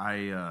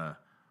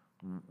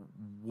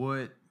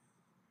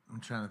 I'm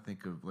trying to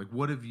think of, like,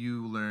 what have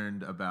you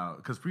learned about,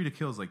 because Free to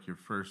Kill is like your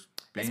first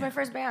band. It's my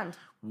first band.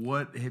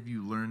 What have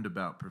you learned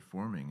about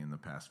performing in the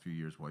past few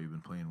years while you've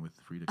been playing with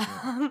Free to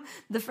Kill?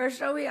 The first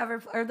show we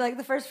ever, or like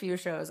the first few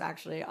shows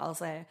actually, I'll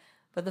say.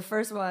 But the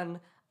first one,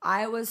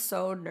 I was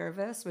so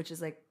nervous, which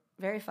is like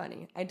very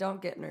funny. I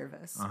don't get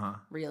nervous,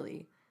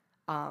 really.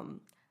 I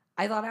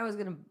thought I was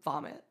going to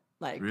vomit.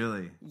 Like,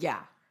 Really? Yeah.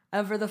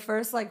 And for the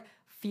first like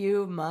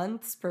few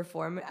months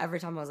performing, every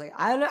time I was like,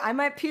 I don't know, I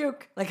might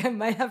puke. Like I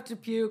might have to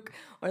puke,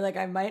 or like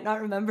I might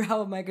not remember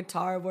how my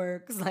guitar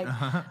works. Like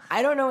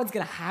I don't know what's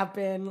gonna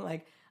happen.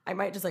 Like I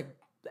might just like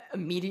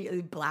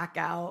immediately black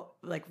out,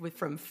 like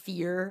from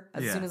fear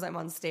as soon as I'm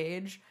on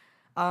stage,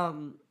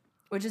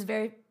 which is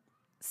very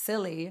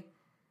silly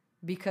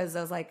because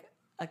I was like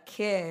a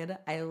kid.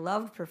 I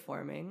loved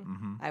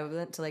performing. I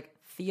went to like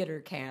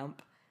theater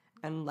camp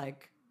and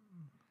like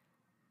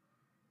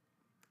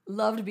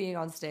loved being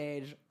on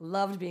stage,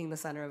 loved being the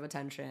center of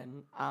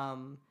attention,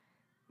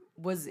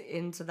 was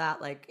into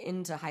that, like,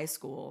 into high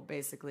school,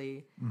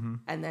 basically,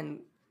 and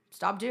then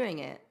stopped doing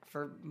it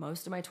for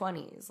most of my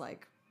 20s,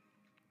 like,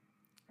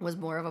 was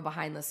more of a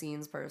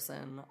behind-the-scenes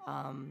person,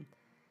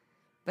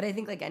 but I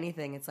think, like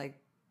anything, it's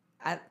like,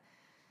 at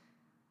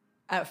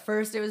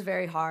first it was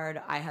very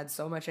hard. I had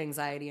so much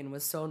anxiety and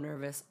was so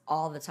nervous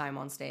all the time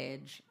on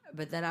stage,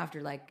 but then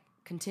after, like,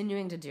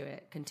 continuing to do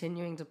it,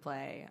 continuing to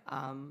play,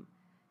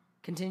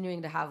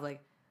 continuing to have like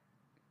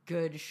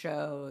good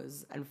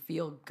shows and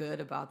feel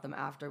good about them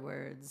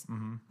afterwards.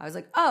 I was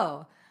like,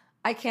 oh,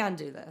 I can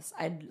do this.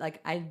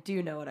 I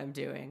do know what I'm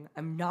doing.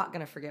 I'm not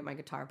gonna forget my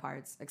guitar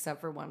parts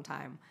except for one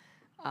time.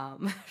 I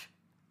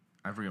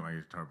forget my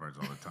guitar parts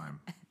all the time.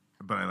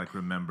 But I like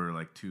remember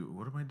like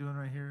what am I doing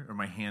right here? Or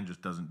my hand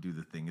just doesn't do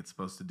the thing it's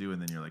supposed to do, and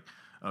then you're like,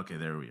 okay,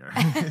 there we are.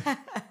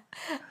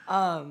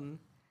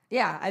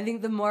 Yeah, I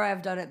think the more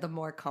I've done it, the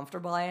more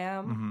comfortable I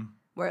am.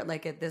 Where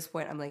like at this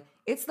point I'm like,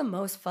 it's the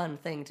most fun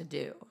thing to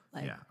do.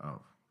 Like, Yeah.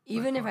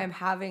 even if I'm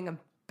having a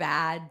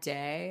bad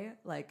day,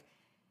 like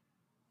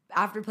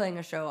after playing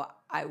a show,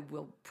 I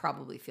will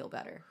probably feel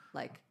better.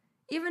 Like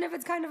even if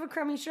it's kind of a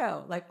crummy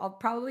show, like I'll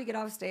probably get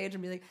off stage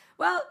and be like,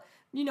 well,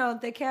 you know,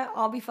 they can't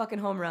all be fucking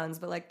home runs,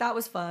 but like that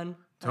was fun.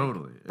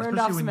 Totally. Like, burned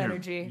off some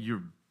energy.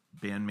 Your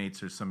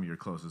bandmates are some of your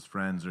closest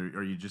friends,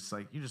 or you just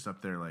like you're just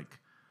up there like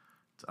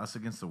it's us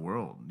against the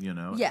world, you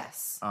know?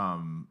 Yes.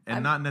 And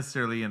not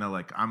necessarily in a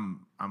like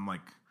I'm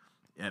like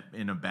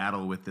in a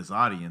battle with this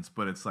audience,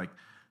 but it's like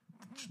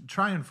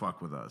try and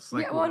fuck with us.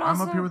 Like well, I'm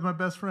also, up here with my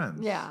best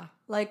friends. Yeah,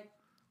 like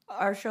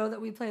our show that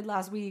we played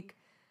last week,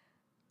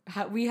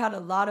 we had a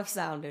lot of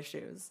sound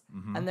issues,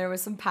 and there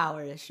was some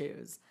power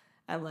issues,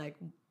 and like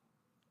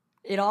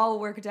it all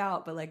worked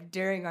out. But like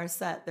during our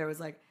set, there was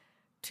like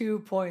 2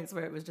 points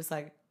where it was just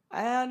like,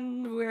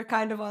 and we're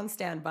kind of on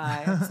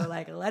standby, so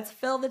like let's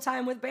fill the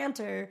time with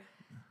banter.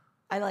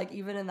 And like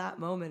even in that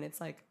moment,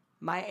 it's like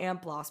my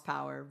amp lost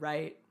power,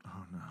 right?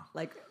 Oh no!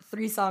 Like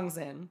 3 songs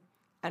in,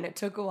 and it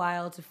took a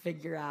while to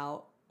figure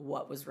out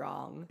what was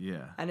wrong.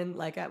 Yeah. And then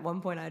like at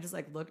one point, I just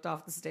like looked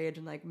off the stage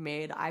and like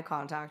made eye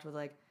contact with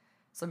like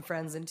some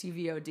friends in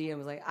TVOD and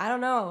was like, I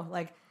don't know,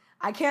 like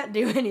I can't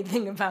do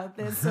anything about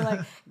this, so like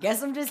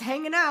guess I'm just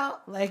hanging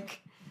out,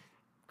 like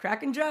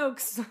cracking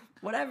jokes,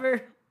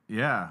 whatever.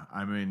 Yeah,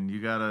 I mean,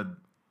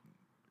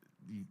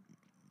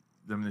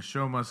 the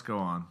show must go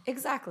on.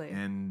 Exactly.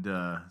 And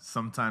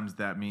sometimes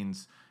that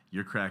means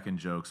you're cracking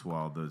jokes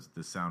while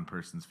the sound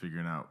person's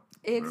figuring out,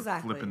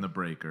 exactly, flipping the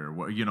break or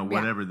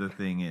whatever the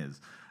thing is.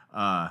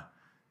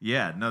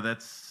 Yeah, no,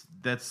 that's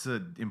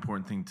an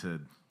important thing to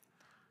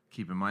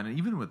keep in mind. And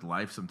even with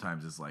life,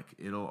 sometimes it's like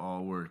it'll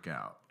all work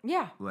out.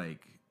 Yeah.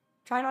 Like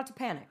try not to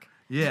panic.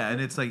 Yeah,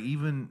 and it's like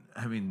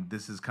I mean,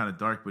 this is kind of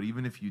dark, but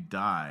even if you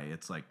die,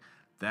 it's like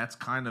that's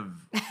kind of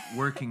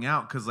working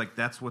out because like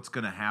that's what's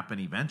going to happen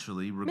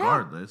eventually,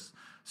 regardless. Yeah.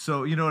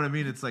 So you know what I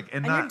mean? It's like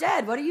and you're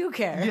dead. What do you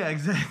care? Yeah,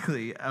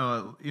 exactly.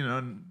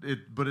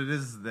 But it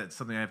is that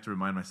something I have to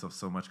remind myself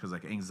so much because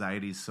like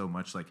anxiety is so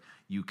much like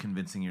you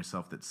convincing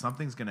yourself that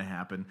something's going to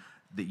happen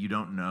that you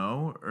don't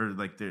know or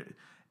like there,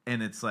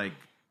 and it's like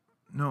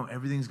no,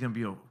 everything's going to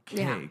be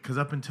okay. Yeah. Because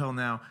up until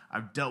now,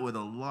 I've dealt with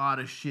a lot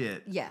of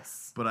shit.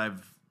 Yes. But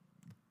I've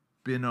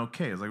been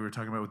okay. It's like we were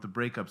talking about with the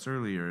breakups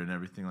earlier and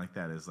everything like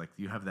that. Is like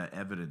you have that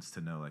evidence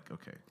to know, like,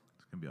 okay,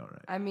 it's going to be all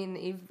right. I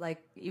mean,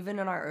 even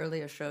in our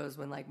earlier shows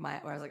when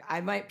where I was like,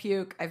 I might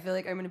puke. I feel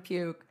like I'm going to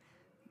puke.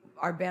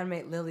 Our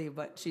bandmate Lily,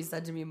 but she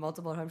said to me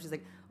multiple times, she's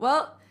like,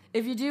 well,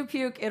 if you do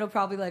puke, it'll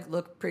probably like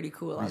look pretty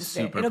cool on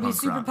stage. It'll be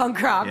super punk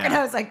rock. Yeah. And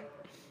I was like,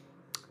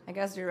 I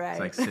guess you're right.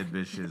 It's like Sid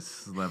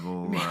Vicious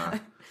level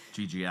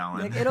Gigi Allen.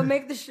 Like, it'll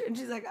make the and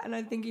she's like, and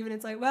I think even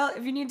it's like, well,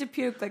 if you need to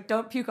puke, like,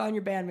 don't puke on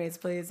your bandmates,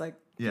 please. Like,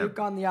 puke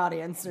on the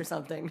audience or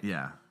something.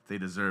 Yeah, they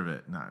deserve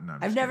it. No,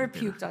 I've never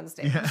puked on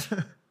stage. Yeah.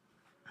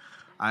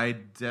 I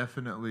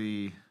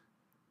definitely...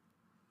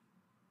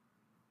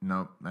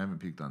 Nope, I haven't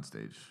puked on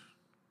stage.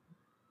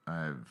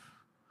 I've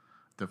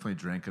definitely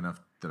drank enough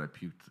that I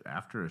puked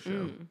after a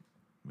show,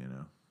 you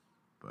know,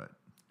 but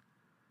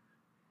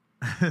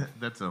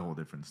that's a whole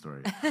different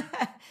story.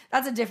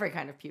 That's a different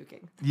kind of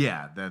puking.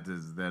 Yeah, that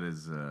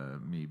is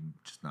me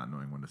just not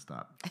knowing when to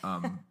stop.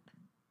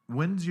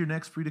 When's your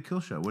next Free to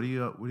Kill show? What do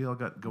you all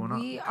got going on?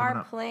 We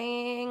are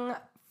playing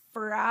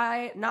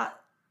we're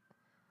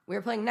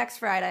playing next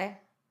Friday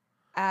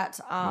at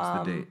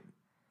What's the date?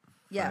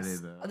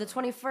 Yes, Friday the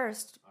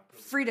 21st.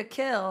 Free to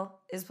Kill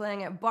is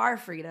playing at Bar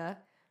Frida.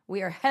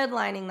 We are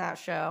headlining that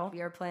show.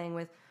 We are playing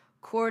with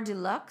Core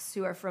Deluxe,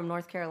 who are from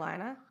North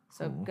Carolina.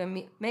 So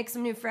gonna make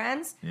some new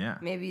friends. Yeah.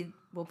 Maybe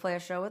we'll play a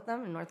show with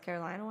them in North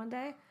Carolina one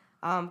day.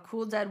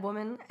 Cool Dead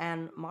Woman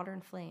and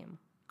Modern Flame.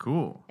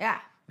 Cool. Yeah.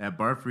 At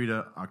Bar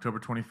Frida, October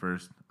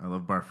 21st. I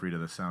love Bar Frida.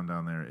 The sound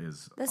down there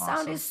is The awesome.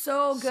 sound is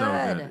so good.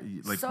 So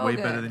good. Like So way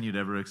good. better than you'd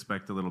ever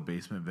expect a little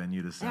basement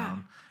venue to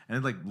sound.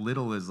 And like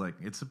little is like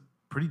it's a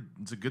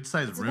good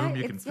sized room.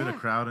 You can fit a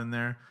crowd in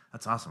there.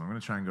 That's awesome. I'm gonna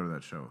try and go to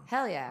that show.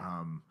 Hell yeah.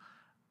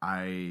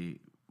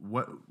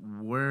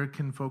 Where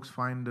can folks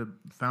found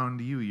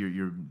you?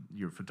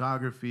 Your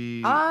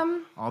photography,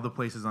 all the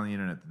places on the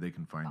internet that they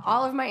can find you.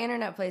 All of my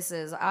internet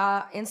places.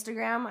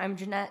 Instagram, I'm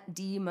Jeanette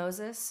D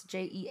Moses,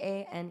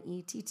 Jeanette,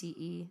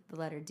 the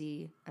letter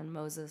D, and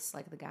Moses,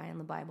 like the guy in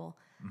the Bible.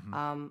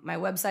 My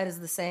website is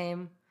the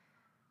same.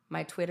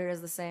 My Twitter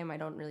is the same. I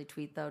don't really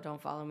tweet though.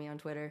 Don't follow me on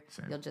Twitter.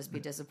 Same. You'll just be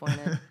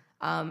disappointed.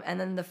 And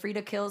then the Free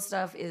to Kill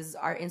stuff is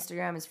our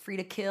Instagram is Free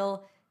to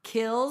Kill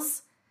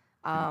Kills.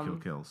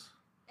 Kills.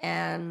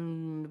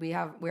 And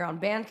we're on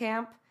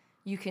Bandcamp.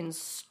 You can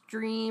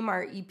stream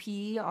our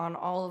EP on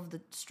all of the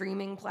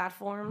streaming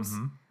platforms.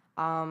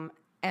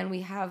 And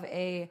we have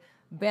a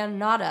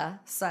Bandnada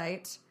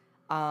site,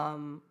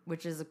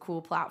 which is a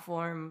cool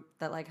platform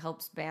that like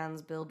helps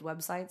bands build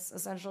websites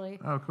essentially.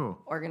 Oh, cool.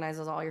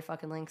 Organizes all your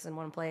fucking links in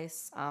one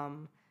place.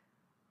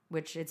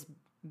 Which it's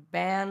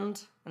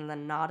band and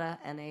then Nada,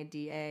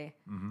 Nada.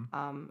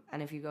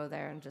 And if you go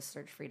there and just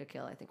search Free to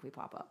Kill, I think we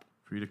pop up.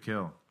 Free to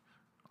Kill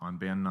on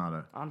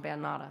Bandnada. On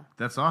Bandnada.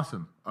 That's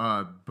awesome.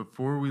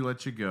 Before we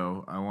let you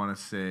go, I want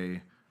to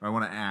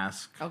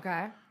ask.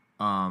 Okay.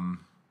 Let's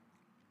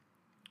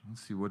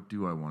see, what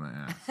do I want to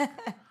ask? I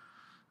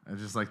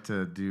just like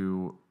to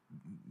do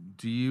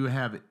you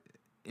have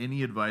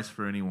any advice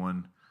for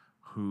anyone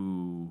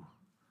who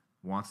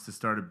wants to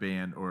start a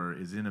band or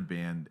is in a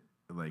band,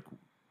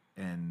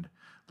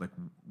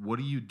 what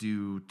do you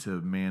do to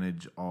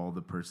manage all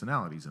the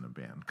personalities in a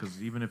band?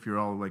 Because even if you're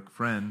all like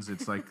friends,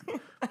 it's like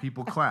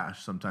people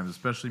clash sometimes,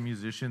 especially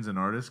musicians and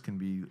artists can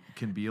be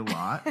a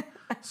lot.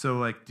 So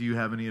like, do you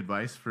have any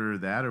advice for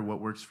that or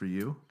what works for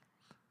you?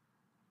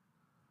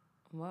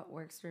 What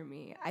works for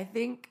me? I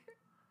think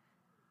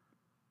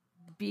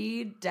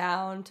be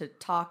down to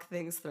talk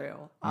things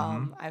through.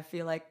 I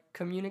feel like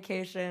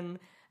communication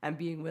and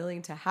being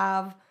willing to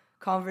have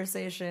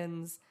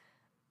conversations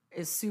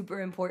is super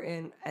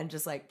important and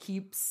just like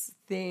keeps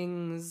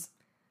things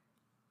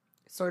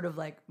sort of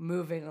like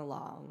moving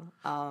along.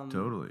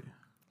 Totally.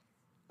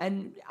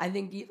 And I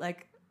think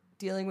like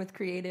dealing with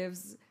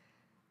creatives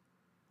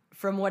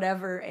from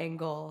whatever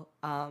angle,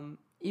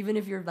 even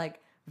if you're like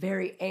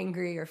very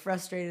angry or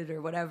frustrated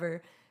or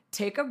whatever,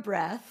 take a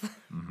breath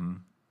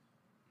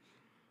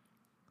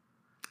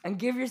and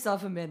give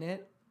yourself a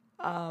minute.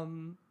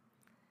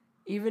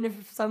 Even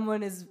if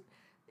someone is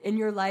in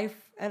your life,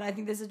 and I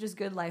think this is just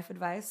good life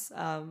advice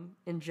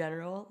in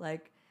general,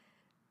 like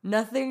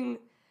nothing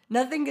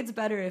gets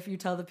better if you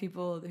tell the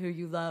people who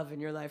you love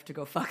in your life to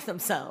go fuck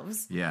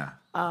themselves. Yeah.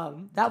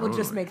 That will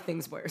just make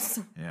things worse.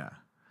 Yeah.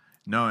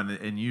 No,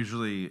 and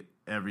usually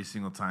every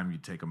single time you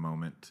take a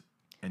moment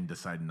and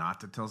decide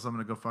not to tell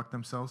someone to go fuck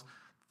themselves,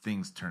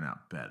 things turn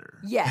out better.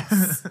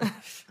 Yes.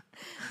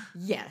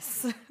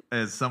 Yes.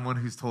 As someone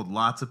who's told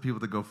lots of people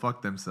to go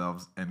fuck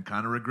themselves and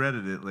kind of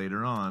regretted it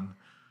later on.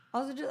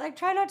 Also, just like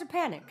try not to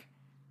panic.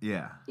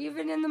 Yeah.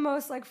 Even in the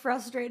most like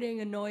frustrating,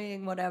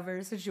 annoying,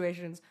 whatever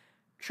situations,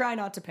 try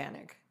not to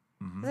panic.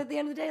 Because at the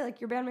end of the day,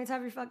 like your bandmates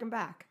have your fucking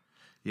back.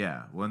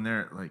 Yeah. When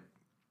they're like,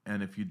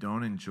 and if you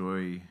don't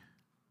enjoy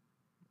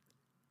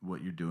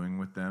what you're doing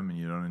with them and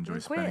you don't enjoy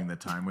Then spending quit.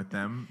 the time with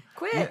them,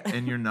 Quit.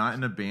 and you're not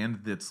in a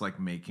band that's like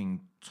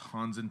making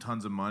tons and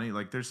tons of money.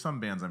 Like there's some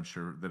bands I'm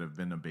sure that have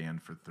been a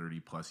band for 30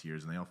 plus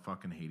years and they all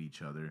fucking hate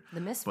each other. The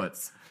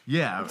Misfits. But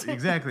yeah,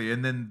 exactly.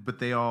 And then but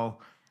they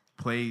all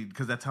play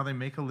because that's how they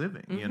make a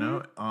living, you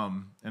know?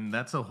 And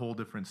that's a whole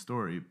different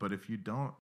story. But if you don't